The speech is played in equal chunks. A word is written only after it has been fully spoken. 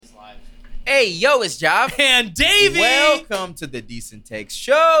Hey, yo, it's Job. And Davey! Welcome to the Decent Takes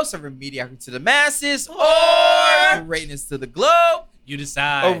show, serving mediocrity to the masses or greatness to the globe. You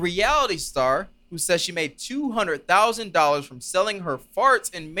decide. A reality star who says she made $200,000 from selling her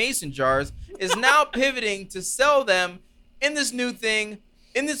farts in mason jars is now pivoting to sell them in this new thing,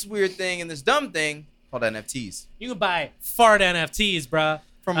 in this weird thing, in this dumb thing called NFTs. You can buy fart NFTs, bruh.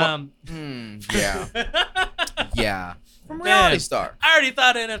 From yeah. From reality star. I already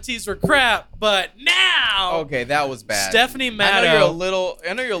thought NFTs were crap, but now. Okay, that was bad. Stephanie Matto. I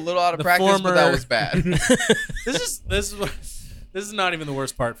know you're a little out of practice, but that was bad. This is not even the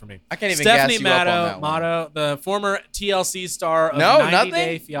worst part for me. I can't even Stephanie gas you up on that one. Matto, the former TLC star of No, 90 nothing.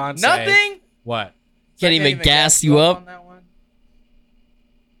 Day Fiancé. Nothing. What? Can't even gas you up. on that one?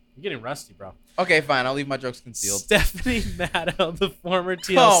 You're getting rusty, bro. Okay, fine. I'll leave my jokes concealed. Stephanie Matto, the former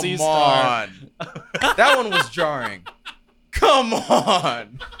TLC Come star. on. That one was jarring. Come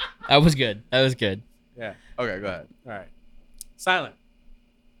on. That was good. Yeah. Okay, go ahead. All right. Silent,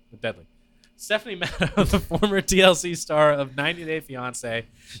 but deadly. Stephanie Matto, the former TLC star of 90 Day Fiancé,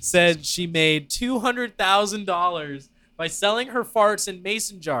 said she made $200,000 by selling her farts in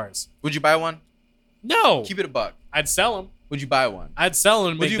mason jars. Would you buy one? No. Keep it a buck. I'd sell them. Would you buy one? I'd sell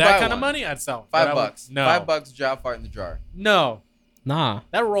them and Would make you that buy kind of one? money. I'd sell them. $5. No. $5 job fart in the jar. No. Nah.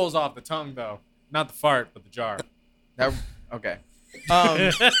 That rolls off the tongue, though. Not the fart, but the jar. Okay.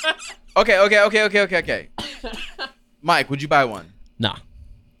 Okay. Mike, would you buy one? Nah.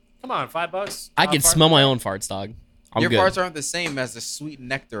 Come on, $5. I can smell my own farts, dog. I'm Your good. farts aren't the same as the sweet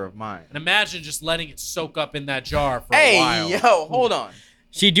nectar of mine. And imagine just letting it soak up in that jar for a Hey, while. yo, hold on.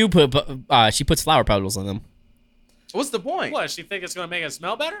 She puts flower petals in them. What's the point? What? She think it's gonna make it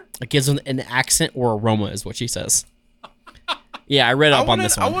smell better? It gives them an accent or aroma, is what she says. Yeah, I read up on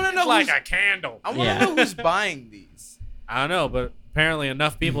this one. I want to know It's like a candle. I want to Yeah. know who's buying these. I don't know, but apparently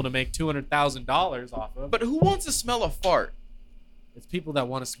enough people to make $200,000 off of. But who wants to smell a fart? It's people that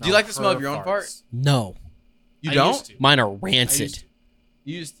want to smell. Do you like the smell her of your own farts. fart? No. You I don't? used to. Mine are I rancid. used to.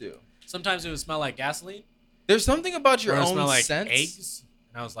 You used to. Sometimes it would smell like gasoline. There's something about your Or it would own smell like sense. eggs.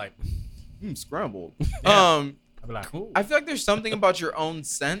 And I was like, Scrambled. Yeah. I'd be like, ooh. I feel like there's something about your own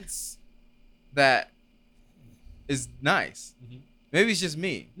sense that is nice. Mhm. Maybe it's just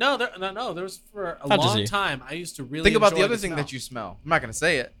me. No, there was for a Not just long you. time. I used to really Think about the enjoy other thing smell. that you smell. I'm not gonna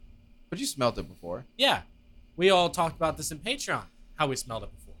say it, but you smelled it before. Yeah, we all talked about this in Patreon. How we smelled it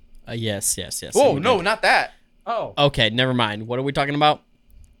before. Yes. Whoa, we no, did. not that. Oh, Okay, never mind. What are we talking about?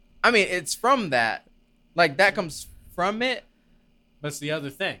 I mean, it's from that. Like that comes from it. that's the other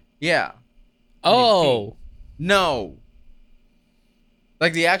thing. Yeah. Oh. No.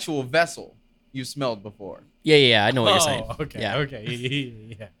 Like the actual vessel you smelled before. Yeah, I know what you're saying. Okay, Yeah.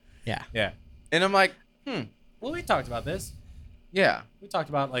 okay, yeah. And I'm like, Well, we talked about this. yeah, We talked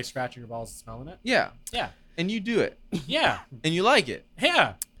about like scratching your balls and smelling it. yeah. Yeah, And you do it. yeah, And you like it.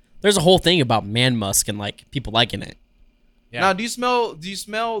 yeah. There's a whole thing about man musk and like people liking it. Yeah. Now, do you smell the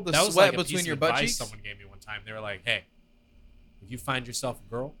That was sweat like a piece between of your butt advice cheeks? someone gave me one time. They were like, "Hey, if you find yourself a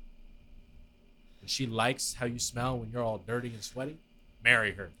girl and she likes how you smell when you're all dirty and sweaty,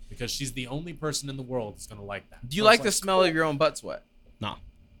 marry her because she's the only person in the world that's gonna like that." Do you So it's like the smell of your own butt sweat? No.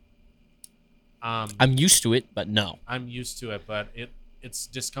 I'm used to it, but no. used to it, but it's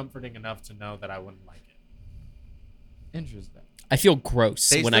discomforting enough to know that I wouldn't like it. Interesting. I feel gross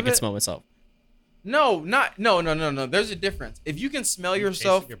Taste when I of can it? smell myself. No. There's a difference. If you can smell You tasted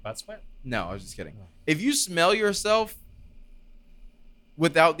yourself, your butt sweat. no, I was just kidding. Oh. If you smell yourself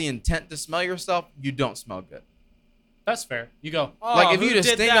without the intent to smell yourself, you don't smell good. That's fair. You go. Oh, Like if who you just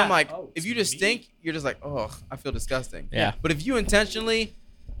did stink, that? I'm like, Oh, if it's you just me? stink, you're just like, oh, I feel disgusting. Yeah. But if you intentionally,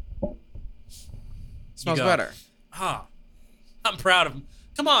 smells go, better. Ah, I'm proud of him.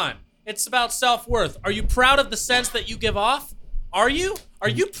 Come on. It's about self-worth. Are you proud of the sense that you give off? Are you? Are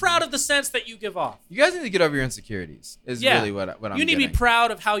you proud of the sense that you give off? You guys need to get over your insecurities. Is Yeah. really what I'm. You need to be proud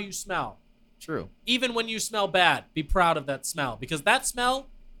of how you smell. True. Even when you smell bad, be proud of that smell because that smell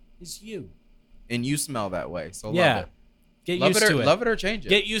is you. And you smell that way, so Yeah. love it. Get Love used it or, to it. Love it or change it.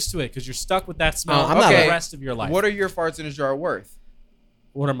 Get used to it because you're stuck with that smell I'm for not the a- rest of your life. What are your farts in a jar worth?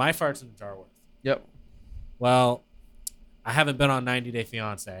 What are my farts in the jar worth? Yep. Well, I haven't been on 90 Day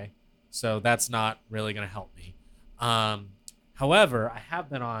Fiancé, so that's not really going to help me. However, I have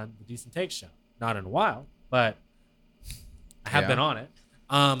been on the Decent Take show. Not in a while, but I have Yeah. been on it.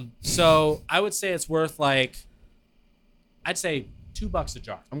 So I would say it's worth I'd say $2 a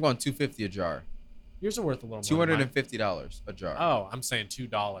jar. I'm going $2.50 a jar. Yours are worth a little more. than mine. $250 a jar. Oh, I'm saying $2.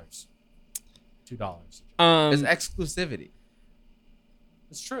 $2. It's exclusivity.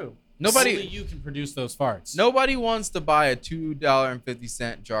 It's true. Nobody- Only you can produce those farts. Nobody wants to buy a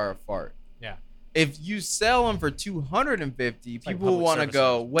 $2.50 jar of fart. Yeah. If you sell them for $250, like people public want to service go,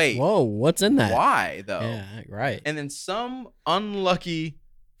 announcement. wait, Whoa, what's in that? why though? Yeah, right. And then some unlucky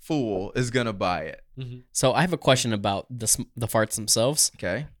fool is gonna buy it. Mhm. So I have a question about the farts themselves.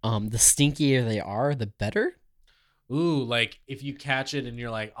 Okay. The stinkier they are, the better. Ooh, like if you catch it and you're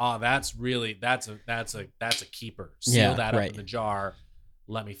like, oh, that's a keeper. Seal Yeah, that up right. in the jar.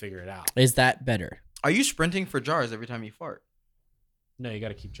 Let me figure it out. Is that better? Are you sprinting for jars every time you fart? No, you got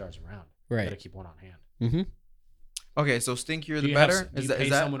to keep jars around. You got to Right. keep one on hand. Mm-hmm. Okay, so stinkier Do the you better. do you pay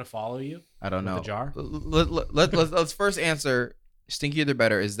someone to follow you? I don't with know. the jar? Let's first answer stinkier the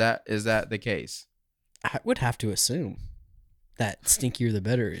better. Is that the case? I would have to assume that stinkier the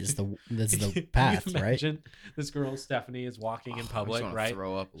better is the Can path, you right? imagine this girl Stephanie is walking in public, I just wanna right?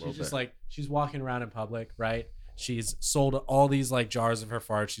 Throw up a little She's just bit. like she's walking around in public, right? She's sold all these like jars of her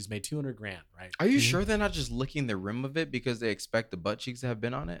farts. She's made $200,000, right? Are you sure they're not just licking the rim of it because they expect the butt cheeks to have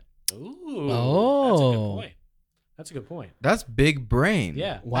been on it? Ooh, that's a good Oh. point. That's a good point. That's big brain.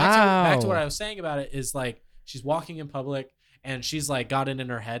 Yeah. Wow. Back to what I was saying about it is like she's walking in public and she's like got it in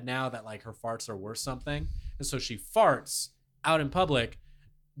her head now that like her farts are worth something, and so she farts out in public,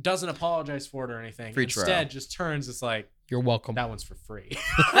 doesn't apologize for it or anything. Free Instead, trial. just turns. It's like You're welcome. that one's for free.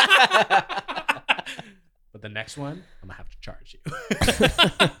 But the next one, I'm gonna have to charge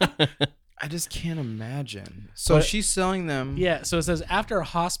you. I just can't imagine. So But- she's selling them. Yeah, so it says after a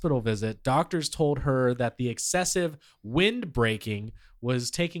hospital visit, doctors told her that the excessive wind breaking was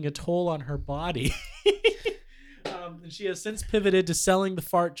taking a toll on her body. And she has since pivoted to selling the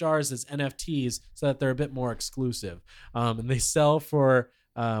fart jars as NFTs so that they're a bit more exclusive. And they sell for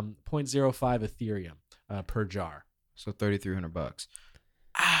 0.05 Ethereum per jar. So $3,300.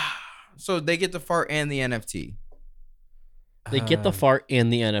 So they get the fart and the NFT. They get the Um, fart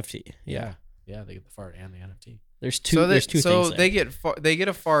and the NFT. Yeah. Yeah, they get the fart and the NFT. There's two. So there's two so things. they There. get they get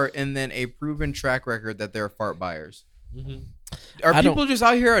a fart and then a proven track record that they're fart buyers. Mm-hmm. Are I don't- people just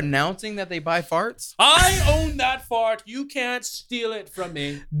out here announcing that they buy farts? I own that fart. You can't steal it from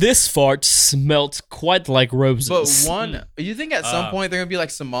me. This fart smelt quite like roses. But one, you think at some Uh, point they're gonna be like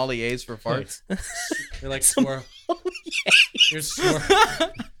sommeliers for farts? You're like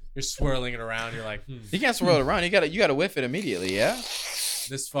you're swirling it around. You're like, You can't swirl it around. You gotta whiff it immediately. Yeah.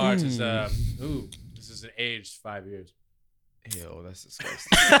 this fart is this is an aged 5 years. Ew, that's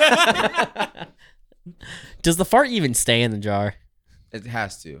disgusting. Does the fart even stay in the jar? It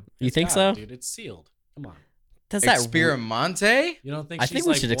has to. You It's think gotta, so? dude? It's sealed. Come on. Does that Experimente? You don't think I she's think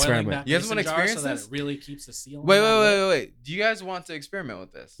we like should boiling experiment. that You guys mason wanna jar experience so that this? it really keeps the seal? on Wait, that lid? wait. Do you guys want to experiment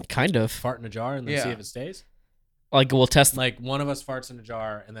with this? kind of Fart in a jar and then Yeah. see if it stays. like we'll test? Like one of us farts in a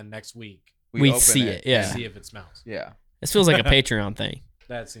jar and then next week We'd open see it, yeah. see if it smells. Yeah. This feels like a Patreon thing.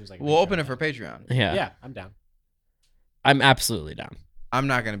 That seems like a We'll good open it idea. for Patreon. Yeah. Yeah, I'm down. I'm absolutely down. I'm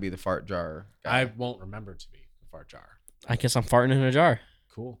not gonna be the fart jar guy. I won't remember to be the fart jar. I guess I'm farting in a jar.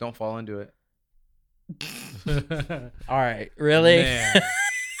 Cool. Don't fall into it. All right, really? Man.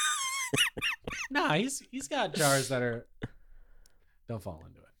 Nah, he's got jars that are. Don't fall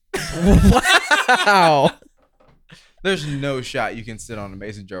into it. Wow. There's no shot you can sit on a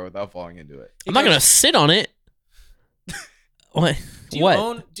mason jar without falling into it. I'm not gonna sit on it. What?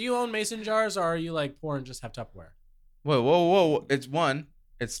 What? Do you own mason jars, or are you like poor and just have Tupperware? Whoa. It's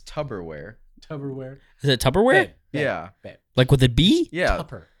It's Tupperware. Tupperware. Is it Tupperware? Babe, Yeah. Babe. Like with a B? Yeah.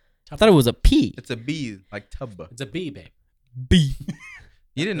 Tupper. I thought it was a P. It's a B, like tub. It's a B, babe. B.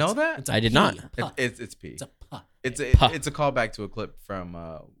 You didn't know that? It's a I did P, not. puh. It's P. It's a puh. Puh. It's a callback to a clip from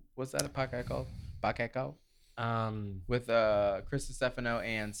what's that a podcast called? Podcast with Chris Stefano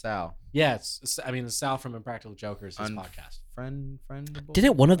and Sal. Yeah, I mean, Sal from Impractical Jokers, his Un- podcast. Friendable.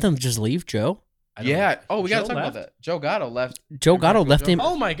 Didn't one of them just leave Joe? I don't Yeah. know. Oh, we gotta Joe talk about left? that. Joe Gatto left. Joe Gatto left him.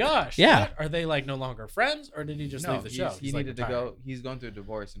 Oh my gosh. Yeah. What? Are they like no longer friends, or did he just No, leave the show? he like, needed to retiring. go. He's going through a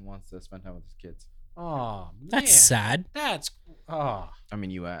divorce and wants to spend time with his kids. Oh, man. That's sad. That's oh. I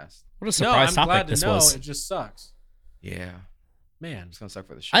mean, you asked. What a No, surprise I'm topic glad this to know. was. It just sucks, Yeah. man. It's gonna suck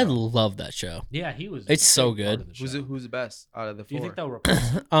for the show. I love that show. Yeah, he was. It's a so big part good. of the show. Who's the best out of the Do you four? think they'll replace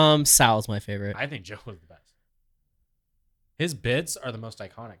him? Sal's my favorite. I think Joe was the best. His bits are the most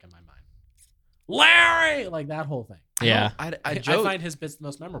iconic in my mind. Larry, like that whole thing. Yeah. I Joe, find his bits the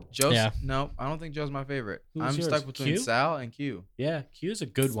most memorable. Joe's, Yeah. No, I don't think Joe's my favorite. Who's I'm yours? stuck between Q? Sal and Q. Yeah, Q's a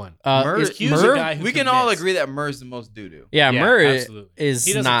good one. Merv, Q's a Merv- guy who we can all commits. agree that Merv's the most doo-doo. Yeah, Murr absolutely. is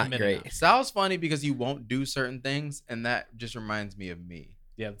He doesn't not commit great. enough. Sal's funny because he won't do certain things, and that just reminds me of me.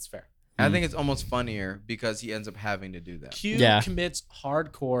 Yeah, that's fair. And I think it's almost funnier because he ends up having to do that. Q Yeah. commits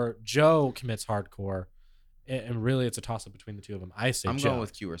hardcore. Joe commits hardcore. And really, it's a toss up between the two of them. I say I'm Joe. going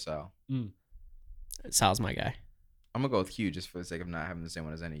with Q or Sal. Sal's my guy. I'm gonna go with Q just for the sake of not having the same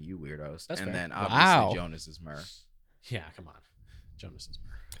one as any of you weirdos. That's and fair. then obviously Wow. Jonas is Murr. Yeah, come on. Jonas is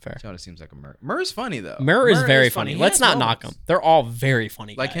Murr. Fair. Jonas seems like a Murr. Murr's funny though. Murr is Murr very is funny. funny. He Let's has not knock moments. him. They're all very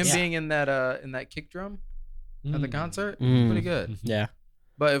funny. Like him guys. being in that kick drum at the Mm. concert, Mm. pretty good. Yeah.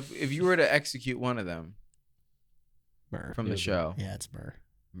 But if you were to execute one of them Murr. from the show, Yeah, it's Murr.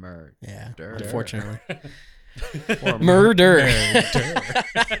 Murr. Yeah. Dur. Unfortunately. Or Murder.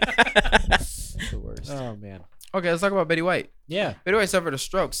 That's the worst. Oh man. Okay, let's talk about Betty White. Yeah. Betty White suffered a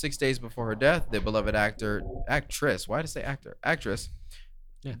stroke 6 days before her death. The beloved actress, why did I say actor? Actress,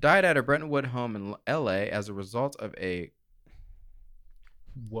 Yeah. died at her Brentwood home in L.A. as a result of a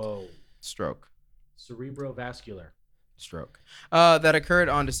Whoa. stroke. Cerebrovascular. That occurred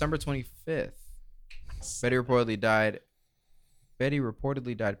on December 25th. Betty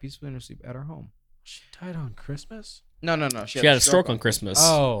reportedly died peacefully in her sleep at her home. She died on Christmas? No. She had a stroke on Christmas.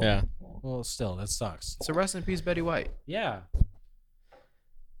 Oh. Yeah. Well, still, that sucks. So rest in peace, Betty White. Yeah.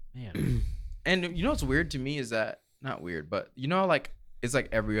 Man. And you know what's weird to me is that, not weird, but you know, like, it's like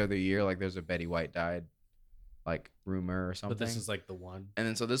every other year, like there's a Betty White died, like, rumor or something. But this is like the one. And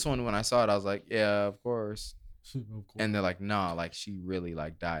then so this one, when I saw it, I was like, yeah, of course. Of course. And they're like, nah, like she really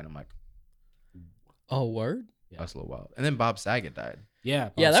like died. I'm like, Oh, word? that's a little wild. And then Bob Saget died. Yeah.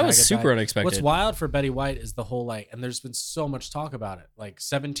 Bob Yeah, that was Saget super died. unexpected. What's wild for Betty White is the whole like, and there's been so much talk about it. Like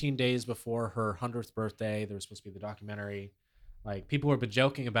 17 days before her 100th birthday, there was supposed to be the documentary. Like people have been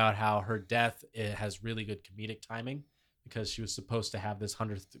joking about how her death has really good comedic timing because she was supposed to have this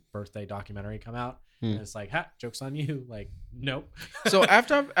 100th birthday documentary come out. And it's like, ha, joke's on you. Like, nope. So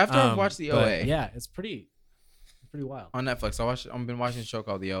after I've watched the but OA yeah, it's pretty wild. on Netflix, I've been watching a show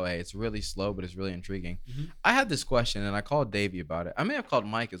called the OA. It's really slow, but it's really intriguing. Mhm. I had this question, and I called Davey about it. I may have called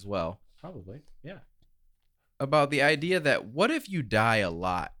Mike as well Probably. Yeah. about the idea that what if you die a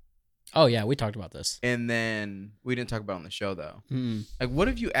lot, Oh, yeah, we talked about this. and then we didn't talk about it on the show though. Mm. Like, what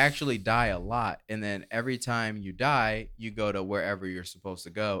if you actually die a lot, and then every time you die, you go to wherever you're supposed to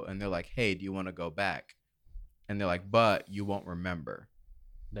go, and they're like, "Hey, do you want to go back?" And they're like, "But you won't remember."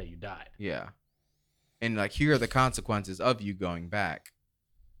 That you died. Yeah. And like, here are the consequences of you going back.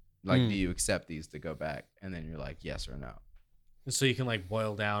 Like, do you accept these to go back? And then you're like, yes or no. And so you can like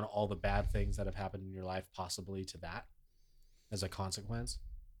boil down all the bad things that have happened in your life possibly to that as a consequence.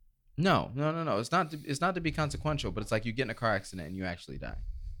 No. It's not to be consequential, but it's like you get in a car accident and you actually die.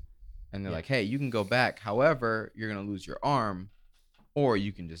 And they're Yeah. like, hey, you can go back. However, you're going to lose your arm, or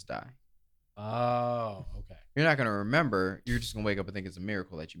you can just die. Oh, okay. You're not going to remember. You're just going to wake up and think it's a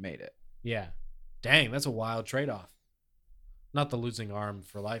miracle that you made it. Yeah. Dang, that's a wild trade-off. Not the losing arm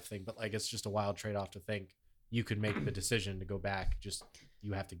for life thing, but like it's just a wild trade-off to think you could make the decision to go back. Just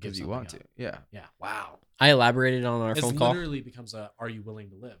you have to give Because you something want up. to. Yeah. Yeah. Wow. I elaborated on our It phone call. literally becomes a "Are you willing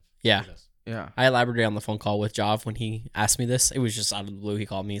to live?" Yeah. for this. Yeah. I elaborated on the phone call with Jav when he asked me this. It was just out of the blue. He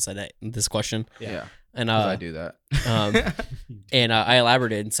called me and said this question. Yeah. And 'Cause I do that. I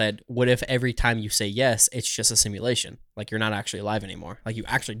elaborated and said, what if every time you say yes, it's just a simulation? Like you're not actually alive anymore. Like you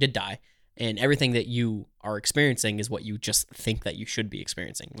actually did die. And everything that you are experiencing is what you just think that you should be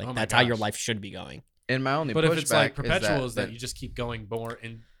experiencing. Like Oh my that's how your gosh. life should be going. And my only But pushback if it's like perpetual, is that that you just keep going more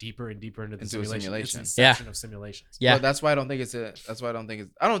and deeper and deeper into the Into a simulation. simulation. It's Yeah. inception of simulations. Yeah. Well, that's why I don't think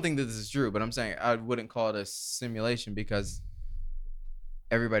I don't think that this is true, but I'm saying I wouldn't call it a simulation because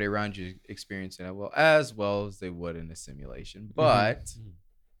everybody around you experiencing it as well as they would in a simulation. But Mhm.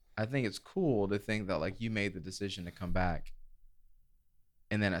 I think it's cool to think that like you made the decision to come back,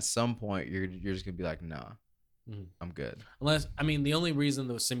 and then at some point you're just gonna be like, nah, Mhm. I'm good. Unless, I mean, the only reason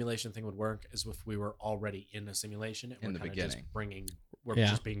the simulation thing would work is if we were already in a simulation and In we're the kinda beginning. we're Yeah.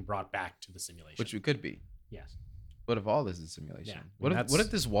 just being brought back to the simulation. Which we could be. Yes. What if all this is simulation? Yeah. I mean, What that's- if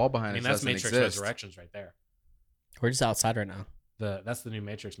this wall behind I mean, us that's doesn't Matrix exist? Resurrections right there. We're just outside right now. That's the new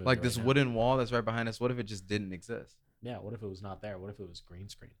Matrix movie. Like right this now. wooden wall that's right behind us. What if it just didn't exist? Yeah. What if it was not there? What if it was green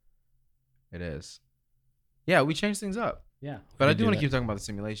screen? It is. Yeah, we changed things up. Yeah. But I did do do want that. to keep talking about the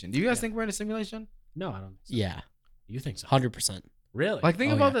simulation. Do you guys Yeah. think we're in a simulation? No, I don't. Think so. Yeah. You think so? 100%. Really? Like,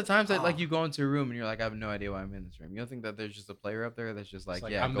 think Oh, about yeah. the times that like Oh. you go into a room and you're like, I have no idea why I'm in this room. You don't think that there's just a player up there that's just like,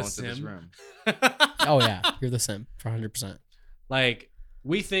 like, yeah, I'm go the into this Sim. room. Oh, yeah. You're the sim for 100%. Like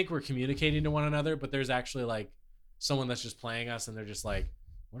we think we're communicating to one another, but there's actually like someone that's just playing us, and they're just like,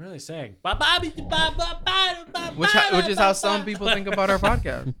 what are they saying? Which is how some people think about our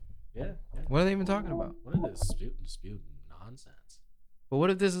podcast. Yeah. What are they even talking about? What is this spewing nonsense? But what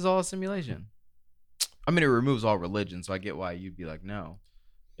if this is all a simulation? I mean, it removes all religion, so I get why you'd be like, no.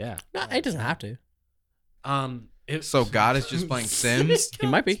 Yeah. No, it doesn't have to. It, So God is just playing Sims? He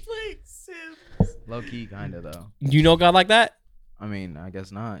might be. Playing Sims. Low key, kind of though. You know God like that? I mean, I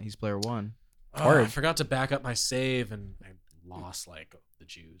guess not. He's player one. Oh, Word. I forgot to back up my save and I lost like the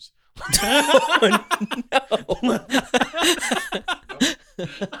Jews.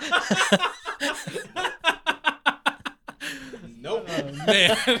 Nope.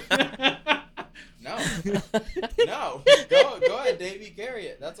 Man. No. No. Go ahead, Davey. Carry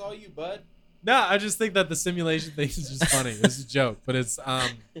it. That's all you, bud. No, I just think that the simulation thing is just funny. It's a joke, but it's I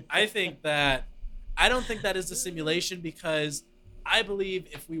don't think that is a simulation because I believe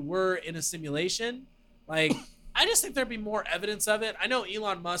if we were in a simulation, like I just think there'd be more evidence of it. I know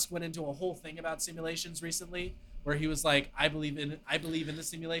Elon Musk went into a whole thing about simulations recently where he was like, I believe in the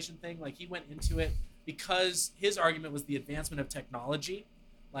simulation thing. Like he went into it because his argument was the advancement of technology.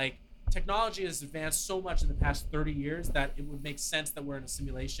 Like technology has advanced so much in the past 30 years that it would make sense that we're in a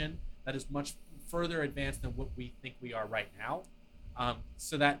simulation that is much further advanced than what we think we are right now.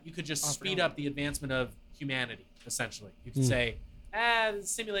 So that you could just speed up the advancement of humanity, essentially. You could say, the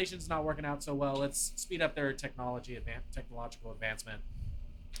simulation's not working out so well. Let's speed up their technological advancement.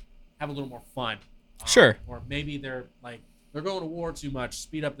 Have a little more fun. Sure. Or maybe they're going to war too much.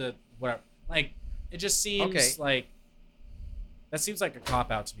 Speed up the whatever. Like, it just seems like that seems like a cop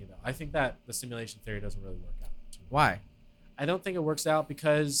out to me, though. I think that the simulation theory doesn't really work out. To me. Why? I don't think it works out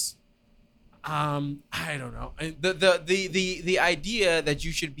because, I don't know. The idea that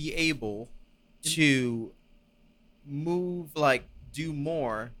you should be able to move, like do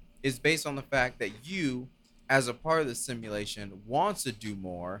more, is based on the fact that you, as a part of the simulation, wants to do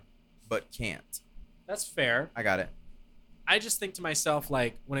more but can't. That's fair. I got it. I just think to myself,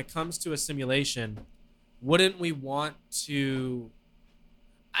 like, when it comes to a simulation, wouldn't we want to...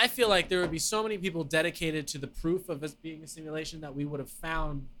 I feel like there would be so many people dedicated to the proof of this being a simulation that we would have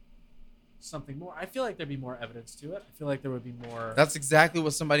found something more. I feel like there'd be more evidence to it. I feel like there would be more... That's exactly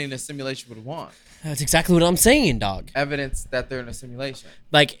what somebody in a simulation would want. That's exactly what I'm saying, dog. Evidence that they're in a simulation.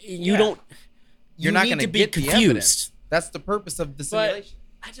 Like, you don't... You're not need going to be get the confused. evidence. That's the purpose of the simulation.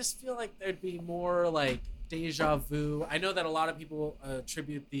 I just feel like there'd be more, like, deja vu. I know that a lot of people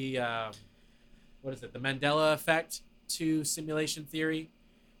attribute the... the Mandela effect to simulation theory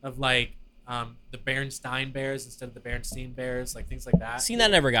of, like, the Berenstain Bears instead of the Berenstain Bears, like, things like that. See, that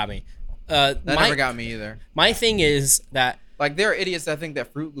never got me. That never got me either. My thing is that... Like, there are idiots that think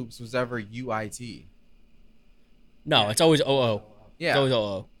that Fruit Loops was ever UIT. No, it's always OO. Yeah. It's always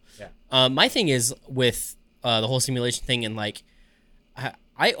OO. Yeah. My thing is with the whole simulation thing, and, like,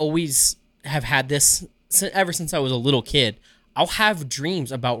 I always have had this ever since I was a little kid. I'll have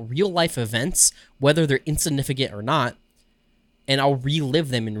dreams about real-life events, whether they're insignificant or not, and I'll relive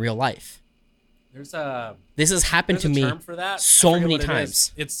them in real life. This has happened to me term for that. so many It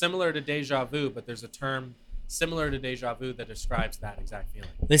times. It's similar to deja vu, but there's a term similar to deja vu that describes that exact feeling.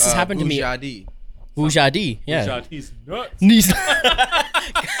 This has happened to me. Boujadi. Boujadi, yeah. Boujadi's nuts.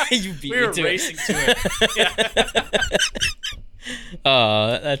 You beat We me were to racing to it.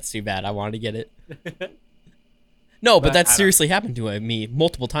 That's too bad. I wanted to get it. No, but that's seriously happened to me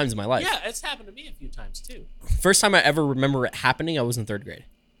multiple times in my life. Yeah, it's happened to me a few times too. First time I ever remember it happening, I was in 3rd grade.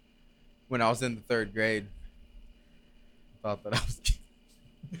 When I was in the 3rd grade, I thought that I was...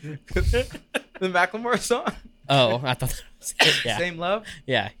 The Macklemore song? Oh, I thought that was it. Yeah. Same love?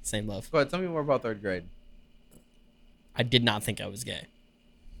 Yeah, same love. Go ahead, tell me more about 3rd grade. I did not think I was gay.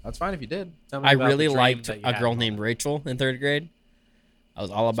 That's fine if you did. Tell me I about really the dream liked that you a had. girl named Rachel in 3rd grade. I was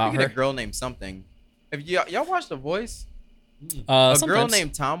all about Speaking her. of girl named something, if y'all watched The Voice, a girl Sometimes.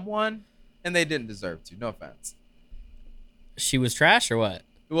 named Tom won, and they didn't deserve to. No offense. She was trash or what?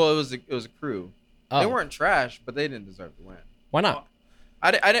 Well, it was a crew. Oh, They weren't trash, but they didn't deserve to win. why not?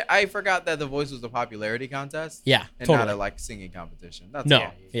 I forgot that The Voice was a popularity contest Yeah, and totally. not a like singing competition. That's No,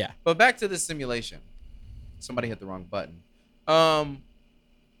 all. yeah. But back to the simulation. Somebody hit the wrong button.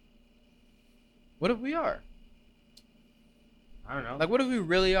 What if we are? I don't know. Like, what if we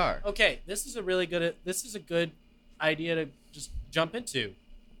really are? Okay, this is a good idea to just jump into.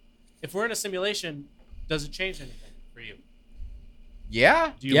 If we're in a simulation, does it change anything for you?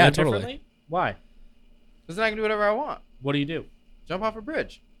 Yeah, Do you Yeah, live totally. differently? Why? because then I can do whatever I want. What do you do? Jump off a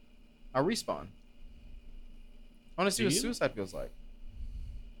bridge. I'll respawn. I want to see Do what you? suicide feels like.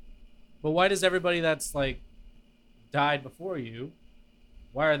 But why does everybody that's like died before you,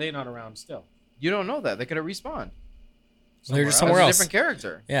 why are they not around still? You don't know that. They could have respawned. They're just That's somewhere a else. different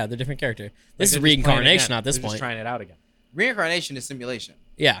character. Yeah, they're different character. Like, This is they're just playing it reincarnation again. at this They're just point. trying it out again. Reincarnation is simulation.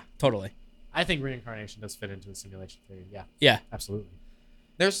 Yeah, totally. I think reincarnation does fit into a simulation theory. Yeah, Yeah. absolutely.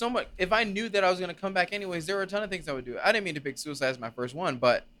 There's so much. If I knew that I was going to come back anyways, there were a ton of things I would do. I didn't mean to pick suicide as my first one,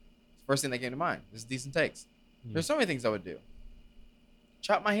 but it's the first thing that came to mind. This is decent takes. Hmm. There's so many things I would do.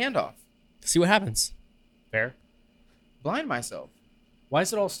 Chop my hand off. See what happens. Fair. Blind myself. Why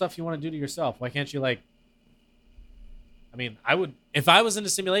is it all stuff you want to do to yourself? Why can't you like? I mean, I would if I was in a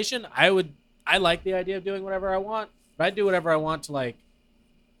simulation. I like the idea of doing whatever I want, but I'd do whatever I want to like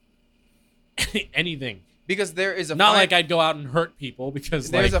anything. Because there is a Not like I'd go out and hurt people because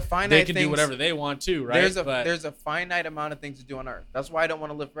there's like, a finite they can do things- whatever they want to, right? There's a finite amount of things to do on Earth. That's why I don't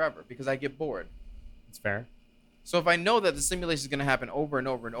want to live forever, because I get bored. It's fair. So if I know that the simulation is going to happen over and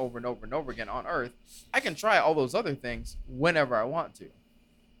over and over and over and over again on Earth, I can try all those other things whenever I want to.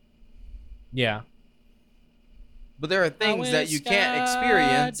 Yeah. But there are things that you can't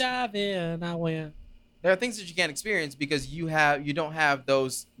experience. Diving, I went. There are things that you can't experience because you don't have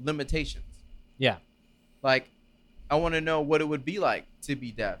those limitations. Yeah. Like, I want to know what it would be like to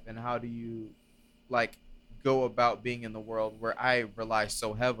be deaf, and how do you, like, go about being in the world where I rely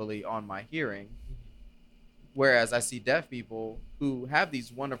so heavily on my hearing, whereas I see deaf people who have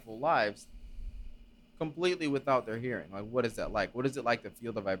these wonderful lives completely without their hearing. Like, what is that like? What is it like to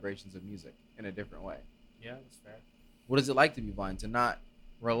feel the vibrations of music in a different way? Yeah, that's fair. What is it like to be blind, to not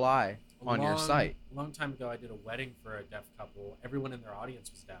rely on your sight? A long time ago, I did a wedding for a deaf couple. Everyone in their audience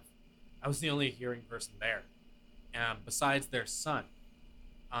was deaf. I was the only hearing person there, besides their son,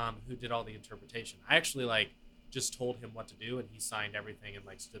 who did all the interpretation. I actually like just told him what to do, and he signed everything and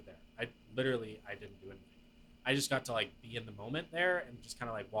like stood there. I didn't do anything. I just got to like be in the moment there and just kind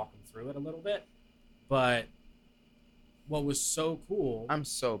of like walk him through it a little bit. But what was so cool, I'm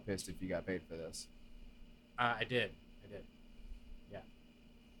so pissed if you got paid for this. I did.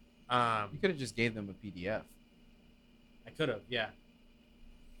 Yeah. You could have just gave them a PDF. I could have, yeah.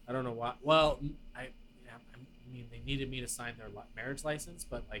 I don't know why. Well, I mean, they needed me to sign their marriage license,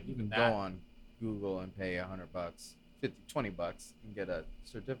 but like You even can that. go on Google and pay $100, $20 and get a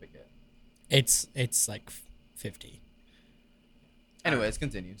certificate. It's like 50. Anyways,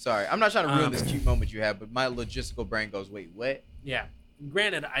 continue. Sorry, I'm not trying to ruin this cute moment you had, but my logistical brain goes, wait, what? Yeah.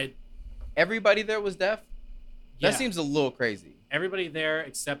 Granted, Everybody there was deaf? yeah, That seems a little crazy. everybody there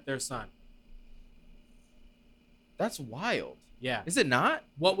except their son. That's wild. Yeah. Is it not?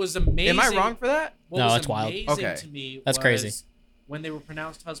 What was amazing? Am I wrong for that? What No, was that's wild. amazing Okay. to me That's was crazy. when they were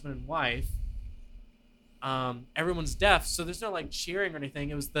pronounced husband and wife. Everyone's deaf, so there's no like cheering or anything.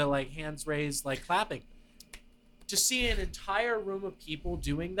 It was the like hands raised, like clapping. To see an entire room of people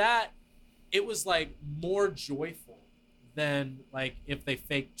doing that, it was like more joyful than like if they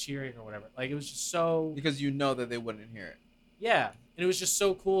faked cheering or whatever. Like it was just so Because you know that they wouldn't hear it. yeah, and it was just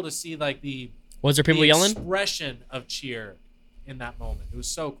so cool to see like the Was there people the yelling? expression of cheer in that moment. It was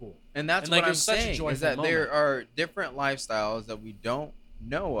so cool. And that's And, like, what it I'm was such a saying, joyful is that there moment. are different lifestyles that we don't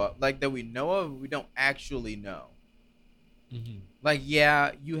know of, like that we know of, we don't actually know. Like,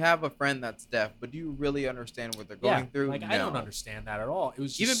 yeah, you have a friend that's deaf, but do you really understand what they're going through? Like No. I don't understand that at all. It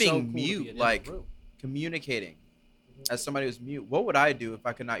was just Even so being cool mute, to be in like- the room. Communicating as somebody who's mute, what would I do if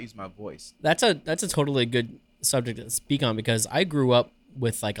I could not use my voice? That's a totally good subject to speak on, because I grew up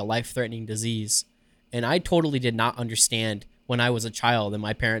with like a life-threatening disease, and I totally did not understand when I was a child, and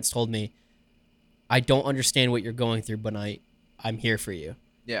my parents told me, I don't understand what you're going through, but I'm here for you.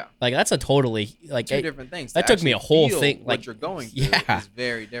 Yeah, Like that's a totally like two it- different things. that To took me a actually whole feel thing, what like, you're going through yeah. is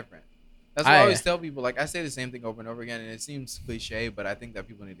very different. That's why I I- always tell people, like, I say the same thing over and over again, and it seems cliche, but I think that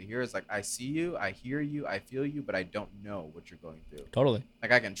people need to hear. It's like, I see you, I hear you, I feel you, but I don't know what you're going through. totally.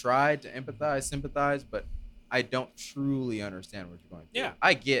 Like, I can try to empathize, sympathize, but I don't truly understand what you're going through.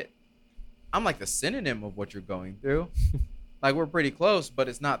 Yeah. I'm like the synonym of what you're going through. Like, we're pretty close, but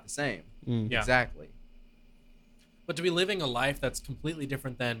it's not the same. Mm. Yeah. Exactly. But to be living a life that's completely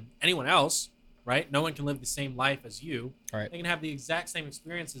different than anyone else, right? No one can live the same life as you. Right. They can have the exact same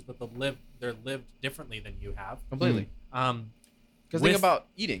experiences, but they're lived differently than you have. Completely. Um, Because think With- about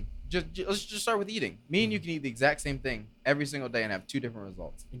eating. Let's just start with eating. Me and you can eat the exact same thing every single day and have two different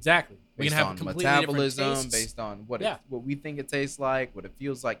results. exactly. We Based can have on completely metabolism, different tastes. based on what Yeah. what we think it tastes like, what it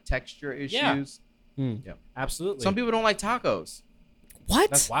feels like, texture issues. Yeah. Absolutely. Some people don't like tacos. What?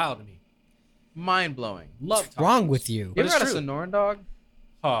 That's wild to me. Mind blowing. Love What's wrong tacos. with you? You But ever it's had a true. Sonoran dog?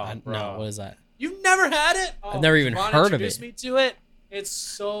 Oh, No, bro. what is that? You've never had it? Oh, I've never even Javon heard of introduced it. me to it. It's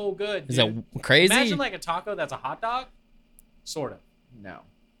so good. Is dude. that crazy? Imagine like a taco that's a hot dog. Sort of. No.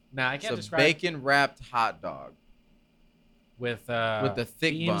 Nah, I It's can't a describe bacon wrapped hot dog. with the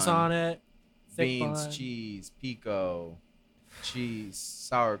thick beans bun. on it. Thick Beans, bun. cheese, pico, cheese,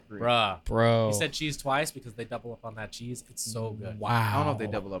 sour cream. Bruh. Bro. You said cheese twice because they double up on that cheese. It's so good. Wow. I don't know if they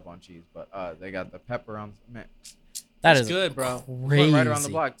double up on cheese, but they got the pepper on. Man, That It's is good, bro. Crazy. right around the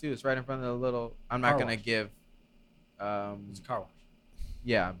block too. It's right in front of the little. I'm not Car gonna wash. give. It's a car wash.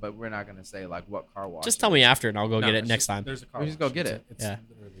 Yeah, but we're not gonna say like what car wash. Just it tell me is. after, and I'll go No, get it it's next just- time. There's a car We just wash. go get it. It's Yeah.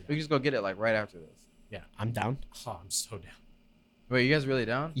 literally We can just go get it like right after this. I'm down. Oh, I'm so down. Wait, you guys really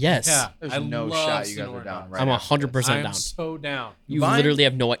down? Yes, Yeah, There's I no love shot you guys are Sonora down. dogs. Right. I'm after this. 100% I'm down. so down. You buying? literally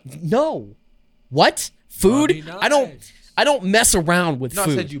have no. What food? That'd be I don't. nice. I don't mess around with No,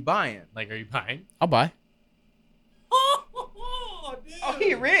 food. I said you buying. Like, are you buying? I'll buy. Oh, dude. Oh,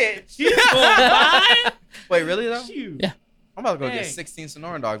 he rich. You gonna buy? Wait, really though? Shoot. Yeah. I'm about to go get Dang. 16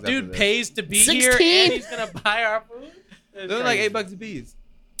 Sonoran dogs. Dude after this. pays to be here 16? and he's gonna buy our food. That's They're like crazy. $8 a piece.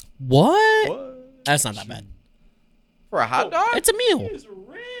 What? What? That's not that bad. For a hot Oh, dog? It's a meal. He's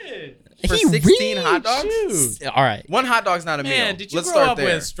rich. For He 16 hot rich. dogs? All right. One hot dog's not a meal. Man, did you Let's grow start up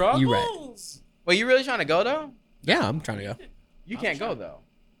there. with struggles? You right. Wait, you really trying to go though? Yeah, I'm trying to go. You I'm can't trying- go though.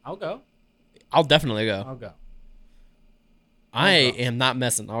 I'll go. I'll definitely go. I'll go. I go. am not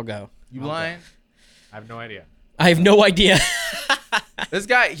messing. I'll go. You Okay. lying? I have no idea. I have no idea. This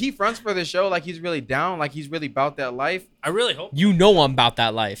guy, he fronts for the show like he's really down, like he's really about that life. I really hope. You know I'm about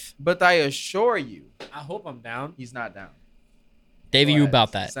that life. But I assure you, I hope I'm down. he's not down. Davey, Go you ahead.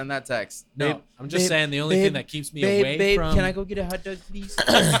 about that. Send that text. No, Babe, I'm just babe, saying the only babe, thing that keeps me away from can I go get a hot dog, please?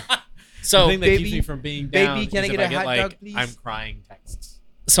 So, the thing that baby, keeps me from being baby, down can I is get if a hot like, dog, please? I'm crying texts.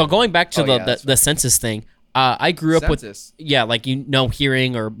 so going back to Oh, yeah, that's the census thing, I grew up with Census. like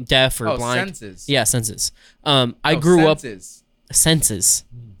hearing or deaf or Oh, blind. senses. Yeah, census. I No, grew up senses. senses.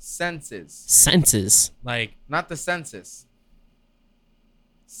 Senses. Like, Not the census.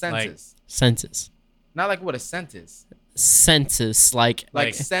 Census. Senses. Not like what a scent is. Census like Like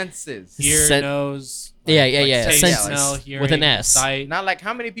Like- senses. ear, Sen- nose. Yeah, like, yeah, yeah, Taste, sense- smell, with hearing, an S. sight. Not like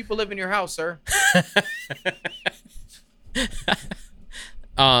how many people live in your house, sir?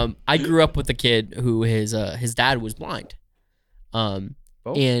 I grew up with a kid who his dad was blind.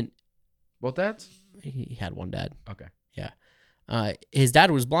 Both? And Both dads? he had one dad. Okay. His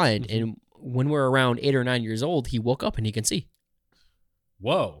dad was blind, Mm-hmm. and when we're around 8 or 9 years old, he woke up and he can see.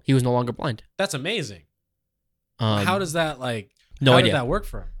 Whoa, He was no longer blind. that's amazing. Um, How does that no how idea? did that work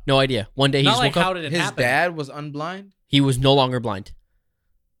for him? No idea. One day he Not just like woke how up. did it His happen? dad was unblind? He was no longer blind.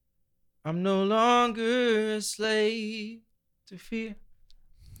 I'm no longer a slave to fear.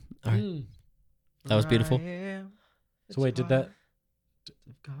 All right. Mm. That was beautiful. I am the So wait, did that? child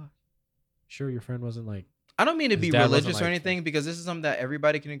of God. Sure, your friend wasn't like. I don't mean to His be dad wasn't religious or like- anything because this is something that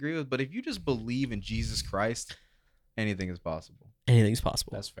everybody can agree with, but if you just believe in Jesus Christ, anything is possible. Anything's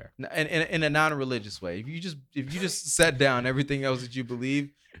possible. That's fair. In a non-religious way. If you just set down everything else that you believe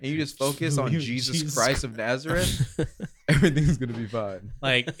and you just focus on Believe in Jesus Jesus Christ of Nazareth, everything's gonna be fine.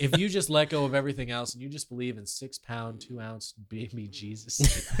 Like, if you just let go of everything else and you just believe in 6 pound, 2 ounce baby Jesus.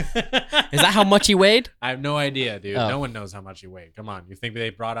 Is that how much he weighed? I have no idea, dude. Oh. No one knows how much he weighed. Come on. You think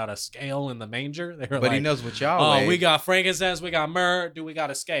they brought out a scale in the manger? They were But like, he knows what y'all oh, weigh. we got frankincense, we got myrrh. Do we got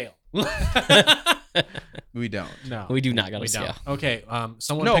a scale? We don't. No. We do not got we a scale. don't. Okay.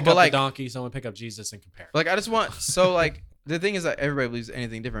 Someone No, pick but up like- the donkey. Someone pick up Jesus and compare. Like I just want like the thing is that everybody believes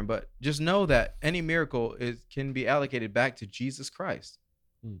anything different, but just know that any miracle can be allocated back to Jesus Christ.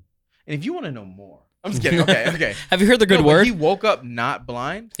 Hmm. And if you want to know more, I'm just kidding. Okay. Have you heard the good No, but word? He woke up not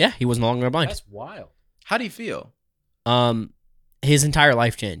blind. Yeah, he was no longer blind. That's wild. How do you feel? His entire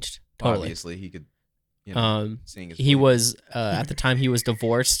life changed totally. Obviously, he could. You know, He seeing his was at the time he was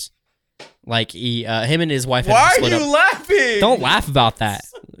divorced. Like him and his wife Why had are split you up. laughing? Don't laugh about that,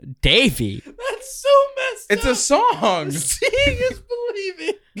 Davey. That's so messed It's a song. Seeing is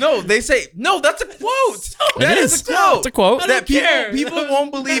believing. No, they say no. That's a quote. That It is a quote. It's a quote. I That don't care. people That was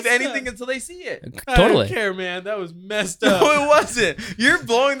won't believe messed anything up. until they see it. I Totally. don't care, man. That was messed up. No, it wasn't. You're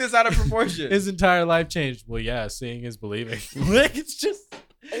blowing this out of proportion. His entire life changed. Well, yeah, seeing is believing. Like, it's just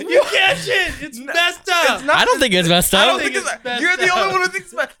you catch it. It's messed up. It's not I don't think it's messed I up. don't think it's it's. messed You're the only up. one who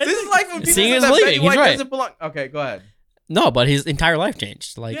thinks about. This is like when people Seeing say is that believing. Betty He's White right. doesn't belong. Okay, go ahead. No, but his entire life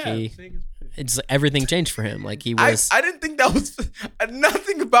changed. Like Yeah, seeing is believing. it's everything changed for him. Like he I was. didn't think that was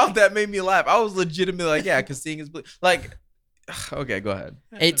nothing about that made me laugh. I was legitimately like, yeah, because seeing is like. Okay, go ahead.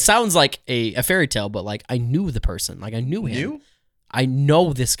 It sounds like a fairy tale, but like I knew the person. Like I knew him. You? I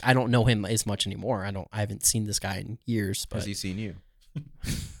know this. I don't know him as much anymore. I haven't seen this guy in years. But Has he seen you?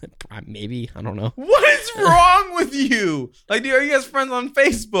 maybe I don't know. What is wrong with you? Like, are you guys friends on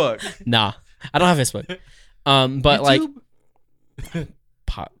Facebook? Nah, I don't have Facebook. But like, YouTube?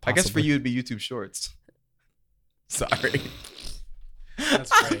 I guess for possibly. you it'd be YouTube Shorts. Sorry,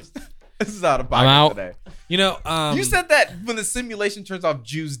 That's great. this is out of I'm pocket out. today. You know, You said that when the simulation turns off,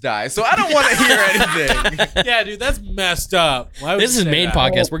 Jews die. So I don't want to hear anything. yeah, dude, that's messed up. Why would This you is say main that?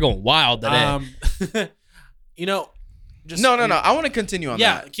 podcast. We're going wild today. You know, just No. I want to continue on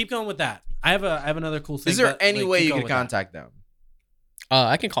Yeah, that. keep going with that. I have another cool thing. Is there but, any like, way keep you going could with that. contact them?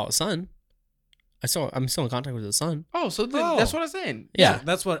 I can call his son. I'm still in contact with his son. Oh, so then Oh. that's what I'm saying. Yeah.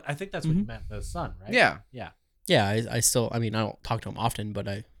 That's what I think. That's what you Mhm. meant. The son, right? Yeah. Yeah. Yeah, I still. I mean, I don't talk to him often, but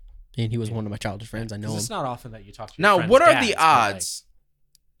he was one of my childhood friends. I know 'Cause him. it's not often that you talk to your Now, friends' what are dads, the but, like, odds?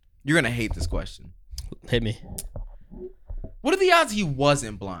 You're gonna hate this question. Hit me. What are the odds he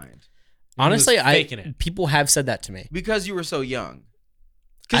wasn't blind? Honestly, faking it. people have said that to me. Because you were so young.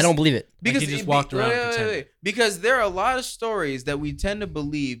 I don't believe it. Because he just walked around pretending. Because there are a lot of stories that we tend to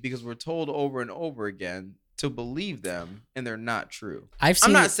believe because we're told over and over again to believe them, and they're not true. I'm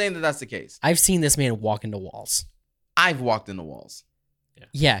I'm not saying that that's the case. I've seen this man walk into walls. I've walked into walls.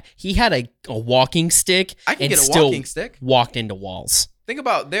 Yeah, he had a walking stick I can and get a still walking stick. walked into walls. Think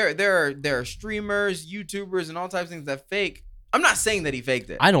about there are streamers, YouTubers, and all types of things that fake. I'm not saying that he faked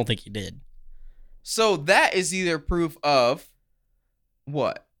it. I don't think he did. So that is either proof of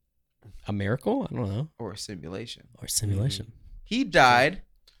what A miracle? I don't know. or a simulation. Or simulation. He died.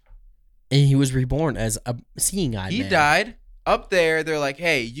 And he was reborn as a seeing eye He man. died up there. They're like,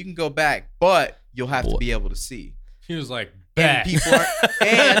 hey, you can go back, but you'll have to be able to see. He was like, And bet. people are,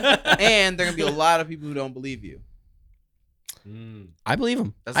 and there are gonna be a lot of people who don't believe you. Mm. I believe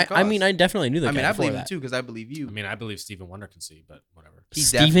him. That's the I mean, cause. I definitely knew that. I mean, guy I before believe him that. too because I believe you. I mean, I believe Stephen Wonder can see, but whatever. He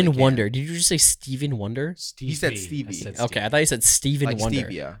definitely Stephen can. Wonder. Did you just say Stephen Wonder? He said Stevie. Okay, I thought you said Stephen like Wonder.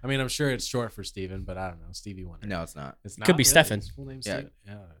 stevia. I mean, I'm sure it's short for Stephen, but I don't know. Stevie Wonder. No, it's not. It's not. Could be really? Stefan. His full name's Yeah. Stephen?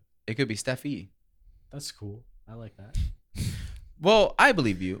 Yeah. It could be Steffi. That's cool. I like that. Well, I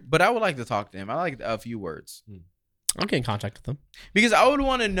believe you, but I would like to talk to him. I like a few words I'll get in contact with him. because I would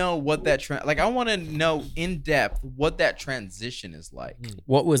want to know what that I want to know in depth what that transition is like.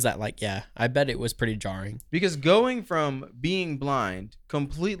 What was that like? Yeah, I bet it was pretty jarring. Because going from being blind,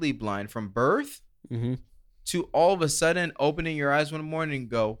 completely blind from birth, Mm-hmm. to all of a sudden opening your eyes one morning and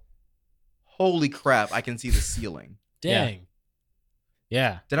go, holy crap, I can see the ceiling. Yeah. Dang.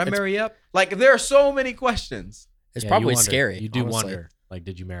 Yeah. Did I It's- marry up? Like, there are so many questions. It's Yeah, probably you wonder. scary. You do honestly. wonder, like,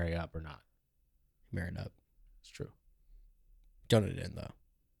 did you marry up or not? Married up. It's true. Jonah didn't though.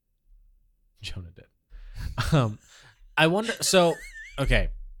 Jonah did. I wonder. So, okay,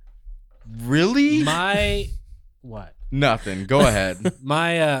 Really? what? Nothing. Go ahead.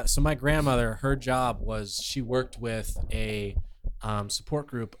 My grandmother, her job was she worked with a support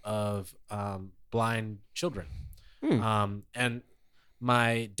group of blind children. And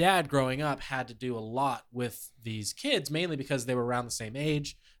my dad growing up had to do a lot with these kids, mainly because they were around the same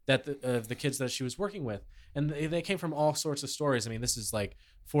age that the kids that she was working with. And they came from all sorts of stories. I mean, this is like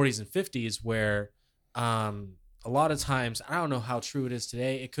 40s and 50s where a lot of times, I don't know how true it is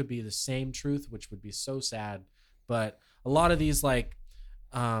today. It could be the same truth, which would be so sad. But a lot of these like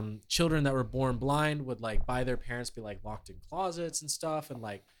children that were born blind would like by their parents be like locked in closets and stuff. And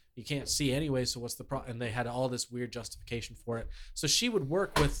like, you can't see anyway. So what's the problem? And they had all this weird justification for it. So she would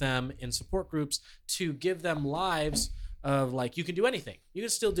work with them in support groups to give them lives of like, you can do anything. You can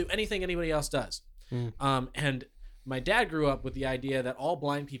still do anything anybody else does. And my dad grew up with the idea that all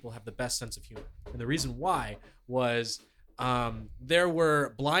blind people have the best sense of humor. And the reason why was there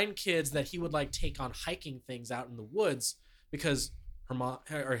were blind kids that he would like take on hiking things out in the woods because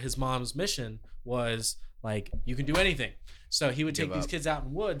his mom's mission was like, you can do anything. So he would take these kids out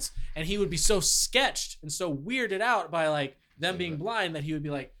in woods and he would be so sketched and so weirded out by like them being blind that he would be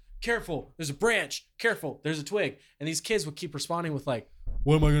like, careful, there's a branch, careful, there's a twig. And these kids would keep responding with like,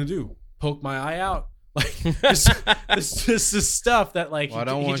 what am I going to do? Poke my eye out? Like this is stuff that like Well, I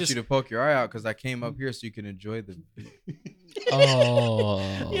don't want you to poke your eye out because I came up here so you can enjoy the.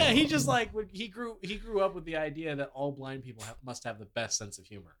 Oh. Yeah, he just like he grew up with the idea that all blind people must have the best sense of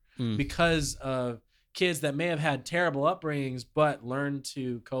humor because of kids that may have had terrible upbringings but learned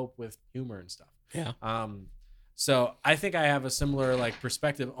to cope with humor and stuff. Yeah. So I think I have a similar like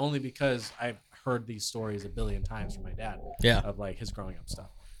perspective only because I've heard these stories a billion times from my dad. Yeah. Of like his growing up stuff.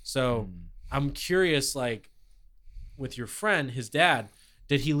 So I'm curious, like with your friend, his dad,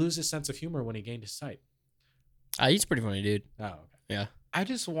 did he lose his sense of humor when he gained his sight? He's a pretty funny dude. Oh, okay. Yeah. I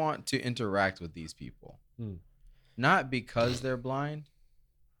just want to interact with these people, not because they're blind,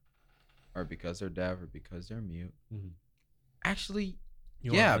 or because they're deaf, or because they're mute. Actually,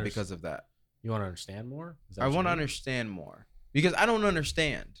 because of that. You want to understand more? I want to understand more because I don't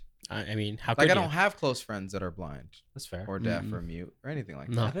understand. I mean, how Like could I you? don't have close friends that are blind That's fair. or deaf or mute or anything like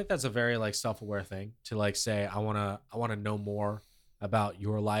No. I think that's a very like self-aware thing to like say I want to know more about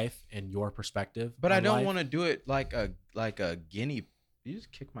your life and your perspective. But I on don't life. want to do it like a guinea. You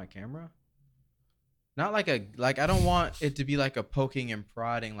just kick my camera. Not like I don't want it to be like a poking and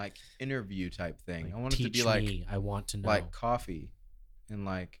prodding like interview type thing. Like, I want it to teach be like me. I want to know. like coffee and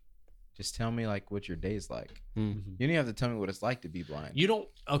like Just tell me like what your day's like. Mm. Mhm. You don't have to tell me what it's like to be blind. You don't.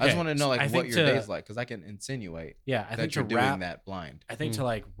 Okay. I just want to know I like think what your to- day's like because I can insinuate Yeah, I think that you're to doing wrap that blind. I think to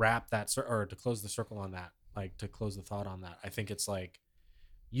like wrap that or to close the circle on that, like to close the thought on that, I think it's like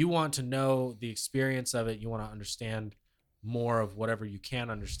you want to know the experience of it. You want to understand more of whatever you can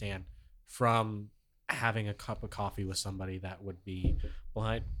understand from having a cup of coffee with somebody that would be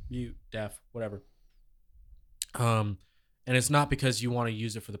blind, mute, deaf, whatever. And it's not because you want to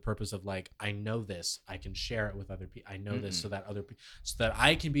use it for the purpose of like, I know this, I can share it with other people. I know this so that so that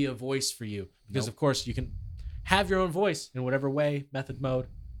I can be a voice for you. Because of course you can have your own voice in whatever way, method, mode,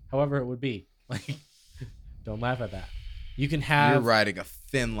 however it would be. Like, don't laugh at that. You can have. You're riding a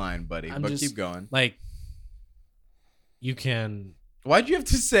thin line, buddy. I'm But just- keep going. Like, you can. Why'd you have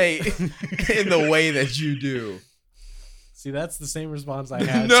to say in the way that you do? See, that's the same response I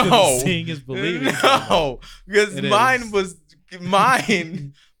had No. to the seeing is believing. No, because It mine is. was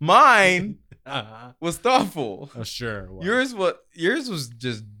mine was thoughtful. Oh, sure. it was. Yours was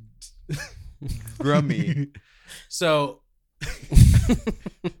just grummy. So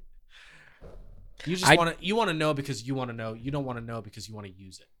you just I- want to know because you want to know. You don't want to know because you want to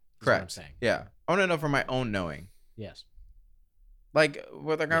use it. Is what I'm Correct. saying. Yeah, I want to know for my own knowing. Yes. Like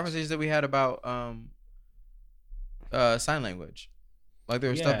with the conversations that we had about sign language. Like there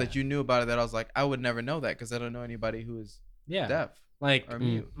was stuff Yeah. that you knew about it that I was like, I would never know that because I don't know anybody who is Yeah. deaf Like or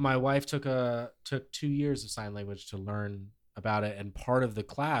mute. my wife took 2 years of sign language to learn about it, and part of the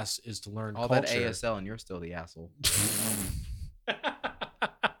class is to learn All culture. that ASL and you're still the asshole.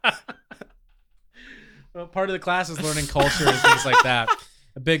 Well, part of the class is learning culture and things like that.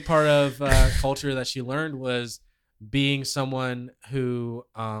 A big part of culture that she learned was being someone who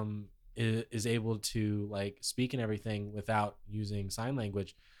is able to like speak and everything without using sign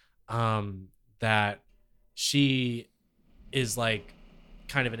language. That she is like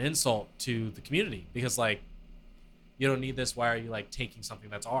kind of an insult to the community because like you don't need this. Why are you like taking something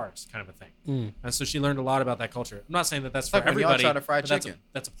that's ours, kind of a thing. Mm. And so she learned a lot about that culture. I'm not saying that that's for Like when y'all everybody. try to fry but that's chicken.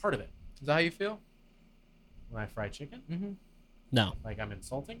 that's a part of it. Is that how you feel? When I fry chicken, Mm-hmm. No. like I'm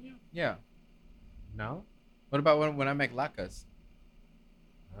insulting you? Yeah. No, What about when I make latkes?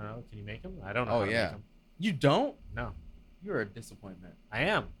 I don't know. Can you make them? I don't know. Oh, how to yeah. make 'em. You don't? No, You're a disappointment I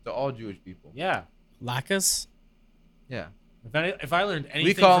am. to all Jewish people. Yeah. Lacas? Yeah. If I learned anything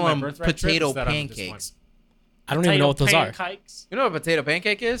We call from my them birthright trip, potato it's that I'm a pancakes. disappointment. I don't even know what those are. Pancakes? You know what a potato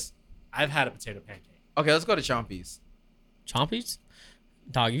pancake is? I've had a potato pancake. Okay, let's go to Chompies. Chompies?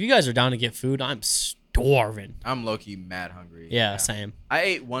 Dog, if you guys are down to get food, I'm starving. I'm low-key mad hungry. Yeah, same. I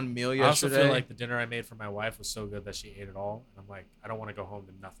ate one meal I also yesterday. feel like the dinner I made for my wife was so good that she ate it all, and I'm like, I don't want to go home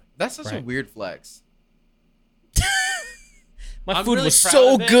to nothing. That's such a Right. weird flex. My I'm food really was proud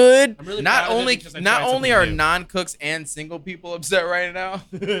so of it. good. I'm really Not proud of it only because I not tried only are something new. non-cooks and single people upset right now.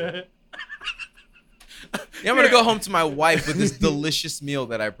 Yeah, I'm gonna go home to my wife with this delicious meal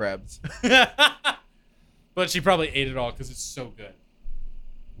that I prepped. But she probably ate it all because it's so good.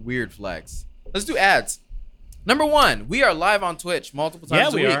 Weird flex. Let's do ads. Number 1, we are live on Twitch multiple Yeah,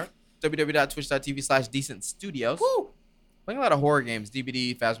 times a we week. are. www.twitch.tv/decent studios. Woo! Playing a lot of horror games,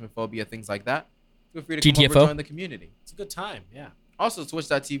 DBD, Phasmophobia, things like that. Feel free to come over GTFO. and join the community. It's a good time, yeah. Also,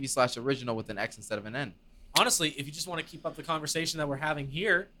 twitch.tv/original with an X instead of an N. Honestly, if you just want to keep up the conversation that we're having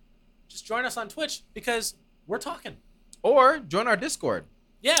here, just join us on Twitch because we're talking. Or join our Discord,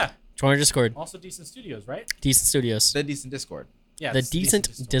 Yeah. Join our Discord. Also decent studios, right? Decent Studios. the Decent Discord. Yeah. The it's Decent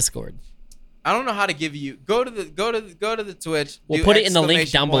Studios. Discord. I don't know how to give you. Go to the Twitch. We'll do put it in the link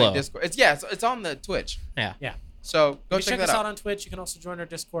exclamation down point below. Discord. It's on the Twitch. Yeah. Yeah. So go You check check that us out. out on Twitch. You can also join our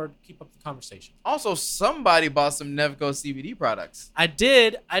Discord. Keep up the conversation. Also, somebody bought some Nevco CBD products. I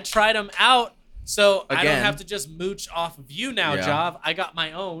did. I tried them out, so I don't Again. have to just mooch off of you now, Yeah. Jav. I got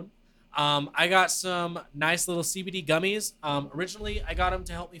my own. I got some nice little CBD gummies. Originally, I got them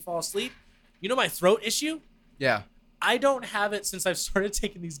to help me fall asleep. You know my throat issue? Yeah. I don't have it since I've started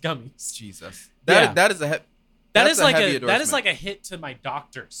taking these gummies. Jesus. Yeah. That is a That that's is a like heavy that is endorsement. like a hit to my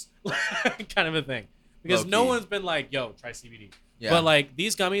doctors, kind of a thing. Because no Low-key. one's been like, "Yo, try CBD." Yeah. But like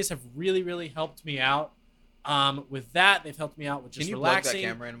these gummies have really, really helped me out. With that, they've helped me out with Can just you plug that relaxing,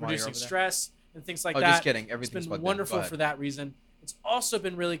 camera in while you're reducing over there? stress, and things like Oh, that. just kidding. It's Everything's been plugged in. wonderful Go ahead. for that reason. It's also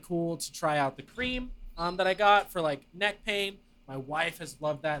been really cool to try out the cream that I got for like neck pain. My wife has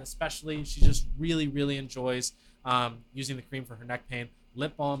loved that, especially. She just really, really enjoys using the cream for her neck pain.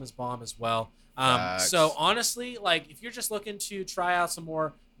 Lip balm is bomb as well. Facts. So honestly, like if you're just looking to try out some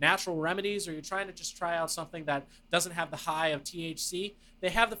more natural remedies, or you're trying to just try out something that doesn't have the high of THC, they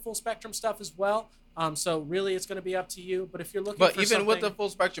have the full spectrum stuff as well. So really, it's going to be up to you. But if you're looking, But for even with the something- full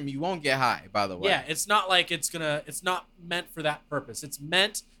spectrum, you won't get high. By the way. yeah, it's not like it's not meant for that purpose. It's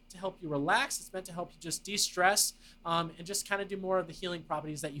meant to help you relax. It's meant to help you just de-stress and just kind of do more of the healing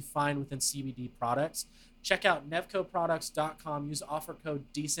properties that you find within CBD products. Check out nevcoproducts.com. Use offer code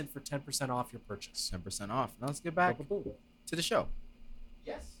DECENT for 10% off your purchase. 10% off. Now let's get back to the show.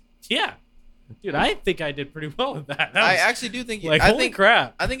 Yes. Yeah. Dude, I think I did pretty well with that. I actually do think like, I holy think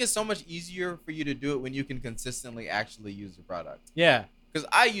crap. I think it's so much easier for you to do it when you can consistently actually use the product. Yeah. Because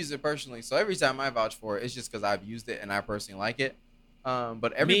I use it personally, so every time I vouch for it, it's just because I've used it and I personally like it.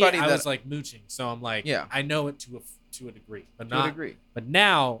 But everybody I that was like mooching, so I'm like, Yeah. I know it to a degree, but to a not. degree. But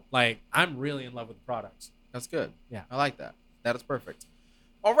now, like, I'm really in love with the products. That's good. Yeah. I like that. That is perfect.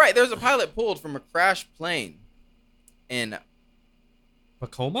 All right, there's a pilot pulled from a crashed plane in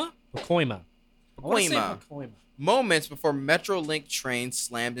Pacoima? Pacoima. I wanna say Pacoima. Pacoima. moments before Metrolink train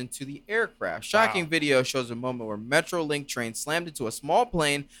slammed into the aircraft. Shocking Wow. video shows a moment where Metrolink train slammed into a small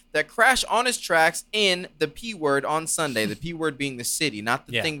plane that crashed on its tracks in the P word on Sunday. The P word being the city, not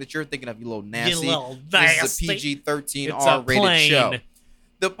the Yeah. thing that you're thinking of, you little nasty. You little This is nasty. a PG-13 It's a R-rated plane. show.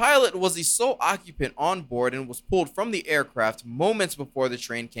 The pilot was the sole occupant on board and was pulled from the aircraft moments before the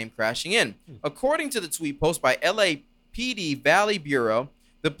train came crashing in. According to the tweet posted by LAPD Valley Bureau,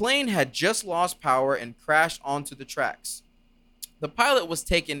 the plane had just lost power and crashed onto the tracks. The pilot was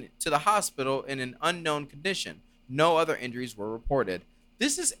taken to the hospital in an unknown condition. No other injuries were reported.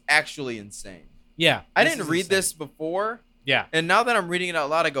 This is actually insane. Yeah. I this didn't is read insane. this before, Yeah. and now that I'm reading it out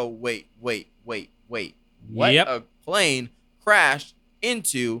loud, I go, wait. What? Yep. A plane crashed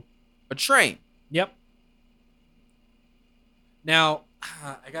into a train. Yep. Now,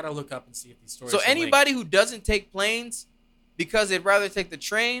 I got to look up and see if these stories So are linked. anybody who doesn't take planes because they'd rather take the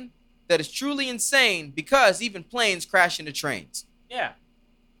train, that is truly insane, because even planes crash into trains. Yeah.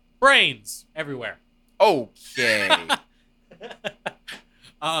 Brains everywhere. Okay.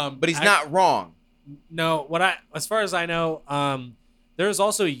 But he's not wrong. No, as far as I know, there's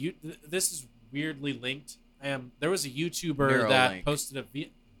also this is weirdly linked. There was a YouTuber that Neuralink. posted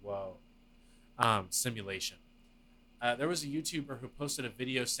simulation. There was a YouTuber who posted a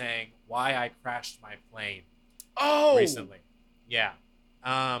video saying why I crashed my plane recently. Yeah.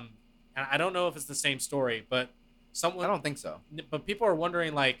 And I don't know if it's the same story, but I don't think so. but people are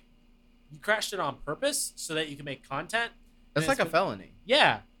wondering, like, you crashed it on purpose so that you can make content? That's And like a it's- felony.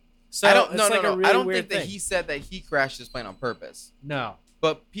 Yeah. So I don't. it's No. like a really I don't weird think that thing. he said that he crashed his plane on purpose. No.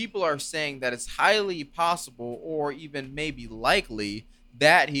 But people are saying that it's highly possible, or even maybe likely,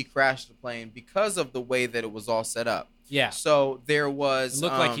 that he crashed the plane because of the way that it was all set up. Yeah. So there was. It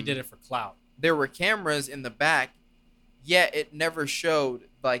looked like he did it for clout. There were cameras in the back, yet it never showed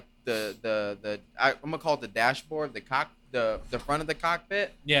like the I'm gonna call it the dashboard, the front of the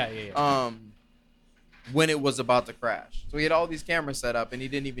cockpit. Yeah. When it was about to crash. So he had all these cameras set up, and he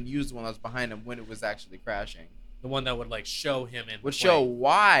didn't even use the one that was behind him when it was actually crashing. The one that would like show him in. Would the show plane.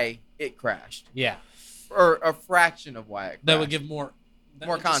 why it crashed, Yeah. or a fraction of why it crashed. That would give more. that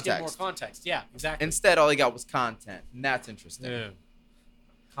More would just give context. More context. Yeah. Exactly. Instead, all he got was content, and that's interesting. Yeah.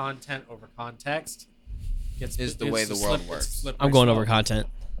 Content over context Is the way the world works. I'm going over content.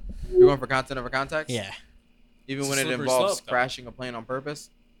 You're going for content over context? Yeah. Even It's when a it slippery involves slope, though. crashing a plane on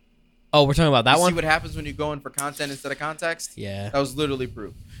purpose? Oh, we're talking about that You one? see what happens when you go in for content instead of context? Yeah. That was literally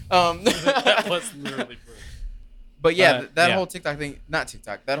proof. that was literally proof. But yeah, that yeah. whole TikTok thing, not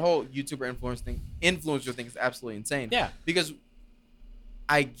TikTok, that whole YouTuber influencer thing is absolutely insane. Yeah. Because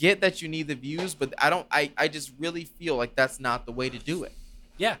I get that you need the views, but I just really feel like that's not the way to do it.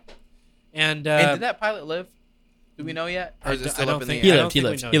 Yeah. And And did that pilot live? Do we know yet? Or is I it still don't up in the think- He air? I don't lived. He think we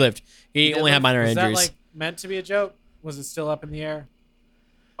lived. know He yet. lived. He did only live? had minor was injuries. that like meant to be a joke? Was it still up in the air?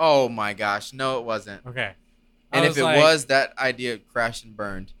 Oh my gosh, no it wasn't. Okay. And I if it like, was, that idea crashed and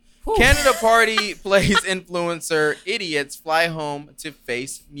burned. whew. Canada Party plays influencer. Idiots fly home to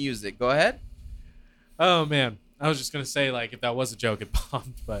face music. Go ahead. Oh man, I was just gonna say, like, if that was a joke, it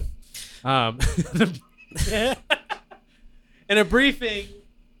bombed. But in a briefing,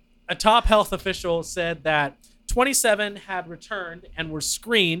 a top health official said that 27 had returned and were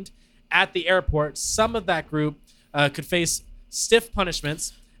screened at the airport. Some of that group could face stiff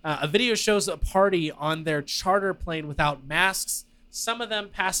punishments. A video shows a party on their charter plane without masks. Some of them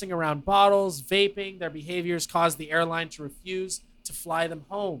passing around bottles, vaping. Their behaviors caused the airline to refuse to fly them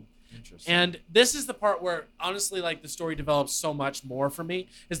home. Interesting. And this is the part where, honestly, like, the story develops so much more for me,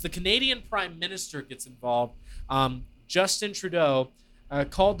 is the Canadian Prime Minister gets involved. Justin Trudeau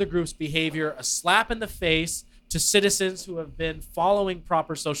called the group's behavior a slap in the face to citizens who have been following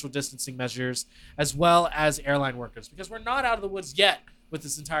proper social distancing measures, as well as airline workers, because we're not out of the woods yet with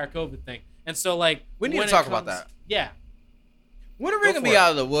this entire COVID thing. And so, like, We need when to it talk about comes- that. Yeah. When are we Go gonna for be it.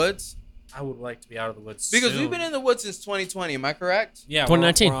 out of the woods? I would like to be out of the woods Because soon. we've been in the woods since 2020. Am I correct? Yeah,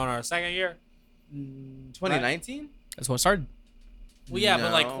 2019. We're on our second year. 2019. That's when it started. Well, yeah,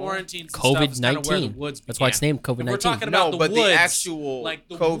 but like No. quarantines and stuff is kind of where the COVID-19. woods That's why it's began. named COVID-19. If we're talking No, about the but woods, the actual like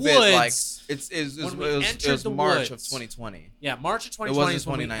the COVID, woods, like it when we was entered the March of woods. 2020. yeah, March of It 2020 wasn't is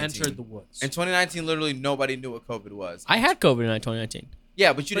when we 2019. entered the woods. In 2019, literally nobody knew what COVID was. I had COVID in 2019.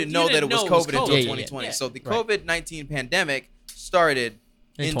 Yeah, but you But didn't you know didn't that it was know it was COVID until COVID. Yeah, yeah, 2020. yeah. So the Right. COVID-19 pandemic started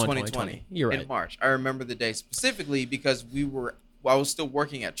in 2020. 2020. You're In right. March. I remember the day specifically because I was still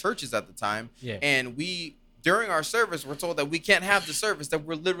working at churches at the time, Yeah. and during our service, we're told that we can't have the service that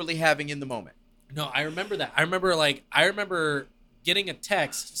we're literally having in the moment. No, I remember that. I remember getting a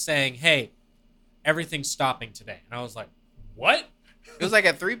text saying, "Hey, everything's stopping today," and I was like, "What?" It was like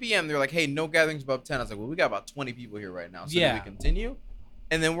at 3 p.m. They were like, "Hey, no gatherings above 10." I was like, "Well, we got about 20 people here right now, so Yeah. do we continue?"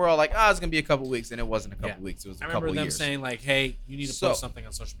 And then we're all like, "It's gonna be a couple weeks," and it wasn't a couple Yeah. weeks. It was a I couple remember them years. saying like, "Hey, you need to So- post something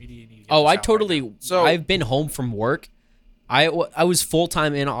on social media. You need to get Oh, this I out right totally. now." So- I've been home from work. I was full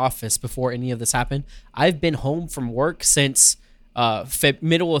time in office before any of this happened. I've been home from work since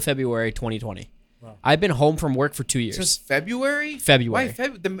middle of February 2020. Wow. I've been home from work for 2 years. Since February. February. Why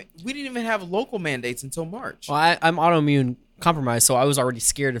we didn't even have local mandates until March. Well, I'm autoimmune compromised, so I was already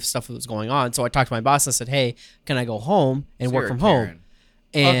scared of stuff that was going on. So I talked to my boss. I said, "Hey, can I go home and So work you're from a home?" Karen.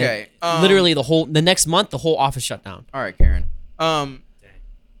 And Okay, literally the next month, the whole office shut down. All right, Karen. Dang.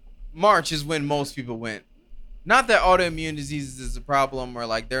 March is when most people went. Not that autoimmune diseases is a problem or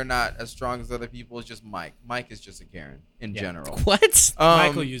like they're not as strong as other people. It's just Mike. Mike is just a Karen in Yeah. general. What?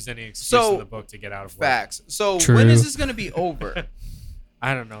 Michael used any excuse so- in the book to get out of work. Facts. So True. when is this going to be over?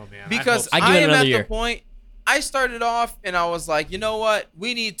 I don't know, man. Because I I, give it am another at year. the point. I started off and I was like, you know what?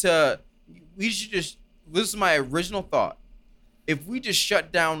 We should just. This is my original thought. If we just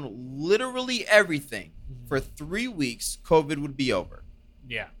shut down literally everything for 3 weeks, COVID would be over.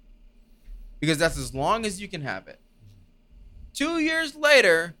 yeah. Because that's as long as you can have it. 2 years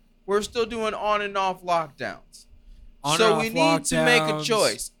later, we're still doing on and off lockdowns. On So and we off need to make a lockdowns.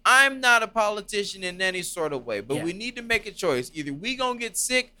 choice. I'm not a politician in any sort of way, but Yeah. we need to make a choice. Either we gonna get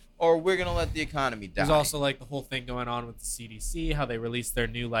sick or we're gonna let the economy die. There's also like the whole thing going on with the CDC, how they released their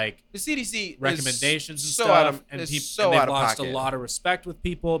new like the CDC recommendations and is so stuff, out of, and is people so and they've out of lost pocket. a lot of respect with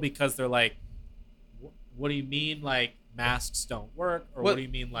people because they're like, "What do you mean like masks don't work, or what do you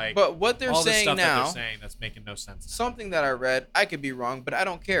mean like?" But what they're all this saying stuff that now, they're saying that's making no sense. something that I read, I could be wrong, but I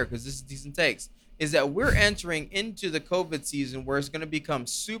don't care because this is decent takes, is that we're entering into the COVID season where it's going to become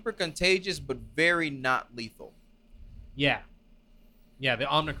super contagious but very not lethal. Yeah,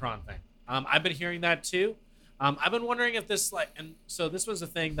 the Omicron thing. I've been hearing that too. I've been wondering if this and so this was a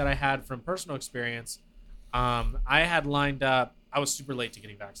thing that I had from personal experience. I had lined up. I was super late to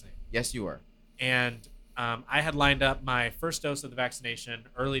getting vaccinated, Yes, you are. and I had lined up my first dose of the vaccination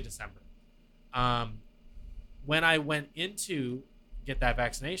early December. When I went in to get that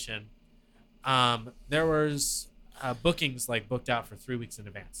vaccination, there was bookings like booked out for 3 weeks in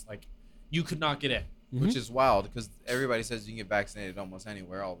advance. Like you could not get in. Which is wild because everybody says you can get vaccinated almost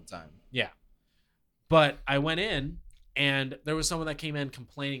anywhere all the time. Yeah. But I went in and there was someone that came in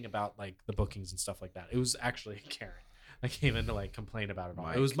complaining about like the bookings and stuff like that. It was actually Karen that came in to like complain about it all.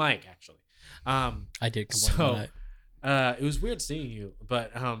 Mike. It was Mike actually. I did complain about that. It was weird seeing you,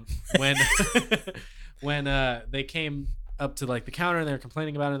 but when when they came up to like the counter and they were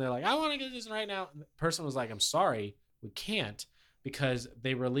complaining about it, and they're like, "I want to get this right now." And the person was like, "I'm sorry, we can't." Because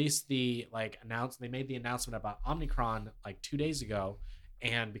they released they made the announcement about Omicron like 2 days ago,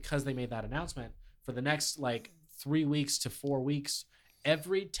 and because they made that announcement, for the next like 3 weeks to 4 weeks,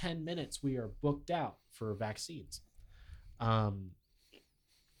 every 10 minutes we are booked out for vaccines.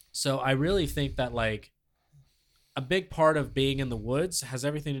 So I really think that like a big part of being in the woods has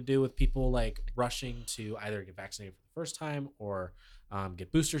everything to do with people like rushing to either get vaccinated for the first time or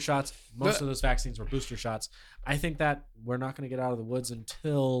get booster shots. Most of those vaccines were booster shots. I think that we're not going to get out of the woods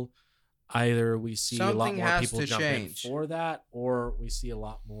until either we see a lot Something more has people to jump change. in for that, or we see a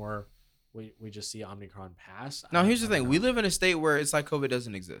lot more. We just see Omicron pass. Now, here's the I don't thing. know. We live in a state where it's like COVID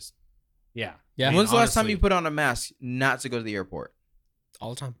doesn't exist. Yeah. Yeah. I mean, When's the last time honestly, you put on a mask not to go to the airport?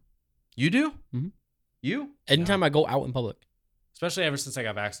 All the time. You do? Mhm. You? Anytime I go out in public, especially ever since I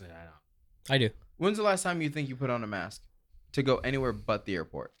got vaccinated, I know. I do. When's the last time you think you put on a mask to go anywhere but the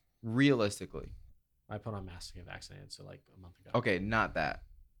airport? Realistically. I put on masks to get vaccinated, so like a month ago. Okay, not that.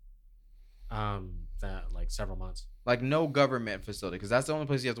 That like several months. Like no government facility, because that's the only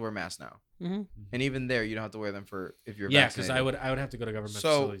place you have to wear masks now. Mm-hmm. And even there, you don't have to wear them for if you're Yeah, because vaccinated. I would have to go to government So-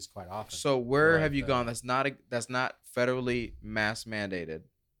 facilities quite often. So where Right, have you the- gone? That's not federally mask mandated.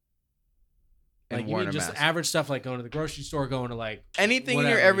 and Like you wearing mean a just mask. average stuff like going to the grocery store, going to like Anything in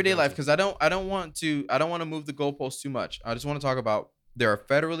whatever your you everyday go life, to. because I don't want to move the goalposts too much. I just want to talk about there are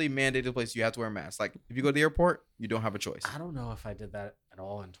federally mandated places you have to wear a mask. Like if you go to the airport, you don't have a choice. I don't know if I did that at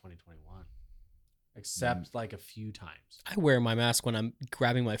all in 2021, except like a few times. I wear my mask when I'm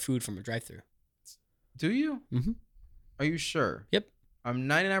grabbing my food from a drive-through. Do you? Mhm. Are you sure? Yep. I'm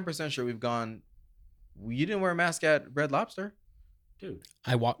 99% sure we've gone. You didn't wear a mask at Red Lobster. Dude,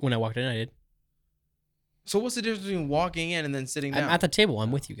 When I walked in, I did. So what's the difference between walking in and then sitting down? I'm at the table.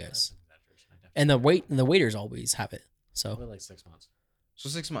 I'm with you that's guys, an exaggeration. I definitely and the waiters always have it. So probably like 6 months. So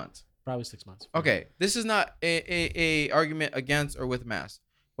 6 months. Probably 6 months. Okay, this is not a argument against or with masks.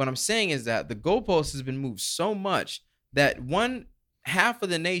 What I'm saying is that the goalpost has been moved so much that one half of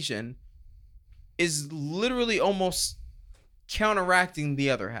the nation is literally almost counteracting the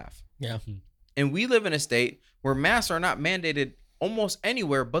other half. yeah, And we live in a state where masks are not mandated almost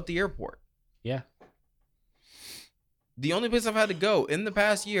anywhere but the airport. Yeah. The only place I've had to go in the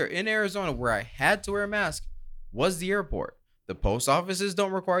past year in Arizona where I had to wear a mask was the airport. The post offices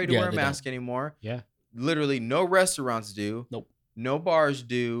don't require you to Yeah, wear a they mask anymore. Yeah. Literally no restaurants do. Nope. No bars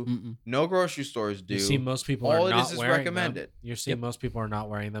do. Mm-mm. No grocery stores do. You see most people All are it not is wearing recommended. them. You're seeing most people are not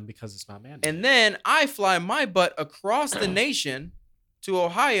wearing them because it's not mandated. And then I fly my butt across the nation to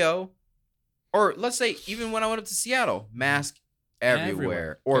Ohio, or let's say even when I went up to Seattle, mask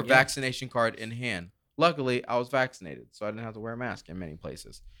everywhere or Yeah. vaccination card in hand. Luckily, I was vaccinated, so I didn't have to wear a mask in many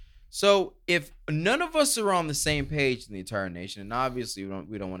places. So if none of us are on the same page in the entire nation, and obviously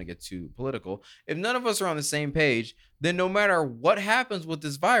we don't want to get too political, if none of us are on the same page, then no matter what happens with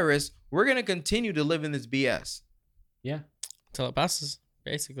this virus, we're gonna continue to live in this BS. yeah. until it passes.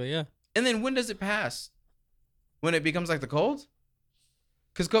 Basically, yeah. And then when does it pass? When it becomes like the cold?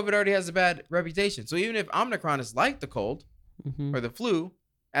 Because COVID already has a bad reputation. So even if Omicron is like the cold Mm-hmm. or the flu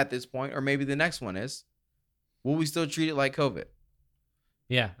at this point, or maybe the next one is, will we still treat it like COVID?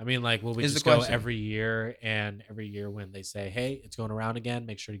 Yeah. I mean, like, will we Is the just go question. every year, and every year when they say, hey, it's going around again,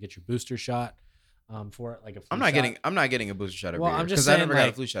 make sure to get your booster shot for it, like a flu I'm not shot. getting a booster shot every Well, year I'm just because I saying, never got a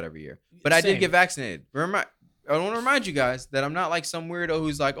like, flu shot every year. But I did same. get vaccinated. I want to remind you guys that I'm not like some weirdo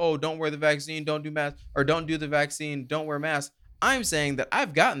who's like, oh, don't wear the vaccine, don't do mask, or don't do the vaccine, don't wear masks. I'm saying that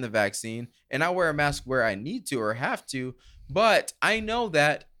I've gotten the vaccine and I wear a mask where I need to or have to, but I know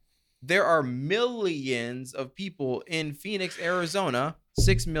that there are millions of people in Phoenix, Arizona,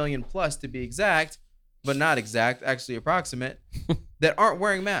 6 million plus to be exact, but not exact, actually approximate, that aren't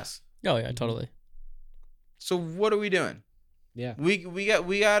wearing masks. Oh yeah, totally. So what are we doing? Yeah. We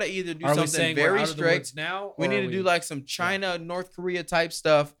gotta either do Are we something saying we're very out of the strict. woods now? We or need are to do like some China, North Korea type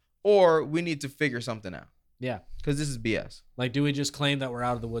stuff, or we need to figure something out. Yeah. Because this is BS. Like, do we just claim that we're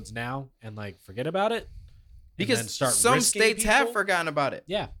out of the woods now and like forget about it? And then Because start some risking states have people? forgotten about it.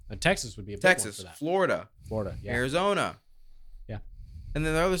 Yeah. And Texas would be a big Texas, one for that. Florida, Florida. Yeah. Arizona. Yeah. And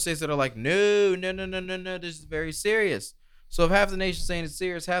then there are other states that are like, no, this is very serious. So if half the nation saying it's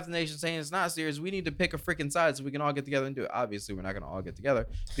serious, half the nation saying it's not serious, we need to pick a freaking side so we can all get together and do it. Obviously, we're not going to all get together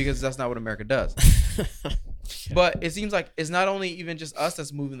because that's not what America does. But it seems like it's not only even just us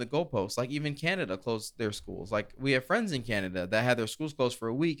that's moving the goalposts. Like even Canada closed their schools. Like we have friends in Canada that had their schools closed for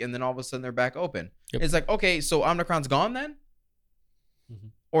a week and then all of a sudden they're back open. Yep. It's like, okay, so Omicron's gone then? Mhm.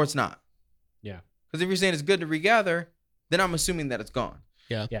 Or it's not? Yeah. Because if you're saying it's good to regather, then I'm assuming that it's gone.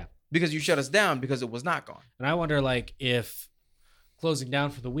 Yeah. Yeah. Because you shut us down because it was not gone. And I wonder, like, if closing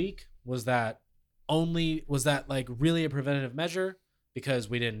down for the week was that like really a preventative measure because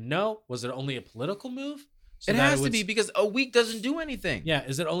we didn't know? Was it only a political move? So it that has to would- be because a week doesn't do anything. Yeah.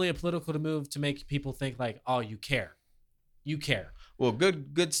 Is it only a political move to make people think like, oh, you care? You care. Well,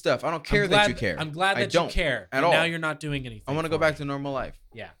 good stuff. I don't care that you care. I'm glad I that you don't care. at and all. Now you're not doing anything. I want to go for back it. to normal life.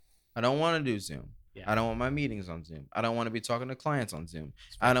 Yeah. I don't want to do Zoom. Yeah. I don't want my meetings on Zoom. I don't want to be talking to clients on Zoom.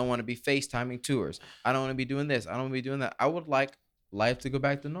 I don't want to be FaceTiming tours. I don't want to be doing this. I don't want to be doing that. I would like life to go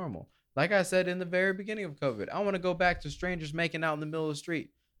back to normal. Like I said in the very beginning of COVID, I want to go back to strangers making out in the middle of the street.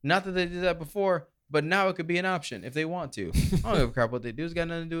 Not that they did that before, but now it could be an option if they want to. I don't give a crap what they do. It's got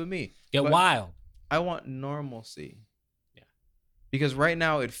nothing to do with me. Get But wild. I want normalcy. Yeah. Because right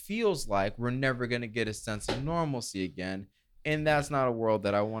now it feels like we're never going to get a sense of normalcy again. And that's not a world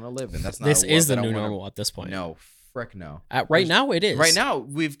that I want to live in. That's not This a world is the that I new wanna- normal at this point. No, frick no. Right now, it is. Right now,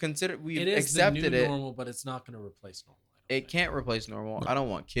 we've It is accepted the new it. normal, but it's not going to replace normal. I don't It think. can't replace normal. I don't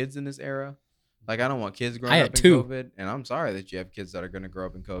want kids in this era. Like, I don't want kids growing I up had in two. COVID. And I'm sorry that you have kids that are going to grow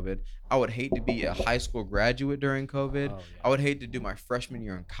up in COVID. I would hate to be a high school graduate during COVID. Oh, yeah. I would hate to do my freshman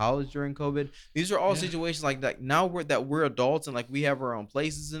year in college during COVID. These are all Yeah. situations like that. Now we're adults and like we have our own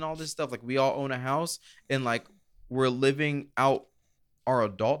places and all this stuff. Like we all own a house and like we're living out our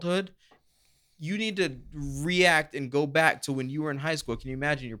adulthood. you need to react and go back to when you were in high school. Can you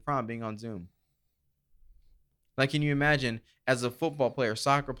imagine your prom being on Zoom? Like, can you imagine as a football player,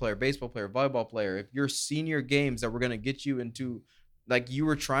 soccer player, baseball player, volleyball player, if your senior games that were going to get you into, like, you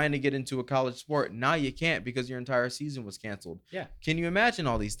were trying to get into a college sport, now you can't because your entire season was canceled. Yeah. Can you imagine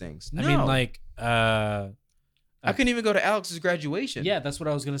all these things? No. I mean, like, I couldn't even go to Alex's graduation. yeah, that's what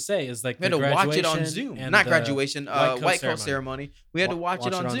I was gonna say. Is like We had the to watch it on graduation Zoom. and Not the graduation, white coat ceremony. We had to watch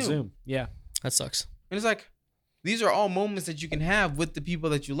it on Zoom. Yeah, That sucks. And it's like, these are all moments that you can have with the people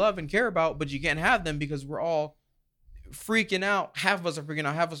that you love and care about, but you can't have them because we're all freaking out. Half of us are freaking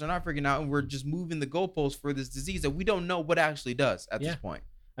out, half of us are not freaking out, and we're just moving the goalposts for this disease that we don't know what actually does at this point.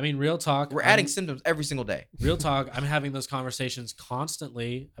 I mean, real talk. We're adding symptoms every single day. Real talk. I'm having those conversations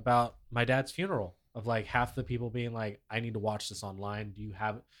constantly about my dad's funeral. Of like half the people being like, I need to watch this online. Do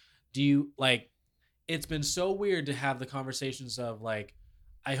you like, it's been so weird to have the conversations of like,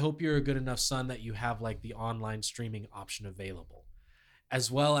 I hope you're a good enough son that you have like the online streaming option available,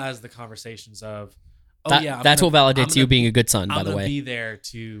 as well as the conversations of, that's what validates you being a good son, by the way. Be there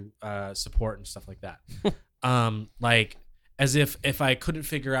to support and stuff like that. Like as if I couldn't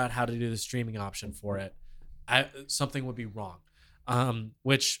figure out how to do the streaming option for it, something would be wrong.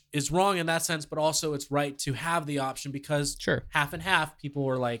 Which is wrong in that sense, but also it's right to have the option because half and half people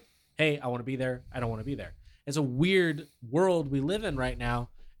were like, hey, I want to be there. I don't want to be there. It's a weird world we live in right now.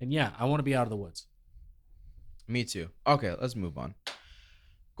 And yeah, I want to be out of the woods. Me too. Okay, let's move on.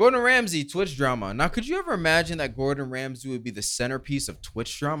 Gordon Ramsay, Twitch drama. Now, could you ever imagine that Gordon Ramsay would be the centerpiece of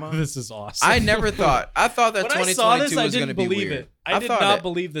Twitch drama? This is awesome. I never thought. I thought that 2022 was going to be weird. I did not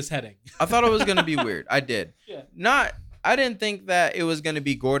believe this heading. I thought it was going to be weird. I did. Yeah. I didn't think that it was going to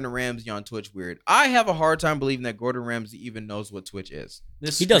be Gordon Ramsay on Twitch weird. I have a hard time believing that Gordon Ramsay even knows what Twitch is.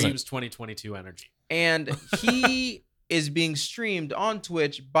 This he screams doesn't. 2022 energy. And he is being streamed on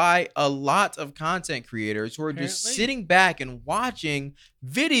Twitch by a lot of content creators who are just sitting back and watching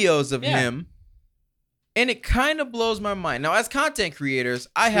videos of him. And it kind of blows my mind. Now, as content creators,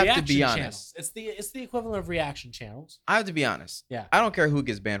 I have to be honest. It's the equivalent of reaction channels. I have to be honest. Yeah. I don't care who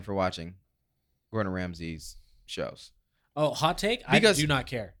gets banned for watching Gordon Ramsay's shows. Oh, hot take? Because I do not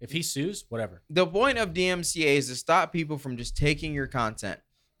care. If he sues, whatever. The point of DMCA is to stop people from just taking your content.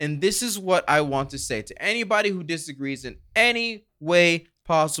 And this is what I want to say to anybody who disagrees in any way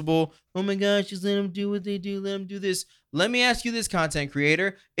possible. Oh my gosh, just let them do what they do. Let them do this. Let me ask you this, content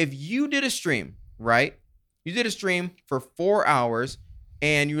creator. If you did a stream, right? You did a stream for 4 hours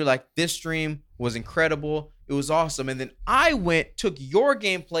and you were like, this stream was incredible. It was awesome. And then I took your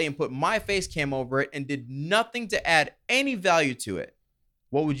gameplay and put my face cam over it and did nothing to add any value to it.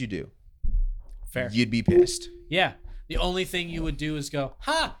 What would you do? Fair. You'd be pissed. Yeah. The only thing you would do is go,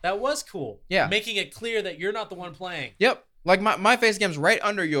 that was cool. Yeah. Making it clear that you're not the one playing. Yep. Like my face cam's right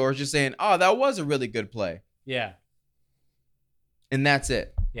under yours, just saying, oh, that was a really good play. Yeah. And that's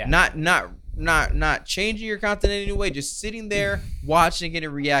it. Yeah. Not changing your content in any way, just sitting there, watching it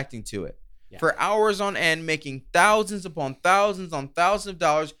and reacting to it. Yeah. For hours on end, making thousands upon thousands on thousands of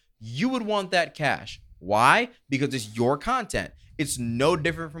dollars. You would want that cash. Why? Because it's your content. It's no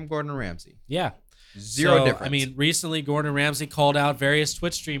different from Gordon Ramsay. Yeah. Zero difference. I mean, recently Gordon Ramsay called out various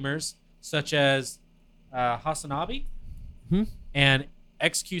Twitch streamers such as Hasanabi and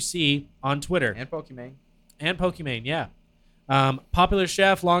XQC on Twitter. And Pokimane. Yeah. Popular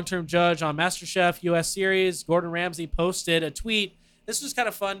chef, long-term judge on MasterChef US series, Gordon Ramsay posted a tweet. This was kind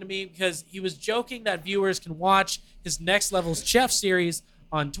of fun to me because he was joking that viewers can watch his Next Level's Chef series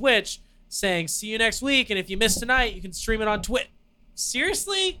on Twitch, saying, see you next week, and if you miss tonight, you can stream it on Twitch.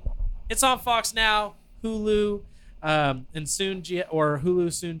 Seriously? It's on Fox Now, Hulu, and soon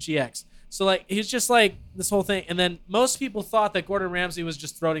Hulu, soon GX. So, like, he's just like this whole thing. And then most people thought that Gordon Ramsay was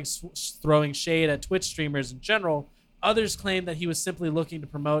just throwing shade at Twitch streamers in general. Others claim that he was simply looking to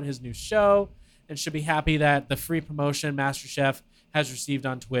promote his new show and should be happy that the free promotion MasterChef has received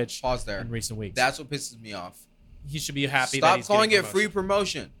on Twitch in recent weeks. That's what pisses me off. He should be happy. Stop calling it free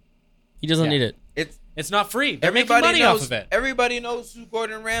promotion. He doesn't need it. It's not free. They're making money off of it. Everybody knows who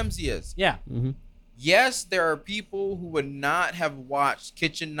Gordon Ramsay is. Yeah. Mm-hmm. Yes, there are people who would not have watched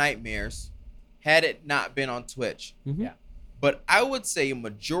Kitchen Nightmares had it not been on Twitch. Mm-hmm. Yeah. But I would say a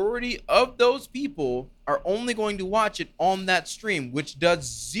majority of those people are only going to watch it on that stream, which does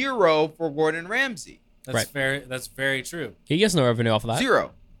zero for Gordon Ramsay. That's very true. He gets no revenue off of that.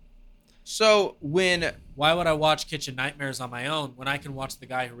 Zero. So why would I watch Kitchen Nightmares on my own when I can watch the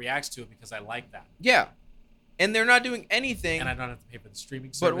guy who reacts to it because I like that? Yeah. And they're not doing anything. And I don't have to pay for the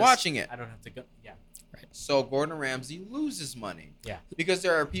streaming service. But watching it. I don't have to go. Yeah. Right. So Gordon Ramsay loses money. Yeah. Because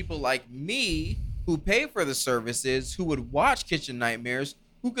there are people like me who pay for the services who would watch Kitchen Nightmares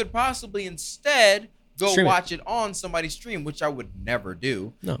who could possibly instead go Stream it. watch it on somebody's stream, which I would never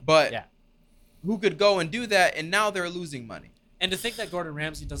do. No. But Yeah. who could go and do that, and now they're losing money. And to think that Gordon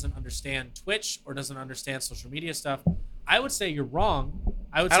Ramsay doesn't understand Twitch or doesn't understand social media stuff, I would say you're wrong.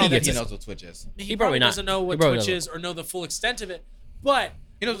 I would I say don't that think he gets it. knows what Twitch is. he He probably probably not. doesn't know He what probably Twitch doesn't. is or know the full extent of it. But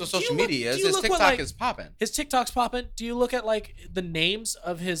He knows what Do you social look- media do is. you His look what, TikTok like- is popping. his TikTok's popping. Do you look at like the names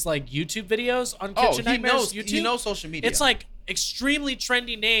of his like YouTube videos on Oh, Kitchen he Nightmares knows. YouTube? He knows social media. It's like extremely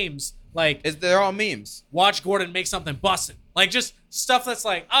trendy names. Like they're all memes. watch Gordon make something bussin'. Like just stuff that's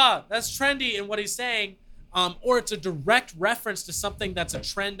like, that's trendy in what he's saying. Or it's a direct reference to something that's a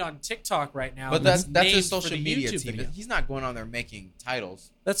trend on TikTok right now. But that's named his for social the media YouTube team. video. He's not going on there making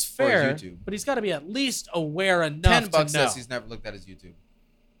titles. That's for his fair. YouTube. But he's got to be at least aware enough $10 to know. says he's never looked at his YouTube,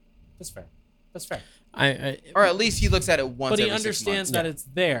 That's fair. That's fair. or at least he looks at it once. But he every 6 understands months. that it's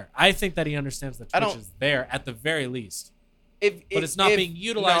there. I think that he understands that I Twitch don't- is there at the very least. But it's not being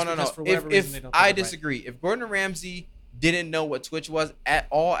utilized because for whatever reason they don't think I it's right. disagree. If Gordon Ramsay didn't know what Twitch was at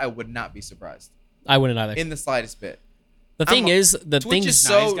all, I would not be surprised I wouldn't either. in the slightest bit. The thing is, the Twitch thing is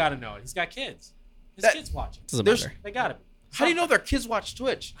No, he's So- got to know it. He's got kids. His That- kids watching. doesn't there's- matter. They got to be. How do you know their kids watch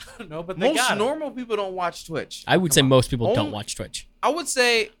Twitch? I don't know, but they Most got normal people don't watch Twitch. I would say on. most people don't Only- watch Twitch. I would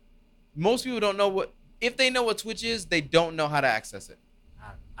say most people don't know what. If they know what Twitch is, they don't know how to access it.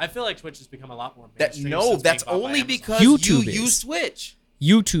 I feel like Twitch has become a lot more That mainstream. no, since that's being bought by only Amazon. because YouTube you is. use Twitch.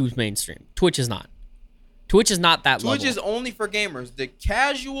 YouTube's mainstream. Twitch is not. Twitch is not that Twitch level. is only for gamers. The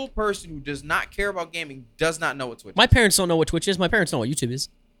casual person who does not care about gaming does not know what Twitch My is. parents don't know what Twitch is. My parents know what YouTube is.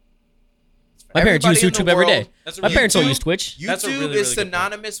 My parents Everybody use in the YouTube every day. world- That's a My really parents don't YouTube- use Twitch. That's a YouTube really, is really good point.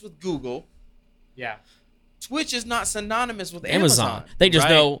 synonymous with Google. Yeah. Twitch is not synonymous with Amazon. Amazon. They just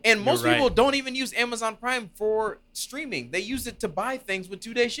Right. know. And most You're people right. don't even use Amazon Prime for streaming. They use it to buy things with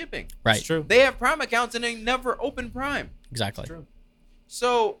 2-day shipping. Right. It's true. They have Prime accounts and they never open Prime. Exactly. It's true.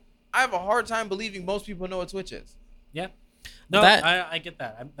 So I have a hard time believing most people know what Twitch is. Yeah. No, That- I get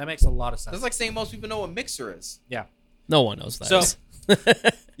that. That makes a lot of sense. That's like saying most people know what Mixer is. yeah. No one knows that. So-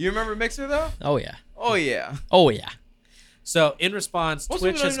 You remember Mixer though? oh yeah. Oh yeah. Oh yeah. So in response, Most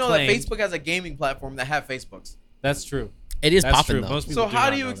Twitch people don't has even know that claimed Facebook has a gaming platform that have Facebooks. that's true. It is That's popping true. though. Most people So do how not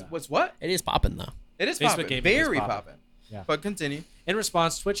do you? know that. What's what? It is popping though. It is Facebook popping. gaming is Very popping. popping. Yeah. But continue. In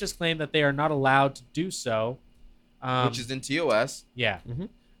response, Twitch has claimed that they are not allowed to do so. Which is in TOS. Yeah.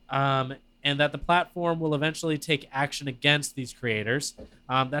 Mhm. And that the platform will eventually take action against these creators.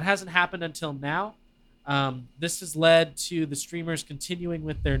 That hasn't happened until now. This has led to the streamers continuing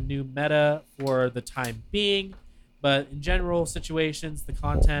with their new meta for the time being. But in general situations, the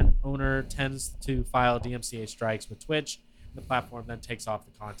content owner tends to file DMCA strikes with Twitch. The platform then takes off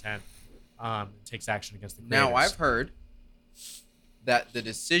the content and takes action against the creators. Now I've heard that the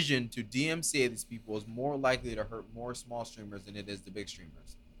decision to DMCA these people is more likely to hurt more small streamers than it is the big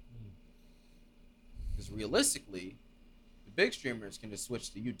streamers. Because realistically, the big streamers can just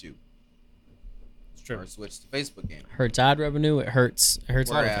switch to YouTube It's true. or switch to Facebook gaming. Hurts ad revenue. It hurts. It hurts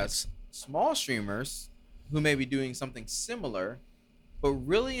a lot of Whereas things. small streamers who may be doing something similar, but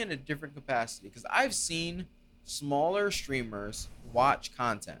really in a different capacity. Because I've seen smaller streamers watch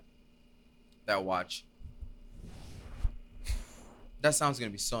content that watch. That sound's going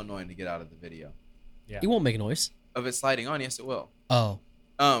to be so annoying to get out of the video. Yeah. You won't make a noise. Of it sliding on, yes, it will. Oh.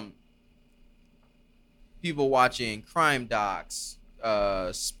 People watching crime docs,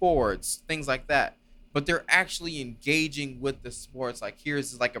 sports, things like that. But they're actually engaging with the sports. Like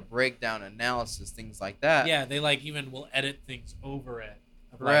here's like a breakdown analysis, things like that. Yeah, they like even will edit things over it.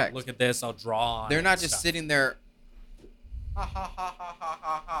 Of, Correct. Like, look at this, I'll draw on They're it not and just stuff. sitting there. Ha ha ha ha ha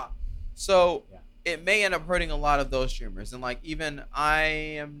ha ha. So Yeah. it may end up hurting a lot of those streamers. And like even I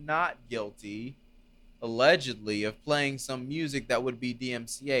am not guilty, allegedly, of playing some music that would be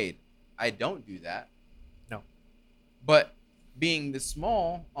DMCA'd. I don't do that. No. But being this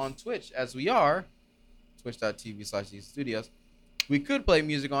small on Twitch as we are, twitch.tv/these studios, we could play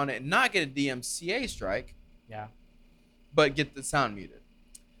music on it and not get a DMCA strike, Yeah, but get the sound muted.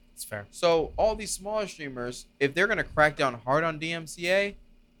 it's fair. So all these smaller streamers, if they're gonna crack down hard on DMCA,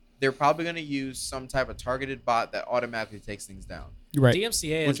 they're probably gonna use some type of targeted bot that automatically takes things down, You're right.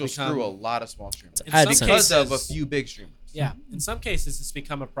 DMCA which has will become screw a lot of small streamers in AdSense. some because cases, of a few big streamers. Yeah, in some cases it's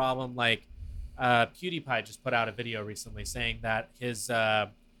become a problem. Like PewDiePie just put out a video recently saying that his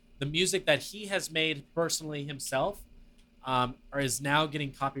the music that he has made personally himself is now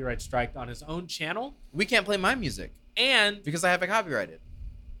getting copyright striked on his own channel, We can't play my music and because I have it copyrighted.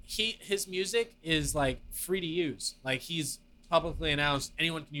 his music is like free to use. Like he's publicly announced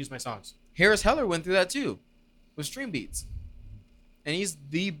anyone can use my songs. Harris Heller went through that too, with Stream Beats, and he's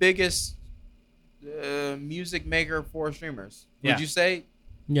the biggest music maker for streamers. Yeah. Would you say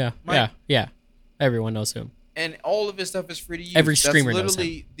Yeah, Right. yeah. Everyone knows him. And all of his stuff is free to use. Every streamer knows That's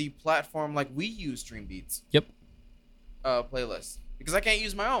literally the platform like we use Streambeats. Yep. Playlist. Because I can't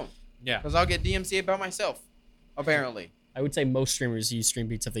use my own. Yeah. Because I'll get DMCA by myself. Apparently. I would say most streamers use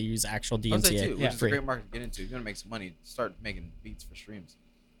Streambeats if they use actual I would say DMCA. too, which is a Free. great market to get into. If you're gonna make some money, start making beats for streams.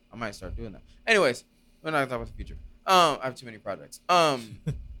 I might start doing that. Anyways, we're not gonna talk about the future. I have too many projects.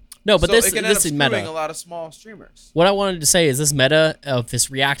 No, but so this it can end this up is screwing meta. a lot of small streamers. What I wanted to say is this meta of this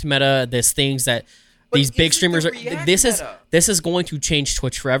React meta, this things that But these big is it streamers the are. React This meta? is going to change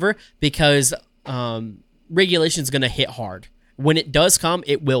Twitch forever because regulation is going to hit hard. When it does come,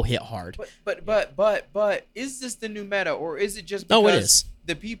 it will hit hard. But is this the new meta, or is it just No, because it is.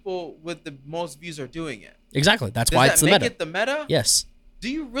 the people with the most views are doing it? Exactly. That's Does why that it's the make meta. it the meta? Yes. Do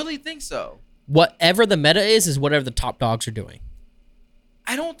you really think so? Whatever the meta is whatever the top dogs are doing.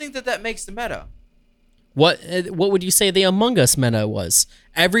 I don't think that makes the meta. What would you say the Among Us meta was?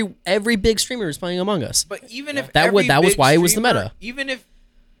 Every big streamer is playing Among Us. But even if That every was big why it was the streamer- meta. Even if,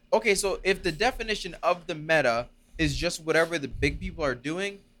 okay, so if the definition of the meta is just whatever the big people are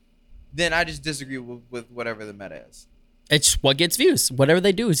doing, then I just disagree with whatever the meta is. It's what gets views. Whatever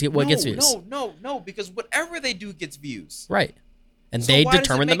they do is what gets views. No, because whatever they do gets views. Right. And So they why does it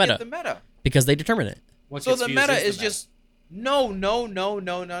determine the make meta it the meta. because they determine it. What So gets the views meta the is meta. just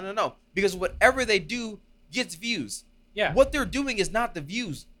no. Because whatever they do gets views. Yeah. What they're doing is not the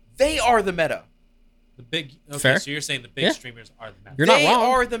views. They are the meta. The big. Okay, Fair. so you're saying the big Yeah. streamers are the meta. You're not They wrong.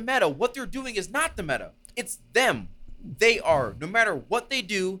 are the meta. What they're doing is not the meta. It's them. They are. No matter what they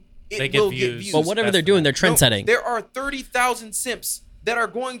do, it They get will get views. views. But whatever That's they're the doing, they're meta. trend setting. There are 30,000 simps that are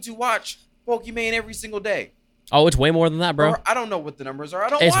going to watch Pokemon every single day. Oh, it's way more than that, bro. Or I don't know what the numbers are. I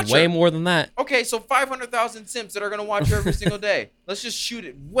don't It's watch way her. more than that. Okay, so 500,000 simps that are going to watch her every single day. Let's just shoot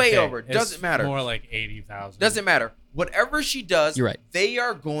it way Okay, over. it's Doesn't matter. More like 80,000. Doesn't matter. Whatever she does, You're right. they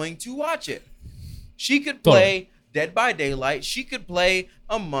are going to watch it. She could Totally. play Dead by Daylight. She could play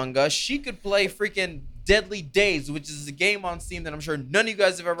Among Us. She could play freaking Deadly Days, which is a game on Steam that I'm sure none of you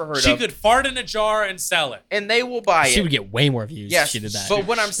guys have ever heard She of. could fart in a jar and sell it. And they will buy She it. would get way more views Yes, if she did that. but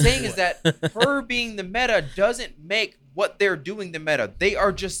what I'm saying is that her being the meta doesn't make what they're doing the meta. They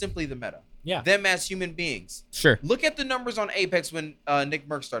are just simply the meta. Yeah. Them as human beings. Sure. Look at the numbers on Apex when Nick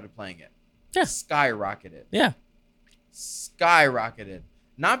Merck started playing it. Yeah. Skyrocketed. Yeah. Skyrocketed.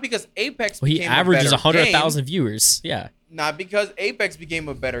 Not because Apex Well, he became averages a better 100,000 viewers. Yeah. Not because Apex became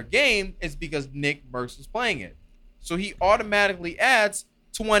a better game. It's because Nick Merckx was playing it. So he automatically adds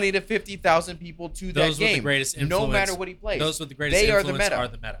 20 to 50,000 people to that Those with game. the greatest no influence. matter what he plays. Those with the greatest They are influence the meta. are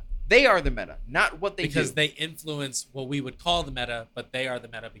the meta. They are the meta, not what they Because do. they influence what we would call the meta, but they are the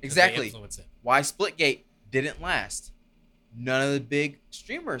meta because Exactly. they influence it. Why Splitgate didn't last. None of the big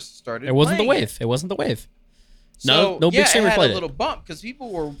streamers started It wasn't the playing wave. It wasn't the wave. So, No big yeah, streamer it had played a it. little bump because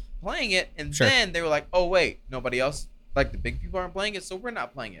people were playing it, and Sure. then they were like, "Oh wait, nobody else, like the big people aren't playing it, so we're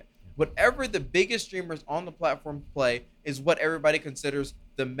not playing it." Whatever the biggest streamers on the platform play is what everybody considers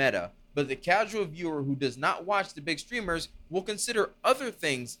the meta. But the casual viewer who does not watch the big streamers will consider other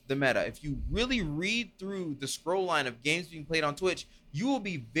things the meta. If you really read through the scroll line of games being played on Twitch, you will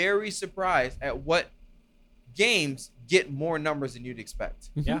be very surprised at what games get more numbers than you'd expect.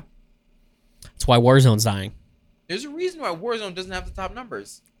 Yeah. That's why Warzone's dying. There's a reason why Warzone doesn't have the top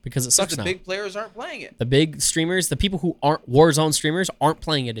numbers. Because it Because sucks the now. big players aren't playing it. The big streamers, the people who aren't Warzone streamers, aren't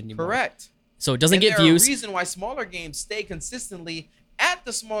playing it anymore. Correct. So it doesn't And get there's views. a reason why smaller games stay consistently at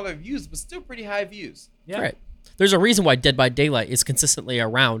the smaller views, but still pretty high views. Yeah. Right. There's a reason why Dead by Daylight is consistently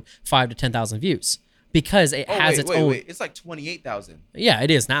around 5 to 10,000 views because it has its own. It's like 28,000 Yeah, it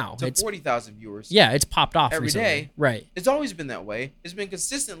is now. to It's 40,000 viewers. yeah, it's popped off Every recently. day. Right. It's always been that way. It's been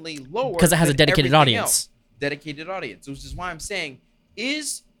consistently lower Because it has a than dedicated everything audience. else. Dedicated audience, which is why I'm saying,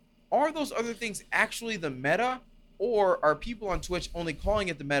 are those other things actually the meta, or are people on Twitch only calling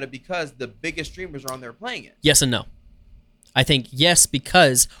it the meta because the biggest streamers are on there playing it? Yes and no. I think yes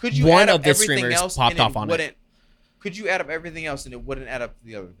because Could you one add up of the everything streamers else popped and off on it. wouldn't? Could you add up everything else and it wouldn't add up to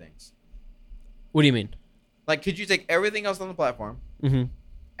the other things? What do you mean? Like, could you take everything else on the platform, Mm-hmm.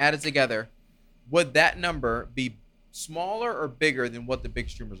 add it together? Would that number be smaller or bigger than what the big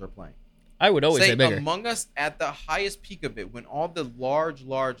streamers are playing? I would always say bigger. Among Us at the highest peak of it, when all the large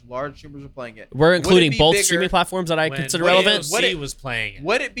streamers are playing it. We're would it including be both bigger- streaming platforms that I When consider Would it- relevant. would AOC was playing it.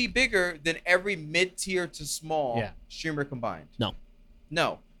 Would it be bigger than every mid-tier to small Yeah. streamer combined? No.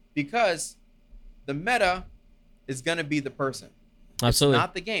 No, because the meta is going to be the person. Absolutely.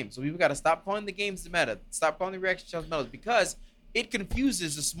 Not the game. So we've got to stop calling the games the meta. Stop calling the reaction channels metas because it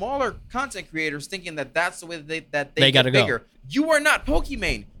confuses the smaller content creators thinking that that's the way that they They get gotta go. bigger. You are not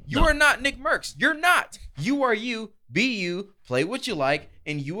Pokimane. You No. are not Nick Merckx. You're not. You are you. Be you. Play what you like,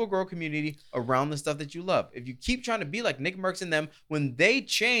 and you will grow a community around the stuff that you love. If you keep trying to be like Nick Merckx and them, when they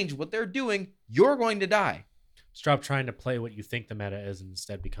change what they're doing, you're going to die. Stop trying to play what you think the meta is and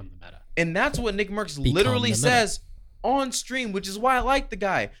instead become the meta. And that's what Nick Merckx Become literally the meta. says on stream, which is why I like the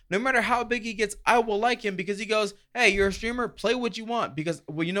guy. No matter how big he gets, I will like him because he goes, hey, you're a streamer, play what you want. Because,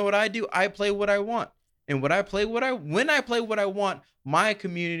 well, you know what I do? I play what I want. And when I play what I want, my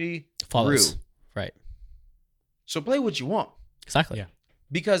community Follows. grew. Right. So play what you want. Exactly. Yeah.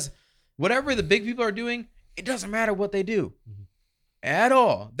 Because whatever the big people are doing, it doesn't matter what they do Mhm. at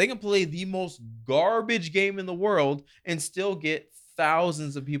all. They can play the most garbage game in the world and still get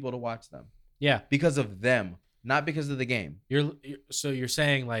thousands of people to watch them Yeah. because of them, not because of the game. So you're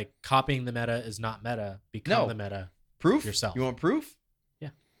saying like copying the meta is not meta. Become No. the meta. Proof? Yourself. You want proof? Yeah.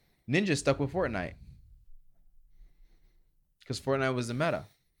 Ninja stuck with Fortnite. Because Fortnite was the meta.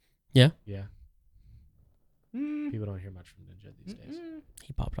 Yeah. Mm, People don't hear much from Ninja these days.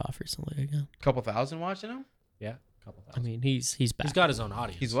 He popped off recently again. Couple thousand watching him? Yeah. A couple I thousand. mean, he's back. He's got his own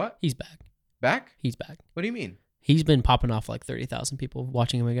audience. He's what? He's back. Back? He's back. What do you mean? He's been popping off like 30,000 people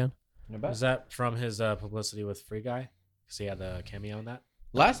watching him again. Is that from his publicity with Free Guy? Because he had the cameo in that.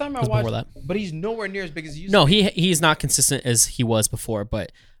 Last time I It was watched, before that. but he's nowhere near as big as he used No, to be. he's not consistent as he was before,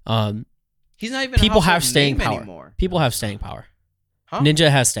 but He's not even a people have household staying name power. anymore. People have staying power. Huh? Ninja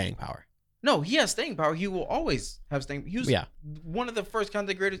has staying power. No, he has staying power. He will always have staying. He was Yeah. one of the first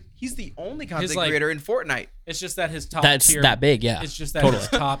content creators. He's the only content His, like- creator in Fortnite. It's just that his top That's tier. that big, yeah. It's just that Totally. his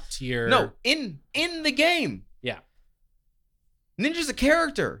top tier. No, in the game. Yeah. Ninja's a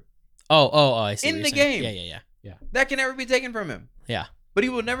character Oh, I see. In what you're the saying. game. Yeah. that can never be taken from him. Yeah. But he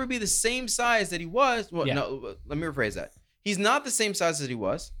will never be the same size that he was. Well, Yeah. no, let me rephrase that. He's not the same size as he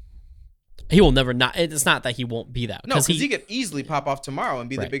was. He will never not. It's not that he won't be that. No, because he could easily pop off tomorrow and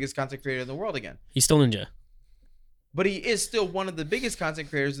be the Right. biggest content creator in the world again. he's still Ninja. But he is still one of the biggest content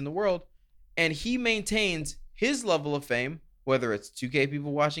creators in the world, and he maintains his level of fame, whether it's 2K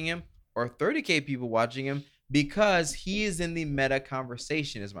people watching him or 30K people watching him, because he is in the meta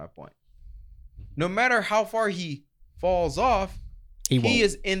conversation, is my point. No matter how far he falls off, He won't. he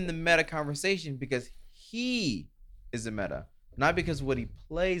is in the meta conversation because he is a meta, not because what he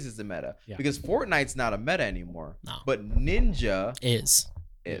plays is a meta. Yeah. Because Fortnite's not a meta anymore, No. but Ninja is.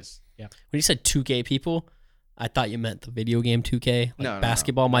 is. When you said 2K people, I thought you meant the video game 2K. Like No, no,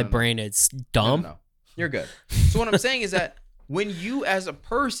 basketball, no. my No, no. brain is No, dumb. no, you're good. So what I'm saying is that when you as a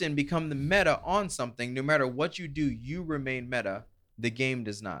person become the meta on something, no matter what you do, you remain meta. The game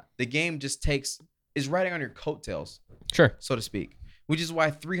does not. The game just is riding on your coattails, Sure. so to speak. Which is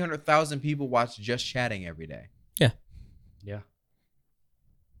why 300,000 people watch Just Chatting every day. Yeah.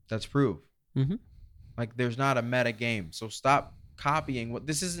 That's proof. Mhm. Like there's not a meta game. So stop copying what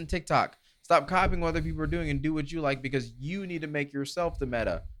this isn't TikTok. Stop copying what other people are doing and do what you like because you need to make yourself the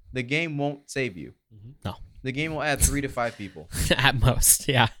meta. The game won't save you. Mhm. No. The game will add 3 to 5 people. At most.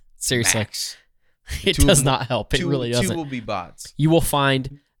 Yeah. Seriously. Max. It Two does will- not help. It really Two doesn't. will be bots. You will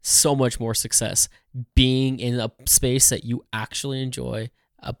find so much more success being in a space that you actually enjoy,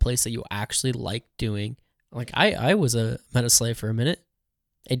 a place that you actually like doing. Like I was a meta slave for a minute.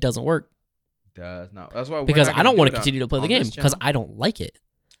 It doesn't work Does not. That's why we're because not I gonna don't do want it to continue to play the on game this because channel. I don't like it.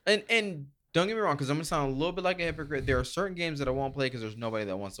 And don't get me wrong, because I'm gonna sound a little bit like a hypocrite. There are certain games that I won't play because there's nobody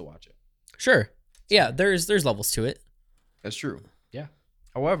that wants to watch it. Sure. Yeah, there's levels to it. That's true. Yeah.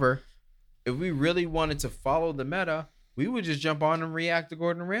 However, if we really wanted to follow the meta, we would just jump on and react to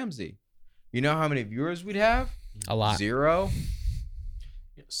Gordon Ramsay. You know how many viewers we'd have? A lot. 0.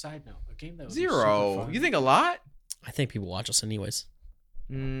 Yeah, side note: a game that would be 0. super fun. You think a lot? I think people watch us anyways.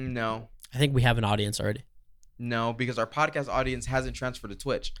 No. I think we have an audience already. No, because our podcast audience hasn't transferred to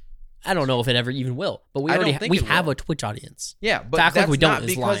Twitch. I don't know if it ever even will, but we I don't already think we it have will. a Twitch audience. Yeah, but To act like that's we don't not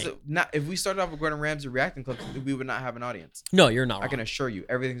is because lying. if we started off with Gordon Ramsay reacting clips, we would not have an audience. No, you're not I can wrong. assure you,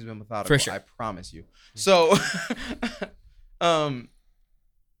 everything's been methodical. For sure. I promise you. So,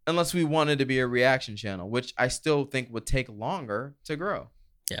 unless we wanted to be a reaction channel, which I still think would take longer to grow.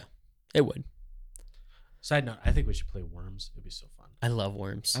 It would. Side note: I think we should play Worms. It'd be so fun. I love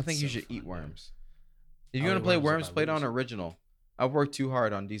worms. I think you So should fun, eat dude. worms. If you I'll want to eat play worms if worms, I play it on lose. original. I've worked too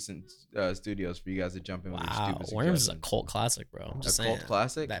hard on decent studios for you guys to jump in with your Wow, stupid worms is a suggestions. cult classic, bro. I'm A just cult saying.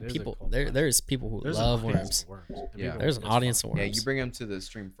 classic. That It is a people cult there's people who There's love an audience worms. for worms. and Yeah. people- There's an it's audience fun. of Yeah, worms. you bring them to the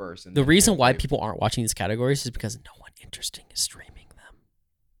stream first. And The then reason why they- people aren't watching these categories is because no one interesting is streaming them.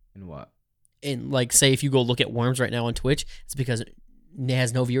 and what? And like, say if you go look at worms right now on Twitch, it's because it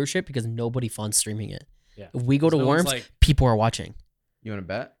has no viewership because nobody funds streaming it. Yeah. If we go to No one's worms, like, people are watching. You want to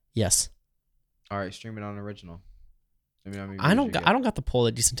bet? Yes. All right, stream it on original. I mean, how many I views don't. you Got, get? I don't got the poll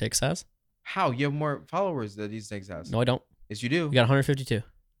that Decent Takes has. How you have more followers than these things has? No, I don't. Yes, you do. We got 152.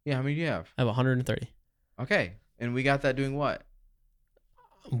 Yeah, how many do you have? I have 130. Okay, and we got that doing what?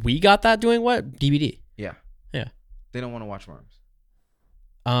 We got that doing what? DVD. Yeah. Yeah. They don't want to watch Worms.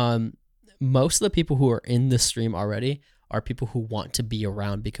 Most of the people who are in the stream already are people who want to be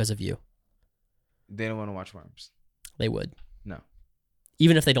around because of you. They don't want to watch Worms. They would. No.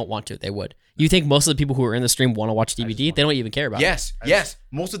 Even if they don't want to, they would. You think most of the people who are in the stream want to watch DVD? They don't even care about it. Yes.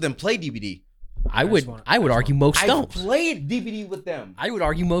 Most of them play DVD. I would argue most I've don't. played DVD with them. I would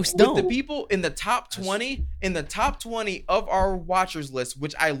argue most With don't. the people in the top 20, of our watchers list,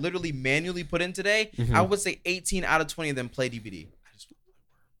 which I literally manually put in today, Mhm. I would say 18 out of 20 of them play DVD.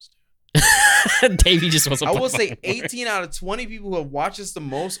 Davey just wants to I play will say Worms. 18 out of 20 people who have watched us the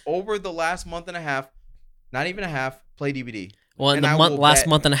most over the last month and a half, not even a half, play DVD. Well, in and the I month, will last bet-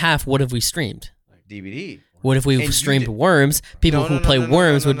 month and a half, what have we streamed? DVD. What if we And you streamed did- Worms? People who play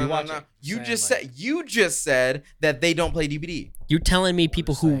Worms would be no, watching. no. You Saying, just like- said that they don't play DVD. You telling me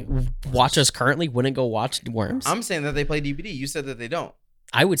people who watch us currently wouldn't go watch Worms? I'm saying that they play DVD. You said that they don't.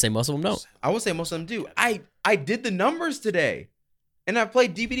 I would say most of them don't. I would say most of them do. I did the numbers today, and I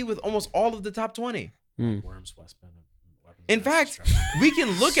played DVD with almost all of the top 20. Worms, West Bend, weapons In of mass fact, destruction. we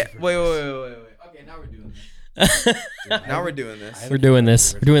can look at. Wait. Okay, now we're doing this. Dude, Now we're I doing this. We're doing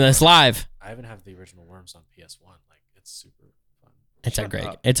this. We're doing this live. I even have the original Worms on PS1. Like it's super fun. It's Shut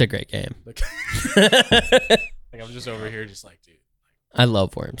up. It's a great game. Like, like I'm just over here, just like, dude, I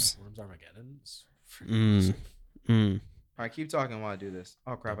love Worms. Worms Armageddon. Is freaking awesome. All right, keep talking while I do this.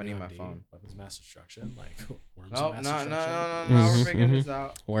 Oh crap! I need my WMD, phone. Weapons of mass destruction. Like Worms No, of no, mass no, destruction. no. Mhm, We're figuring mhm. this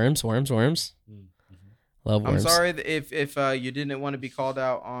out. Worms. Mhm. Love I'm Worms. sorry if you didn't want to be called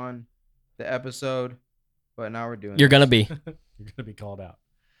out on the episode, but now we're doing. You're this. gonna be. You're gonna be called out.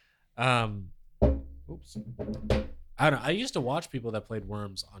 Oops. I don't know. I used to watch people that played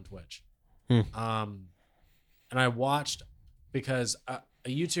Worms on Twitch. Hmm. And I watched because a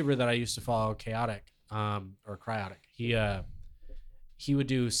YouTuber that I used to follow, Chaotic, or Cryotic, he would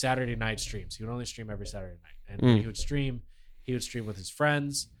do Saturday night streams. He would only stream every Saturday night, and when he would stream with his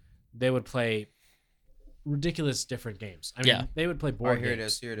friends. They would play ridiculous different games. I mean, Yeah. they would play All board right, here it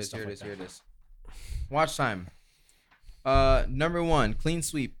games is. Here it and is. stuff Here it like is. Here it that. is. Watch time. Number 1, clean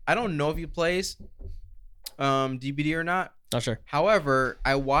sweep. I don't know if he plays DBD or not. Not sure. However,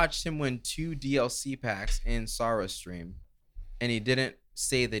 I watched him win 2 DLC packs in Sara's stream, and he didn't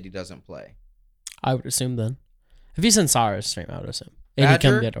say that he doesn't play. I would assume then. If he's in Sara's stream, I would assume. And he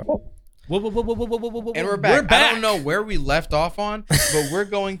Badger? can get. Whoa. And we're back. I don't know where we left off on, but we're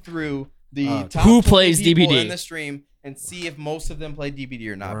going through the top Who 20 plays people DBD? in the stream and see if most of them play DBD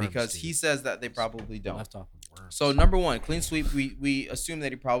or not, Worms, because dude. he says that they probably don't. Left off on Worms. So number 1, clean sweep. We assume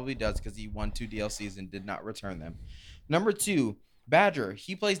that he probably does because he won 2 DLCs and did not return them. Number 2, Badger.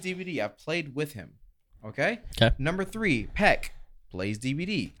 He plays DBD. I've played with him. Okay. Okay. Number 3, Peck plays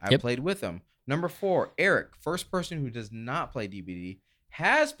DBD. I've Yep. played with him. Number 4, Eric, first person who does not play DBD,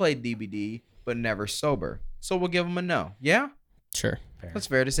 has played DBD but never sober. So we'll give him a no. Yeah. Sure. Fair. That's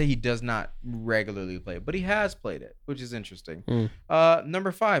fair to say he does not regularly play it, but he has played it, which is interesting. Mm.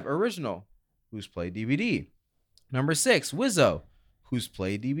 Number 5, Original, who's played DBD. Number 6, Wizzo, who's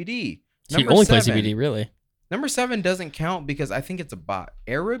played DBD. He Number only plays 7 DVD, really. Number 7 doesn't count because I think it's a bot.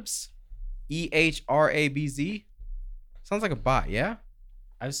 Arabs, EHRABZ. Sounds like a bot, yeah?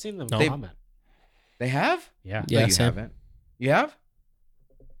 I've seen them No. comment. They have? Yeah. Yeah, No, you same. haven't. You have?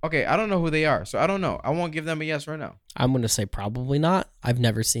 Okay, I don't know who they are, so I don't know. I won't give them a yes or a no. I'm gonna say probably not. I've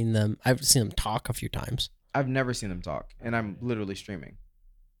never seen them. I've seen them talk a few times. I've never seen them talk, and I'm literally streaming.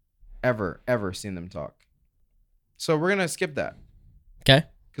 Ever seen them talk. So we're gonna skip that Okay.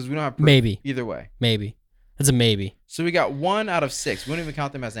 because we don't have proof Maybe. either way. Maybe. That's a maybe. So we got 1 out of 6. We don't even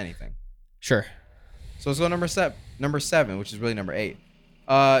count them as anything. Sure. So let's go number 7, which is really number 8.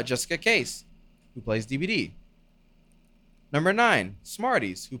 Jessica Case, who plays DBD. Number 9,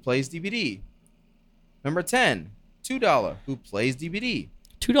 Smarties, who plays DBD. Number 10, $2, who plays DBD.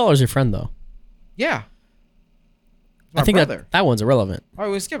 $2 your friend though. Yeah. I think brother. that one's irrelevant. All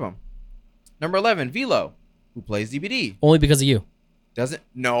right, we skip him. Number 11, Velo, who plays DBD. Only because of you. Doesn't?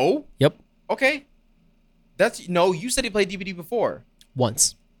 No. Yep. Okay. You said he played DBD before.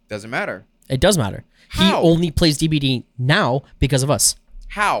 Once. Doesn't matter. It does matter. He How? only plays DBD now because of us.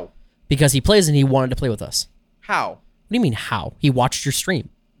 How? Because he plays and he wanted to play with us. How? What do you mean how? He watched your stream.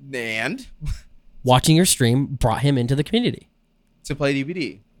 And Watching your stream brought him into the community. to play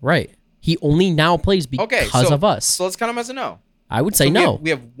DBD. Right. He only now plays because Okay, so, of us. So let's count him as a no. I would say So no. We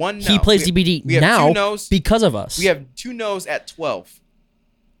have 1 no. He plays we, DBD we have now 2 no's. because of us. We have 2 no's at 12.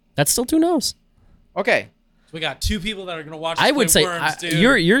 That's still 2 no's. Okay. we got 2 people that are gonna watch. Us I would play say Worms, dude.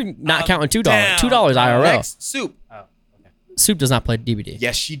 you're not counting $2. down. $2 IRL. Next, Soup. Oh, okay. Soup does not play DVD.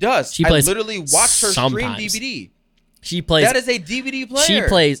 Yes, she does. She plays I literally watched her sometimes. stream DVD. She plays. That is a DVD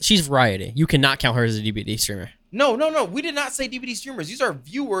player. She's variety. You cannot count her as a DVD streamer. No. We did not say DVD streamers. These are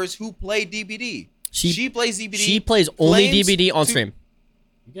viewers who play DVD. She plays DVD. She plays only claims DVD on to- stream.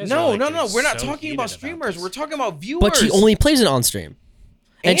 You guys No. are, like, We're not so talking heated about streamers. this. We're talking about viewers. But she only plays it on stream.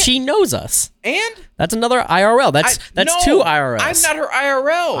 And And- she knows us. And That's another IRL. That's no, 2 IRLs. I'm not her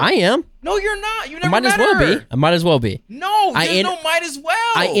IRL. I am. No, you're not. You I never might as met well her. be. I might as well be. No, I there's in- no might as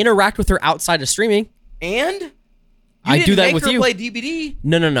well. I interact with her outside of streaming. And you I didn't do that make with her you. play DVD.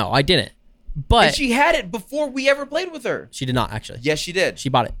 No, I didn't. But And she had it before we ever played with her. she did not actually. Yes, she did. She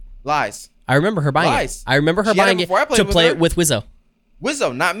bought it. Lies. I remember her buying Lies. it. I remember her She had it buying it before I played to with play her. it with Wizzo.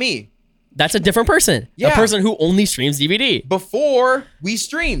 Wizzo, not me. That's a different person. Yeah. A person who only streams DVD. Before we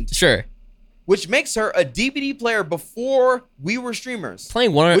streamed, Sure. which makes her a DVD player before we were streamers.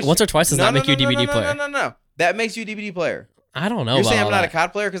 Playing Which- once or twice does not make you a DVD no, player. No. That makes you a DVD player. I don't know You're about saying all I'm not a that.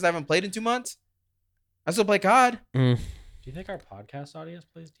 COD player because I haven't played in 2 months? I still play COD. Mm, Do you think our podcast audience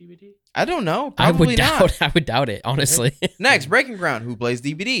plays DVD? I don't know. I Probably would not. I would doubt it, honestly. Next, Breaking Ground, who plays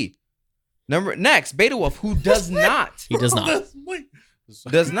DVD. Next, Beta Wolf, who does not. He does not.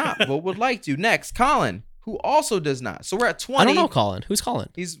 Does not, but would like to. Next, Colin, who also does not. So we're at 20. I don't know Colin. Who's Colin?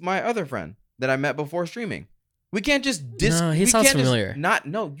 He's my other friend that I met before streaming. We can't just No, he we sounds can't just familiar.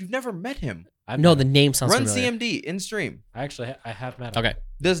 No, you've never met him. No, the name sounds Run familiar. CMD in stream. I actually I have met him. Okay.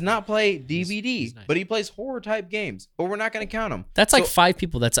 Does not play DVD, he's nice. but he plays horror type games. But we're not going to count him. That's like So 5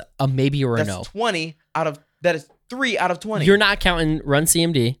 people. That's a maybe or a that's no. 20 out of that is 3 out of 20. You're not counting Run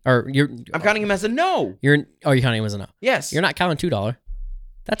CMD, or I'm counting him as a no. You're counting him as a no. Yes. You're not counting $2.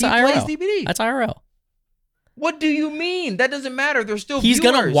 That's He IRL. plays DVD. That's IRL. What do you mean? That doesn't matter. They're still He's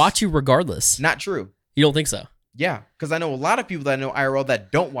viewers. gonna watch you regardless. Not true. You don't think so? Yeah, because I know a lot of people that I know IRL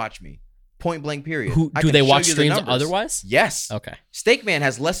that don't watch me. Point blank. Period. Who I do can they show watch you the streams numbers. otherwise? Yes. Okay. Steak Man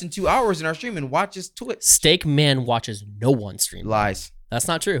has less than 2 hours in our stream and watches to it. Steak Man watches no one stream. Lies. That's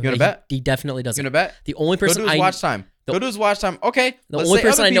not true. You wanna He- bet? He definitely You doesn't. gonna bet? The only Go person do his watch time. the- Go do his watch time. Okay. the let's only say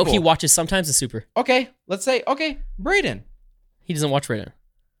person other I know he people. watches sometimes is Super. Okay. Let's say Brayden. He doesn't watch Brayden.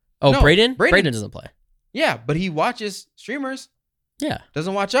 Oh, No, Brayden? Brayden- Brayden doesn't play. Yeah, but he watches streamers. Yeah.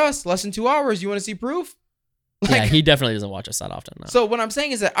 Doesn't watch us. Less than 2 hours. You want to see proof? Yeah, he definitely doesn't watch us that often. No. So what I'm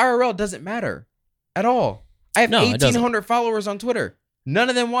saying is that IRL doesn't matter at all. I have No, it doesn't. 1,800 followers on Twitter. None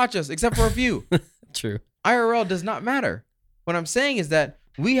of them watch us except for a few. True. IRL does not matter. What I'm saying is that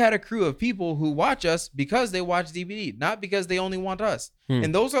we had a crew of people who watch us because they watch DVD, not because they only want us.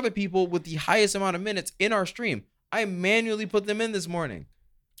 And those are the people with the highest amount of minutes in our stream. I manually put them in this morning.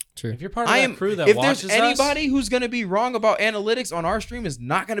 True. If you're part of that crew that if watches there's anybody who's going to be wrong about analytics on our stream, is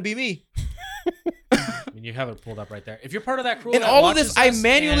not going to be me. I mean, you have it pulled up right there. If you're part of that crew And that all of watches this, I us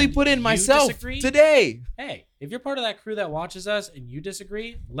manually and put in you myself disagree, today. Hey, if you're part of that crew that watches us and you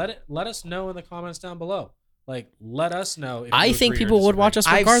disagree, let us know in the comments down below. Like, let us know. If I you think agree or people would disagree. watch us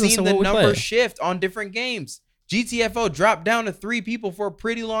I've regardless seen of the what we number play. shift on different games. GTFO dropped down to 3 people for a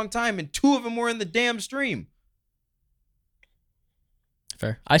pretty long time, and 2 of them were in the damn stream.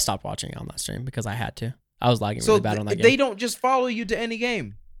 Fair. I stopped watching on that stream because I had to. I was lagging So really bad on that they game. don't just follow you to any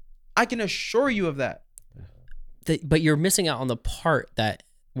game. I can assure you of that. But you're missing out on the part that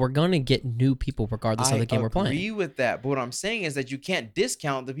we're going to get new people regardless of the game we're I agree playing. with that, but what I'm saying is that you can't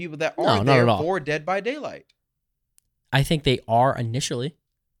discount the people that No, are not there at all. for Dead by Daylight. I think they are initially,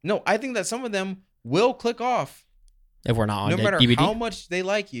 No, I think that some of them will click off if we're not on no matter DVD. how much they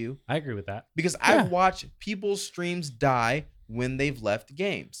like you, I agree with that. because Yeah. I've watched people's streams die when they've left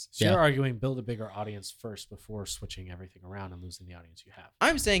games. So Yeah. you're arguing build a bigger audience first before switching everything around and losing the audience you have.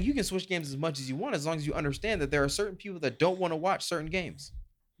 I'm saying you can switch games as much as you want as long as you understand that there are certain people that don't want to watch certain games.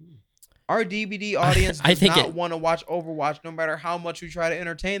 Our DVD audience I does think not it- want to watch Overwatch no matter how much we try to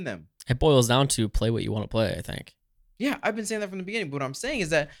entertain them. It boils down to play what you want to play, I think. Yeah, I've been saying that from the beginning, but what I'm saying is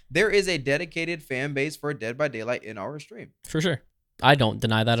that there is a dedicated fan base for Dead by Daylight in our stream. For sure. I don't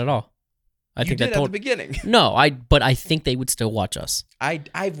deny that at all. I You think did that at the beginning. No, but I think they would still watch us.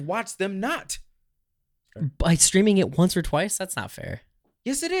 I've watched them not. By streaming it once or twice, that's not fair.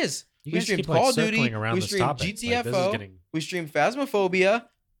 Yes, it is. You We guys stream keep, like, Call of circling Duty. around We this stream topic. Like, this is GTFO. getting- We stream Phasmophobia.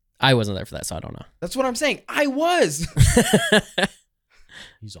 I wasn't there for that, so I don't know. That's what I'm saying. I was.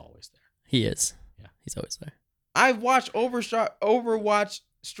 He's always there. He is. Yeah. He's always there. I've watched Overwatch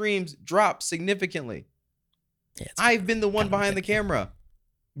streams drop significantly. Yeah, it's I've been the one kinda behind the ridiculous.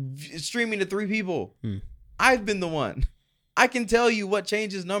 camera, streaming to 3 people. Hmm. I've been the one. I can tell you what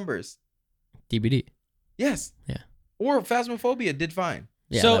changes numbers. DVD. Yes. Yeah. Or Phasmophobia did fine.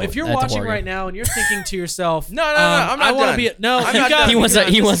 Yeah, So that- if you're that's a watching war right game. now and you're thinking to yourself, No, I'm not I wanna done. Be no, I'm you not gotta done. be He wants done.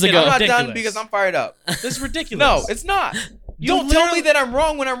 to- he wants to This is go. I'm not done ridiculous. because I'm fired up. This is ridiculous. No, it's not. You Don't tell me literally- that I'm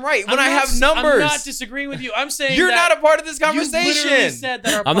wrong when I'm right. When I'm I not have s- numbers. I'm not disagreeing with you. I'm saying You're that not a part of this You literally conversation. said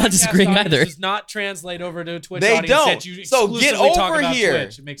that our I'm not podcast disagreeing audience either. does not translate over to a Twitch They audience don't. that you So get exclusively talk over about here.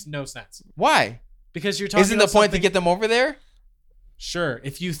 Twitch. It makes no sense Why? because you're talking. Isn't the about point to something- get them over there? Sure,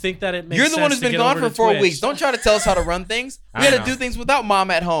 if you think that it makes You're the one sense who's to been get gone over for to 4 Twitch. weeks. Don't try to tell us how to run things. We I had to know. do things without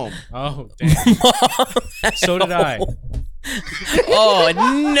mom at home. Oh, damn. So did I. Oh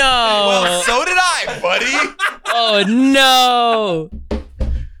no! Well, so did I, buddy. Oh no!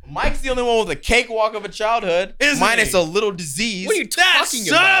 Mike's the only one with a cakewalk of a childhood. Isn't Minus he? a little disease. What are you talking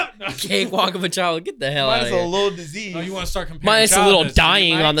about? No. Cakewalk of a child. Get the hell out Minus of a here. little disease. Oh, you want to start comparing? Minus a little childhoods, do you,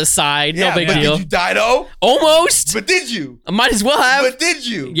 dying Mike? on the side. Yeah, No big but deal. Did you die though? Almost. But did you? I might as well have. But did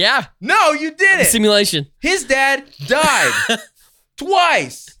you? Yeah. No, you didn't. Simulation. His dad died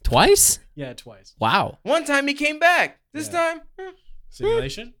twice. Twice? Yeah, twice. Wow. One time he came back. This Yeah. time,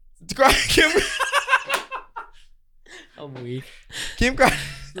 Simulation. Kim, I'm weak. Kim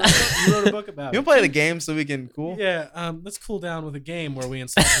Kardashian. You wrote a book about You it. want to play the game so we can cool? Yeah, let's cool down with a game where we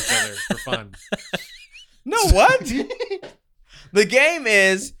insult each other for fun. No, what? The game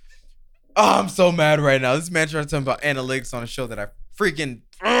is. Oh, I'm so mad right now. This man trying to tell me about analytics on a show that I freaking.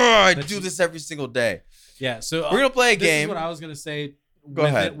 I That do you- this every single day. Yeah, so We're gonna play a this game. is what I was gonna say. Go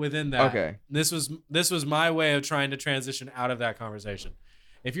ahead. Within that, Okay. This was my way of trying to transition out of that conversation.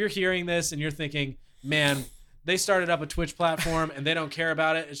 If you're hearing this and you're thinking, man, they started up a Twitch platform and they don't care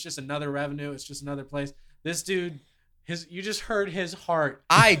about it. It's just another revenue. It's just another place. This dude, you just heard his heart.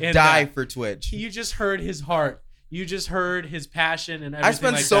 I in die that. for Twitch. You just heard his heart. You just heard his passion and everything. I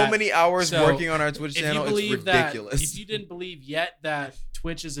spent like so that. many hours So, working on our Twitch If channel. you It's believe ridiculous. that, if you didn't believe yet that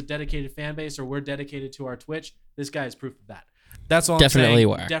Twitch is a dedicated fan base or we're dedicated to our Twitch, this guy is proof of that. That's all. Definitely I'm saying.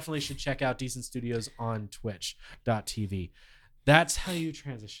 were. You definitely should check out Decent Studios on Twitch.tv. That's how you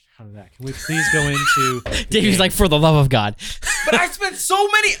transition out of that. Can we please go into? the Davey's game? like, for the love of God. But I spent so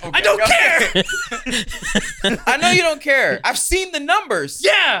many. Okay, I don't care. I know you don't care. I've seen the numbers.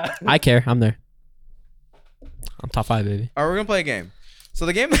 yeah. I care. I'm there. I'm top 5, baby. All right, we're gonna play a game. So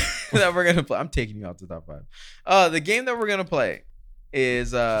the game that we're gonna play, I'm taking you out to top 5. The game that we're gonna play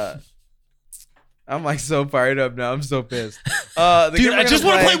is I'm like so fired up now. I'm so pissed. The Dude, game I we're just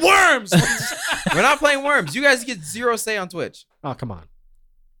gonna want to play Worms. We're not playing Worms. You guys get 0 say on Twitch. Oh, come on.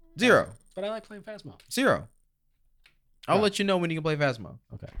 0. But I like playing Phasmo. 0. I'll Yeah. let you know when you can play Phasmo.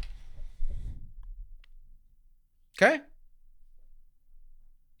 Okay. Okay.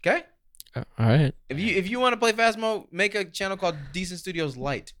 Okay. All right. If you want to play Phasmo, make a channel called Decent Studios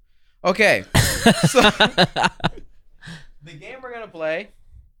Light. Okay. So the game we're gonna play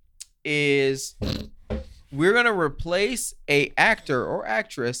is we're gonna replace a actor or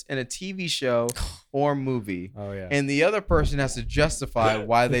actress in a TV show or movie, Oh yeah. and the other person has to justify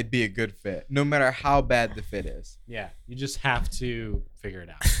why they'd be a good fit, no matter how bad the fit is. Yeah. You just have to figure it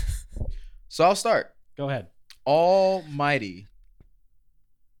out. So I'll start. Go ahead. Almighty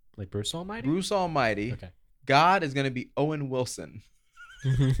Like Bruce Almighty. Bruce Almighty. Okay. God is gonna be Owen Wilson.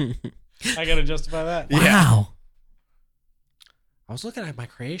 I gotta justify that. Wow. I was looking at my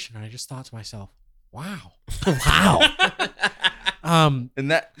creation and I just thought to myself, wow. Wow.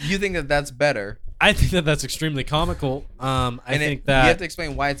 And that you think that that's better? I think that that's extremely comical. I And think you have that to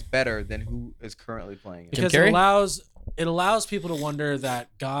explain why it's better than who is currently playing it. because Carrey? it allows people to wonder that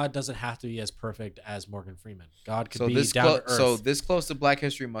God doesn't have to be as perfect as Morgan Freeman. God could So be this down to earth. so this close to Black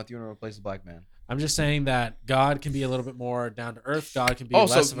History Month, you want to replace the black man? I'm just saying that God can be a little bit more down to earth. God can be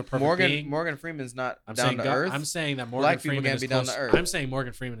less so of a perfect Morgan being. Morgan Freeman's not I'm down saying to God, earth. I'm saying that Morgan Black people Freeman can't is be down to closer. earth. I'm saying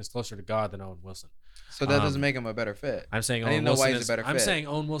Morgan Freeman is closer to God than Owen Wilson. so that doesn't um, make him a better fit. I'm saying I need Owen to know why Wilson he's is a better I'm fit. saying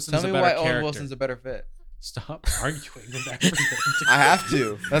Owen Wilson Tell is a me better why character. Owen Wilson's a better fit. Stop arguing with that. I have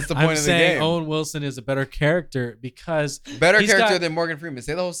to. That's the point I'm of the saying game. Owen Wilson is a better character because Better he's character got- than Morgan Freeman.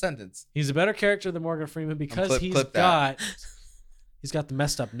 Say the whole sentence. he's a better character than Morgan Freeman because clip that. he's got the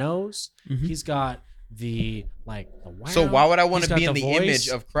messed up nose. Mhm. He's got the the wow. So why would I want He's to got be in the voice. image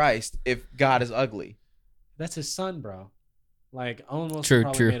of Christ if God is ugly? That's his son, bro. Like Owen Wilson True,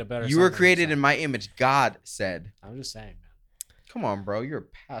 probably true. made a better. You son were than created in himself. my image, God said. I'm just saying, man. Come on, bro. You're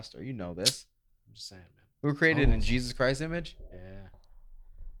a pastor. You know this. I'm just saying, man. We were created Oh. in Jesus Christ's image.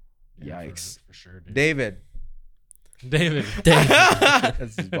 Yeah. Yikes. For sure, dude. David. David.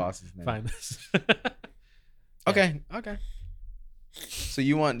 That's his boss's name. Find this. Okay. So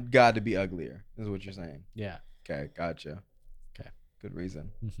you want God to be uglier, is what you're saying. Yeah. Okay, gotcha. Okay. Good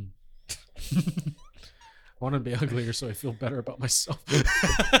reason. I want to be uglier so I feel better about myself.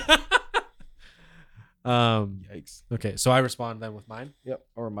 Yikes. Okay, so I respond then with mine. Yep.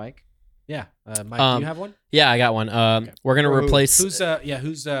 Or Mike. Yeah, Mike, do you have one? Yeah, I got one. We're gonna For who? replace Who's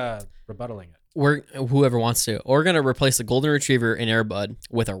rebuttaling it? whoever wants to. We're gonna replace the golden retriever in Air Bud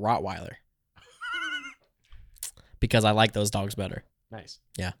with a Rottweiler because I like those dogs better. Nice.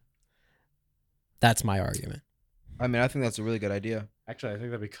 That's my argument. I mean, I think that's a really good idea. Actually, I think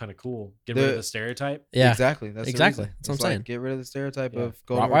that'd be kind of cool. Get rid of the stereotype. Yeah, Exactly. That's the Exactly. reason. That's what It's I'm like, saying. Get rid of the stereotype Yeah. of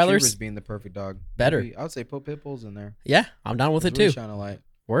golden Rottweilers? retrievers being the perfect dog. Better. Maybe- I would say put pit bulls in there. yeah, I'm down with it Really too. shine a light.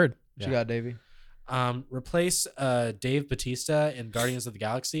 Word. What you got, Davey? Replace Dave Bautista in Guardians of the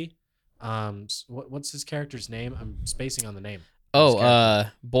Galaxy. What's his character's name? I'm spacing on the name. Oh,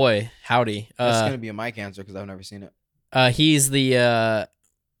 boy, howdy. That's gonna be a Mike answer because I've never seen it. He's the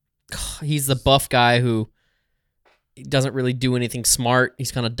buff guy who doesn't really do anything smart.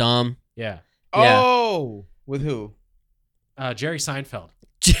 He's kind of dumb. Yeah. Yeah. Oh, with who? Jerry Seinfeld.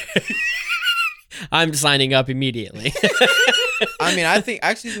 I'm signing up immediately. I mean, I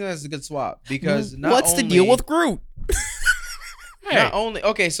actually think that's a good swap because not What's the deal with Groot? Not only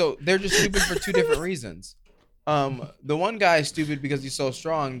okay, so they're just stupid for two different reasons. The one guy is stupid because he's so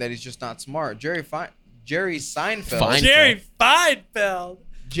strong that he's just not smart. Jerry Seinfeld. Fine. Jerry Feinfeld.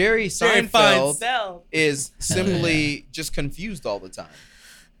 Jerry Seinfeld is simply just confused all the time.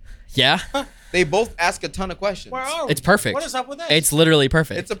 Yeah, They both ask a ton of questions. Where are we? it's perfect. What is up with that? It's literally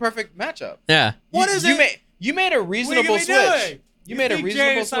perfect. It's a perfect matchup. Yeah. What you, is you it? Made, you made a reasonable switch. Doing? You made a think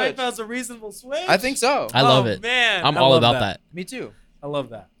reasonable Jerry switch. Seinfeld's a reasonable switch? I think so. I love it. Man, I'm I all love about that. Me too. I love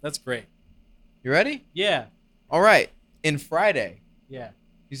that. That's great. You ready? Yeah. All right. In Friday. Yeah.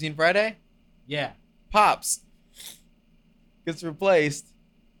 You seen Friday? Yeah. Pops gets replaced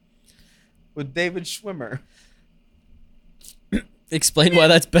with David Schwimmer. Explain why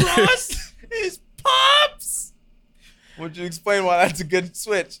that's better. Ross is Pops. Would you explain why that's a good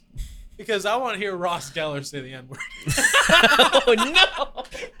switch? Because I want to hear Ross Geller say the N-word. Oh no.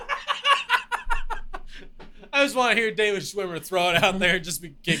 I just want to hear David Schwimmer throw it out there and just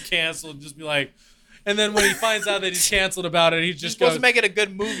get canceled and just be like, and then when he finds out that he's canceled about it, he You're just supposed goes, to make it a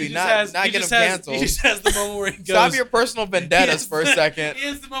good movie, he not just has- he get him just has- canceled. He just has the moment where he goes, Stop your personal vendettas He has for a the- second. He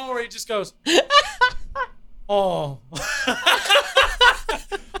has the moment where he just goes, oh.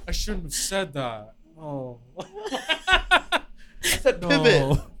 I shouldn't have said that. Oh. I said No.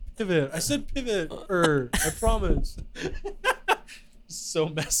 pivot. Pivot. I said pivot. I promise. So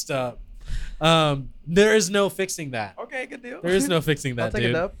messed up. There is no fixing that. Okay, good deal. There is no fixing that, I'll take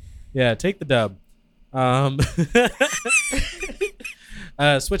dude. a dub. Yeah, take the dub.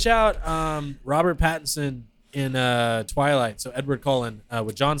 Switch out Robert Pattinson in Twilight, so Edward Cullen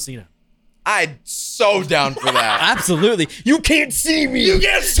with John Cena. I'm so down for that. Absolutely. You can't see me.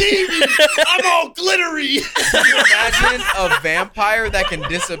 can't see me. I'm all glittery. Can you imagine a vampire that can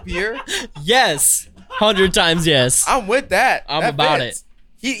disappear? Yes. 100 times yes. I'm with that. I'm That about fits.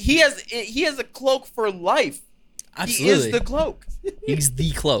 He has a cloak for life. Absolutely. He is the cloak. He's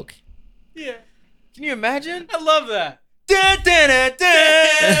the cloak. Yeah, Can you imagine? I love that. Da, da, da,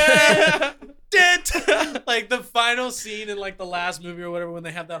 da. Da, da. Like the final scene in like the last movie or whatever when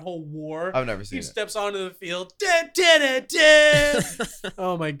they have that whole war. I've never seen He it. steps onto the field. Da, da, da, da.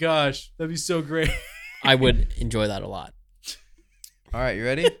 Oh my gosh, that'd be so great. I would enjoy that a lot. All right, you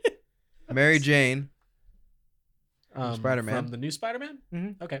ready? Mary Jane Spider-Man. From the new Spider-Man?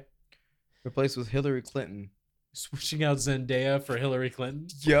 Mhm. Okay. replaced with Hillary Clinton. Switching out Zendaya for Hillary Clinton.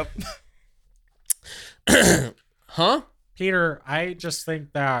 Yep. Huh? Peter, I just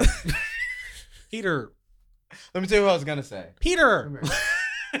think that Peter. Let me tell you what I was gonna say. Peter.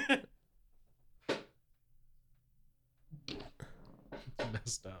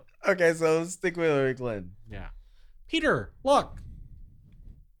 Messed up. Okay, so let's stick with Hillary Clinton. Yeah. Peter, look.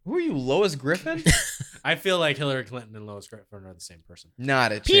 Who are you, Lois Griffin? I feel like Hillary Clinton and Lois Griffin are the same person.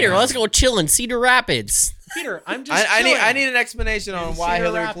 Not a Peter, chance. let's go chill in Cedar Rapids. Peter, I'm just. I need an explanation on In why Cedar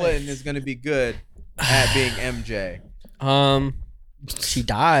Hillary Rapids. Clinton is gonna be good at being MJ. She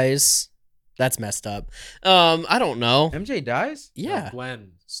dies. That's messed up. I don't know. MJ dies Yeah.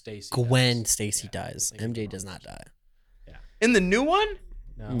 Gwen Stacy. Gwen does. Stacy Yeah, dies. I think MJ it's does wrong. not die. in the new one.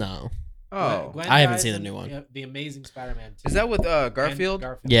 No. Oh, Gwen I haven't dies seen the in, new one. The Amazing Spider-Man 2. is that with Garfield?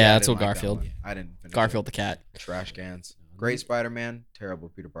 Garfield. Yeah, I that's didn't what like that Garfield. one. I didn't finish Garfield the cat. it. Trash cans. Great Spider-Man. Terrible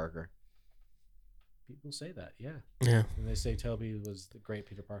Peter Parker. People say that, yeah. Yeah. And they say Toby was the great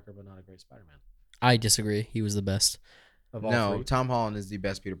Peter Parker, but not a great Spider-Man. I disagree. He was the best. Of all No, three. Tom Holland is the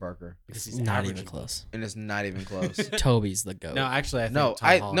best Peter Parker, Because he's Not average even and close. and it's not even close. Toby's the goat. No, actually, I think No,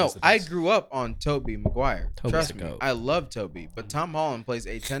 Tom Holland is the I best. grew up on Tobey Maguire. Toby's Trust the me, goat. I love Tobey, but Tom Holland plays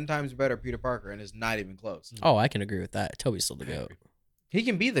a 10 times better Peter Parker, and is not even close. Oh, I can agree with that. Toby's still the I goat. agree. He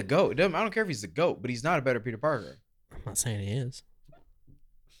can be the GOAT. I don't care if he's the GOAT, but he's not a better Peter Parker. I'm not saying he is.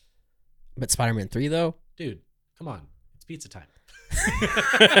 But Spider-Man 3 though, Dude, come on. It's pizza time.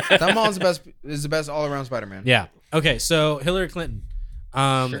 Tom Holland's the best all around Spider-Man. Yeah. Okay, so Hillary Clinton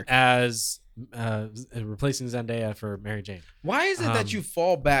Sure. as replacing Zendaya for Mary Jane. Why is it Um, that you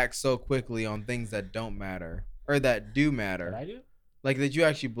fall back so quickly on things that don't matter or that do Did matter? I do? Like that you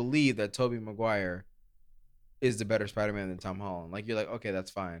actually believe that Tobey Maguire is the better Spider-Man than Tom Holland. Like you're like, okay,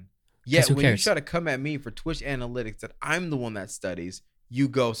 that's fine. Yet who when you cares? try to come at me for Twitch analytics that I'm the one that studies, you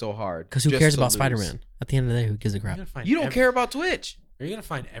go so hard. because who just cares to about lose. Spider-Man? At the end of the day, who gives a Are you crap? gonna find You don't every- care about Twitch. Are you gonna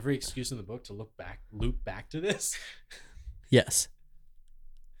find every excuse in the book to loop back to this? Yes.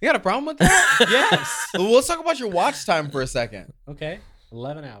 You got a problem with that? Yes. Well, let's talk about your watch time for a second. Okay.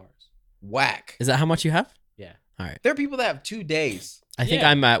 11 hours. Whack. Is that how much you have? Yeah. There are people that have 2 days, I think Yeah.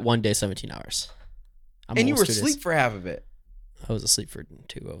 I'm at 1 day, 17 hours. I'm and you were almost 2 days. asleep for half of it. I was asleep for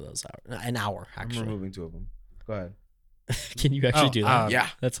 2 of those hours. An hour, I'm actually. removing 2 of them. Go ahead. Can you actually do that? Yeah.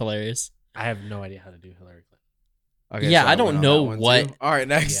 That's hilarious. I have no idea how to do Hillary Clinton. Okay, Yeah, so I went don't on know that one what- too. All right,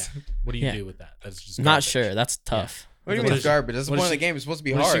 next. Yeah. What do you Yeah. do with that? That's just Not garbage. sure. That's tough. What do you What mean is it's she- garbage? That's the what point is of the she- game. It's supposed to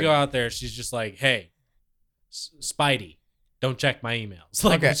be When does hard. she go out there, she's just like, "Hey, Spidey, don't check my emails."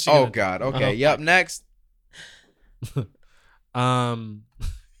 Like, Okay. what's she Oh gonna do? God. Okay. Oh. Yep. Next. Um,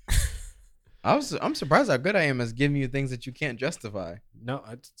 I'm surprised how good I am as giving you things that you can't justify. no,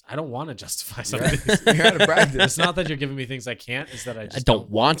 I don't want to justify You're something. you're out of practice. It's not that you're giving me things I can't. It's that I just I don't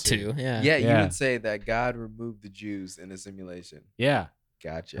want to. Yeah. Yeah, you Yeah. would say that God removed the Jews in a simulation. Yeah,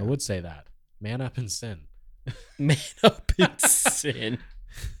 Gotcha. I would say that. Man up and sin. Man up in sin.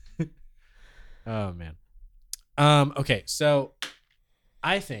 Oh man. Okay, so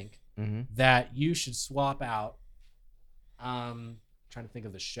I think Mm-hmm. that you should swap out. Trying to think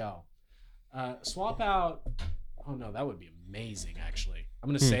of the show. Swap out. Oh no, that would be amazing. Actually, I'm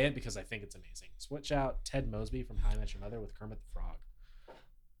gonna say it because I think it's amazing. Switch out Ted Mosby from How I Met Your Mother with Kermit the Frog.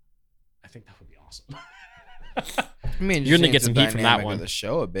 I think that would be awesome. I mean, You're gonna change get the some heat from that dynamic one. of the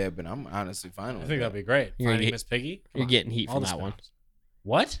show a bit, but I'm honestly fine I with think it. that'd be great. You're gonna Finding get- Miss Piggy. Come You're on. getting heat All from the that one. spin-offs.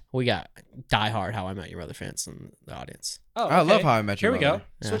 What? We got diehard How I Met Your Mother fans in the audience. Oh, I love okay. How I Met Your Here we Mother. go.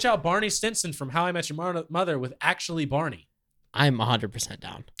 Yeah. Switch out Barney Stinson from How I Met Your Mother with actually Barney. I'm 100%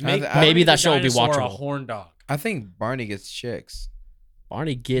 down. Make I- Barney maybe that the show will be dinosaur a watchable. horn dog. I think Barney gets chicks.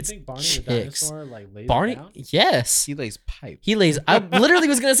 Barney You gets think Barney the chicks. dinosaur like lays it Barney, down? yes. He lays pipe. He lays. I literally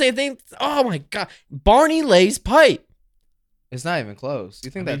was gonna say a thing. Oh my god, Barney lays pipe. It's not even close. You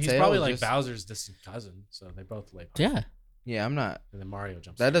I think mean, that he's tail probably is like just... Bowser's distant cousin, so they both lay pipe. Yeah. Yeah, I'm not. And then Mario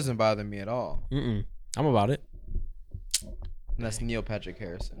jumps. That in. doesn't bother me at all. Mm-mm. I'm about it. And that's Neil Patrick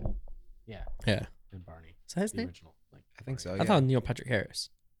Harrison. Yeah. Yeah. And Barney, Is that his the name? original. Like, I think so. Barney. I thought Neil Patrick Harris.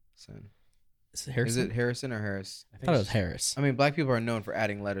 Harrison. Is it Harrison? Is it Harrison or Harris? I thought it was it's- Harris. I mean, black people are known for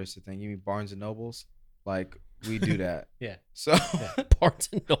adding letters to things. You mean Barnes and Nobles? Like we do that. Yeah. So Barnes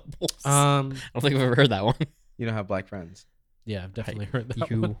and Nobles. I don't think I've ever heard that one. you don't have black friends. Yeah, I've definitely heard that.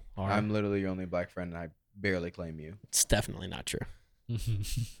 You one. are. I'm literally your only black friend, and I barely claim you. It's definitely not true.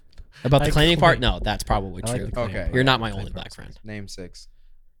 About the I claiming part, claim- no, that's probably I like true. the claim Okay. part. You're not my Claim only black process. friend. Name 6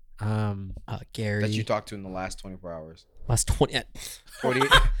 Gary. that you talked to in the last 24 hours. last 20.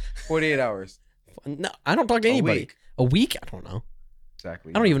 48 hours. No, I don't talk to A anybody. week. A week? I don't know.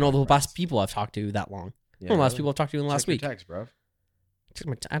 Exactly. I don't even know the Black last friends. people I've talked to that long. Yeah, I don't know the last really? people I've talked to in the last Check your week. text, bro.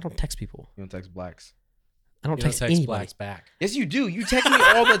 I don't text people. You don't text blacks. I don't You don't text, text anybody blacks back. Yes, you do. You text me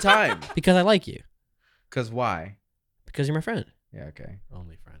all the time. because I like you. Cause why? Because you're my friend. Yeah. Okay.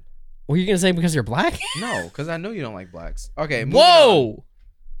 Only friend. Were you gonna say because you're black? No, because I know you don't like blacks. Okay. moving on. Whoa!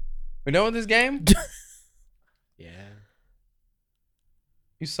 We're done with this game. Yeah.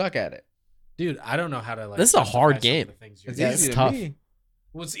 You suck at it. Dude, I don't know how to like. This is a justify hard some of game. the things you're It's Yeah, doing. it's easy to tough. me.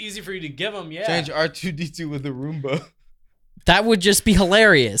 Well, it's easy for you to give them. Yeah. Change R2D2 with a Roomba. That would just be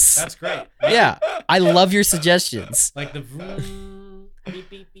hilarious. That's great. Yeah, I love your suggestions. Like the vroom, beep,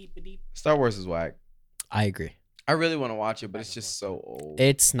 beep, beep, beep, beep. Star Wars is whack. I agree. I really want to watch it, but it's just so old.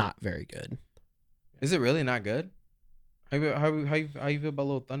 It's not very good. Is it really not good? How you feel about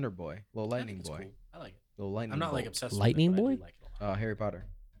Little Thunder Boy, Little I Lightning think it's Boy, cool. I like it. Little Lightning? I'm not like Bolt? obsessed Lightning with it, but I Boy? do like it a lot. Harry Potter.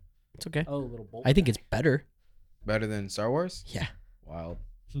 It's okay. Oh, little bolt. I think it's better. Better than Star Wars? Yeah. Wild.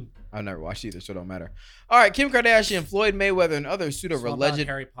 Hmm. I've never watched either, so it don't matter. All right, Kim Kardashian, Floyd Mayweather, and other Swap out pseudo-alleged.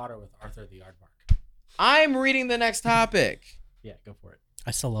 Harry Potter with Arthur the Aardvark. I'm reading the next topic. Yeah, go for it.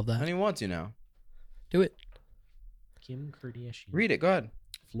 I still love I that. don't even want to now. Do it. Kim Kardashian. Read it. Go ahead.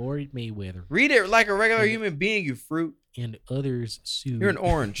 Floyd Mayweather Read it like a regular human being, you fruit. and others sued. You're an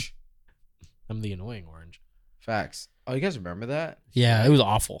orange. I'm the annoying orange. Facts. Oh, you guys remember that? Yeah, it was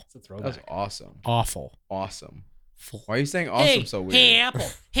awful. It's a That was throwback. awesome. Awful. Awesome. Why are you saying awesome so weird? Apple.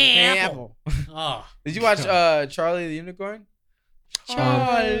 Hey, Apple. Oh, Did you watch Charlie the Unicorn?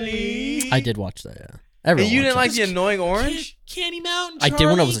 Charlie. I did watch that. Yeah. And Everyone you didn't like watches the annoying orange? Candy Mountain. I did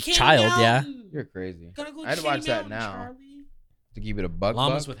when I was a Candy child, yeah. Mountain. You're crazy. Gotta go I'd Candy watch that Mountain, now. Charlie. To keep it a buck.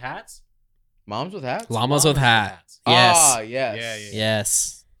 Llamas buck. with hats. Moms with hats? Llamas with hats. Yes. Ah, yes. Yeah.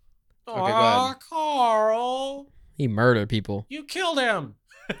 Yes. Okay, go ahead. Carl, He murdered people. you killed him.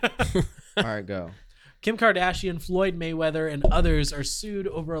 All right, go. Kim Kardashian, Floyd Mayweather, and others are sued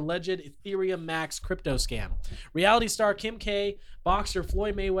over alleged Ethereum Max crypto scam. Reality star Kim K, boxer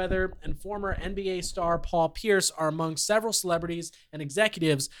Floyd Mayweather, and former NBA star Paul Pierce are among several celebrities and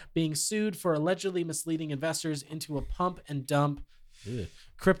executives being sued for allegedly misleading investors into a pump and dump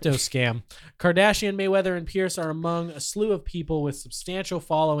crypto scam. Kardashian, Mayweather, and Pierce are among a slew of people with substantial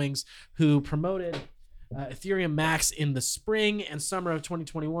followings who promoted Ethereum Max in the spring and summer of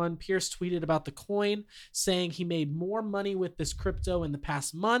 2021. Pierce tweeted about the coin, saying he made more money with this crypto in the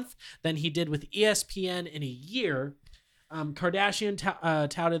past month than he did with ESPN in a year. Kardashian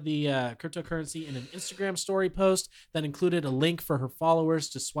touted the cryptocurrency in an Instagram story post that included a link for her followers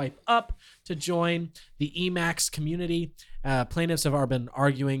to swipe up to join the Emax community. Plaintiffs have been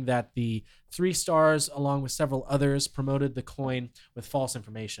arguing that the 3 stars, along with several others, promoted the coin with false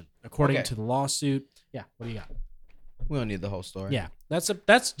information. According to the lawsuit, what do you got? We don't need the whole story. Yeah, that's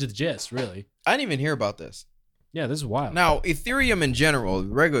the gist, really. I didn't even hear about this. Yeah, this is wild. Now, Ethereum in general,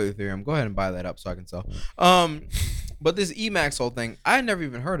 regular Ethereum, go ahead and buy that up so I can sell. But this Emax whole thing, I had never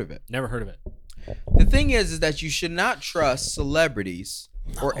even heard of it. Never heard of it. The thing is that you should not trust celebrities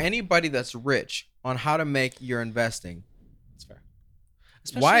or anybody that's rich on how to make your investing. That's fair.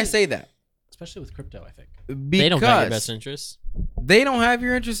 Why I say that? Especially with crypto, I think. Because They don't got your best interests. they don't have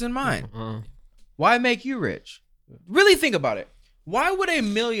your interest in mind. Why make you rich? Really think about it. Why would a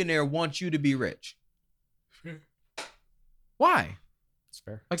millionaire want you to be rich? Why? That's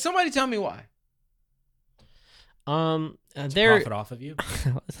fair. Like, somebody tell me why. They're Profit off of you.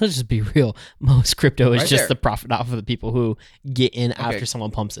 let's just be real. Most crypto is Right just there. the profit off of the people who get in after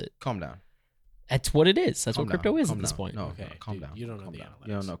someone pumps it. Calm down. That's what it is. That's Calm what crypto down. is Calm at this down. point. No, Okay, calm dude, down. you don't know Calm the down. analytics.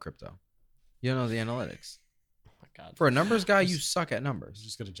 You don't know crypto. You don't know the analytics. Oh my God. For a numbers guy, you Just- suck at I'm numbers.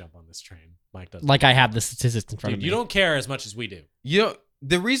 just gonna jump on this train. Mike doesn't. Like I have the statistics in front Dude, of me. you don't care as much as we do. You know,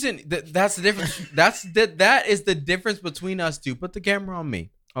 the reason that's the difference. That is the difference between us two. Put the camera on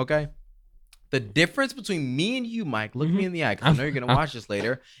me, okay? The difference between me and you, Mike, look me in the eye, because I know you're gonna watch this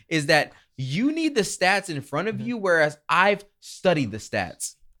later, is that you need the stats in front of you, whereas I've studied the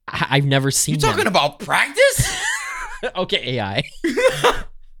stats. I've never seen. You talking about practice? Okay, AI.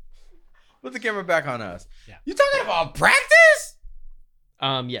 Put the camera back on us. Yeah. You talking about practice?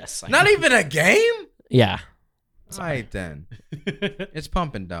 Yes. Not even a game? Yeah. All right then. It's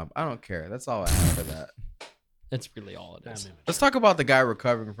pump and dump. I don't care. That's all I have for that. That's really all it is. Let's talk about the guy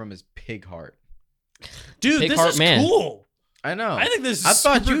recovering from his pig heart. Dude, Big this heart is man. cool. I know. I think this is I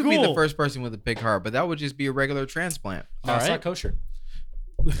thought super you'd be the cool. first person with a pig heart, but that would just be a regular transplant. No, it's All not right. kosher.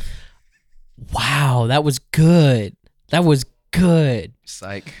 Wow, that was good. That was good.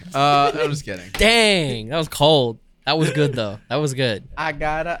 Psych. I'm just kidding. Dang, that was cold. That was good though. That was good. I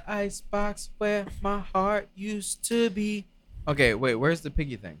got an ice box where my heart used to be. Okay, wait. Where's the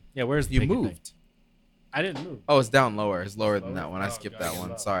piggy thing? Yeah, where's the You piggy moved. thing? I didn't move. Oh, it's down lower. It's lower than that one. I Oh, skipped God, that one.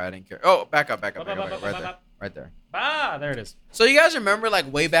 yeah. Sorry, I didn't care. Oh, back up. Right there. Right there. Ah, there it is. So you guys remember,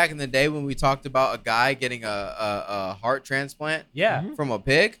 like, way back in the day when we talked about a guy getting a heart transplant Yeah, Mhm. from a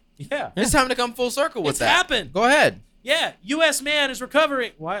pig? yeah. It's time to come full circle with It's that. happened. Go ahead. Yeah, U.S. man is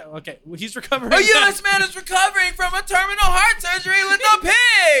recovering. Why? Okay, well, he's recovering. A U.S. man is recovering from a terminal heart surgery with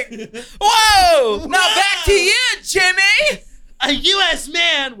a pig. Whoa! Now back to you, Jimmy. A U.S.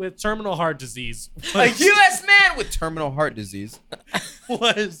 man with terminal heart disease A U.S. man with terminal heart disease.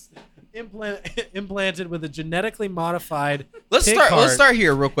 was implanted with a genetically modified. Let's pig start. Let's heart start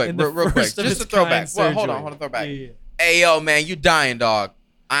here, real quick. in the Real quick. first of Just a its throwback. kind Well, hold surgery. on. Hold on. Throwback. Yeah. Hey, yo, man, you dying, dog.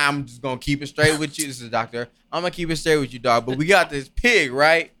 I'm just gonna keep it straight with you. This is a doctor. I'm gonna keep it straight with you, dog. But we got this pig,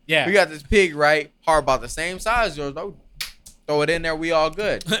 right? Yeah. We got this pig, right? Heart about the same size as yours, though. Throw it in there. We all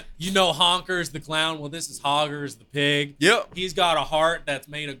good. You know Honkers the clown. Well, this is Hoggers the pig. Yep. He's got a heart that's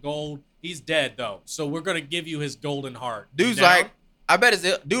made of gold. He's dead though, so we're gonna give you his golden heart. You Dude's down? like, I bet it's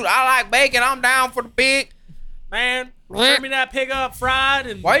dude. I like bacon. I'm down for the pig. man, turn me that pig up fried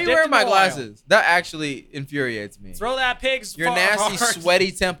and. Why are you dipped wearing in my oil. glasses? That actually infuriates me. Throw that pig's Your nasty, heart.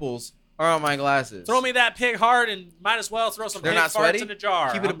 sweaty temples are on my glasses. Throw me that pig heart and might as well throw some They're pig not farts sweaty? in a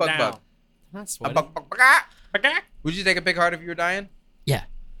jar. Keep it a I'm buck down. buck. Not A sweaty. buck, buck, buck. Okay. Would you take a pig heart if you were dying? Yeah.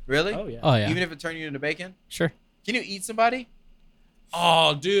 Really? Oh yeah. Oh yeah. Even if it turned you into bacon? Sure. Can you eat somebody?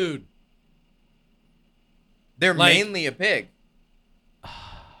 Oh, dude. They're Like- mainly a pig.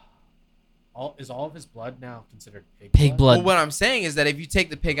 Is all of his blood now considered Pig blood. Well, what I'm saying is that if you take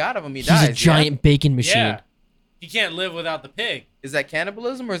the pig out of him, he He's dies. a giant bacon machine. Yeah. He can't live without the pig. Is that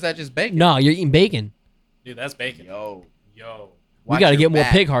cannibalism or is that just bacon? No, you're eating bacon. Dude, that's bacon. Yo. Yo. We Watch got to your get more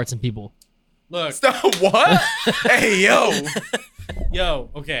back. pig hearts in people. Look. Stop. What? Hey, yo. Yo.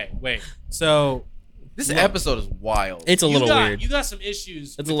 Okay. Wait. So This Look. episode is wild. It's a little got, weird. You got some issues.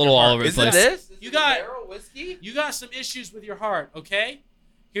 It's with a little your all heart. over the Is place. it this? Is You it got- barrel whiskey? You got some issues with your heart. Okay.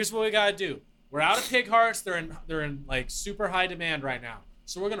 Here's what we gotta do. We're out of pig hearts. They're in like super high demand right now.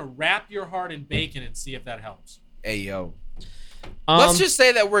 So we're gonna wrap your heart in bacon and see if that helps. Hey, yo. Let's just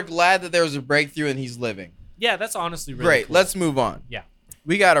say that we're glad that there was a breakthrough and he's living. Yeah, that's honestly really Great. cool. Let's move on. Yeah.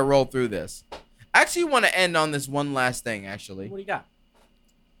 We got to roll through this. I actually want to end on this one last thing, actually, What do you got?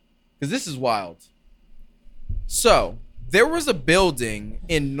 because this is wild. So, there was a building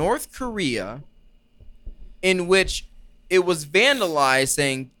in North Korea in which it was vandalized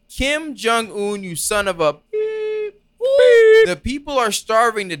saying, Kim Jong-un, you son of a beep, beep. The people are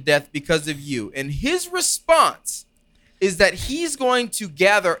starving to death because of you. And his response is that he's going to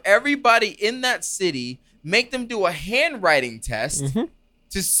gather everybody in that city, make them do a handwriting test Mhm.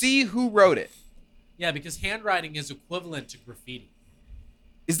 to see who wrote it. Yeah, because handwriting is equivalent to graffiti.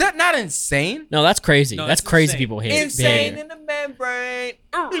 Is that not insane? No, that's crazy. No, That's it's crazy insane. people hate Insane behavior. in the membrane.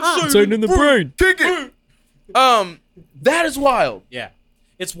 Insane in the brain. Kick it. That is wild. Yeah.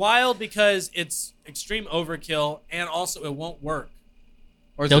 It's wild because it's extreme overkill and also it won't work.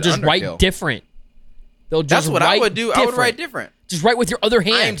 Or is They'll it just write underkill? different. They'll That's just what write I would do. Different. I would write different. Just write with your other I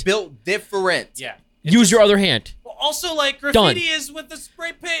am hand. built different. Yeah. Use your other hand. Well, also like Done. graffiti is with the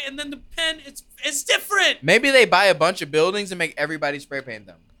spray paint and then the pen it's different. Maybe they buy a bunch of buildings and make everybody spray paint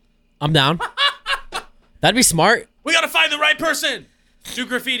them. I'm down. That'd be smart. We gotta find the right person. Do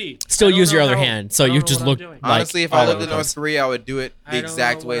graffiti. Still I don't use your know other how- hand, so I don't you know just what I'm look doing. like Honestly, if all I over lived in the North place. Korea, I would do it I the don't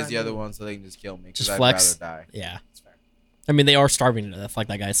exact know way what as the I'm other doing. one so they can just kill me. Because Just I'd flex. rather die. Yeah. That's fair. I mean, they are starving to death, like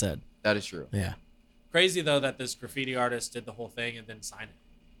that guy said. That is true. Yeah. Crazy though that this graffiti artist did the whole thing and then signed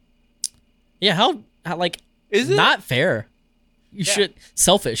it. Yeah. How like Is it? not fair? You Yeah. should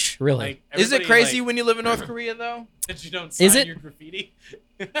selfish, really. Like, Is it everybody, crazy like, when you live in North Korea, though? that you don't sign Is it? your graffiti?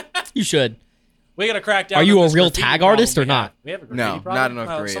 You should. We gotta crack down. Are you on a this real graffiti tag problem artist or we have. not? We have a No, graffiti problem. not in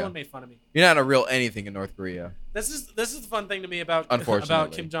North Korea. Someone made fun of me. You're not a real anything in North Korea. This is the fun thing to me about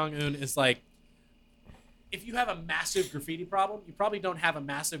Unfortunately. Kim Jong Un is like, if you have a massive graffiti problem, you probably don't have a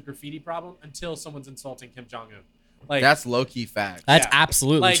massive graffiti problem until someone's insulting Kim Jong Un. Like That's low key fact. That's Yeah.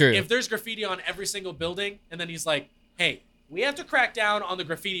 absolutely like true. if there's graffiti on every single building, and then he's like, "Hey, we have to crack down on the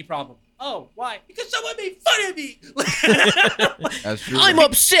graffiti problem." Oh, why? Because someone made fun of me. That's true. I'm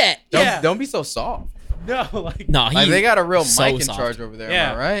upset. Yeah. Don't be so soft. No, like No, Like, they got a real so mic in soft. charge over there.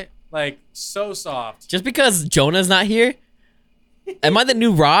 Yeah. Am I right? like so soft. just because Jonah's not here. Am I the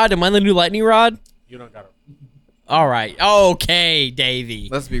new Rod? Am I the new lightning rod? You don't got it. All right. Okay, Davey.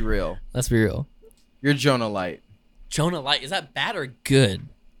 Let's be real. Let's be real. You're Jonah Light. Jonah Light, is that bad or good?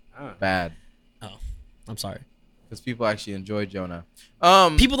 Bad. I'm sorry. Because people actually enjoy Jonah.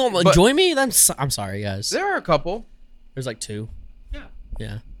 People don't but enjoy me? I'm sorry, guys. There are a couple. There's like two. Yeah.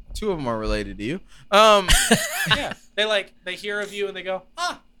 Yeah. Two of them are related to you. Yeah. They hear of you and they go,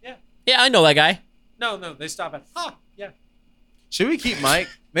 "Ah, yeah." Yeah, I know that guy. No, they stop at, "Ah, yeah." Should we keep Mike?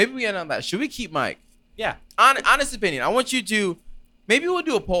 Maybe we end on that. Should we keep Mike? Yeah. Honest opinion. I want you to. Maybe we'll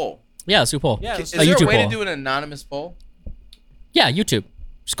do a poll. Yeah, Super Bowl. Yeah. Is A there a YouTube way poll. to do an anonymous poll? Yeah, YouTube.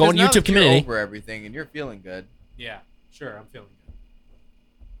 Just go on 'Cause now YouTube that you're community. over everything and you're feeling good. Yeah. Sure, I'm feeling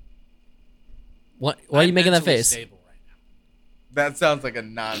good. Why are you I'm making that mentally face? Stable right That sounds like a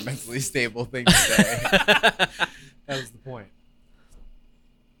non-mentally stable thing to say. now. That was the point.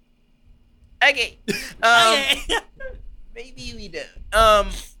 Okay. Maybe we do.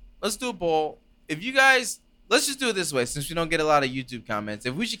 Let's do a poll. If you guys, let's just do it this way, since we don't get a lot of YouTube comments.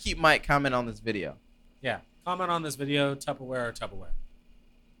 If we should keep Mike comment on this video, Yeah. Comment on this video, Tupperware or Tupperware.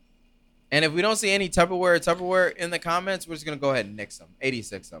 and if we don't see any Tupperware in the comments, we're just gonna go ahead and nix them,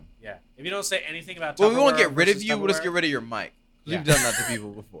 86 them. Yeah. If you don't say anything about Tupperware, Well, we won't get rid of versus you. We'll just Tupperware- get rid of your mic. Yeah. We've done that to people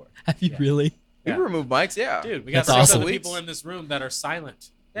before. Have you Yeah. really? Yeah. We remove mics, yeah. Dude, we got That's 6 awesome. other people in this room that are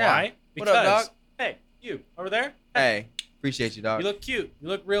silent. Yeah. Why? What Because, up, dog? hey, you over there? Hey, appreciate you, dog. You look cute. You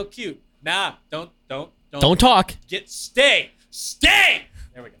look real cute. Nah, don't Don't talk. stay.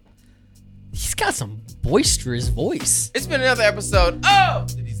 There we go. He's got some boisterous voice. It's been another episode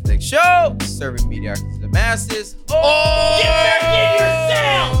of the Decent Tech Show, serving mediocrity to the masses. Oh, Get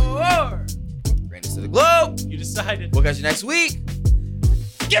back in yourself! Greatness to the globe. You decided. We'll catch you next week.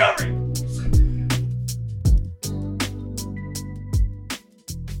 Get over here.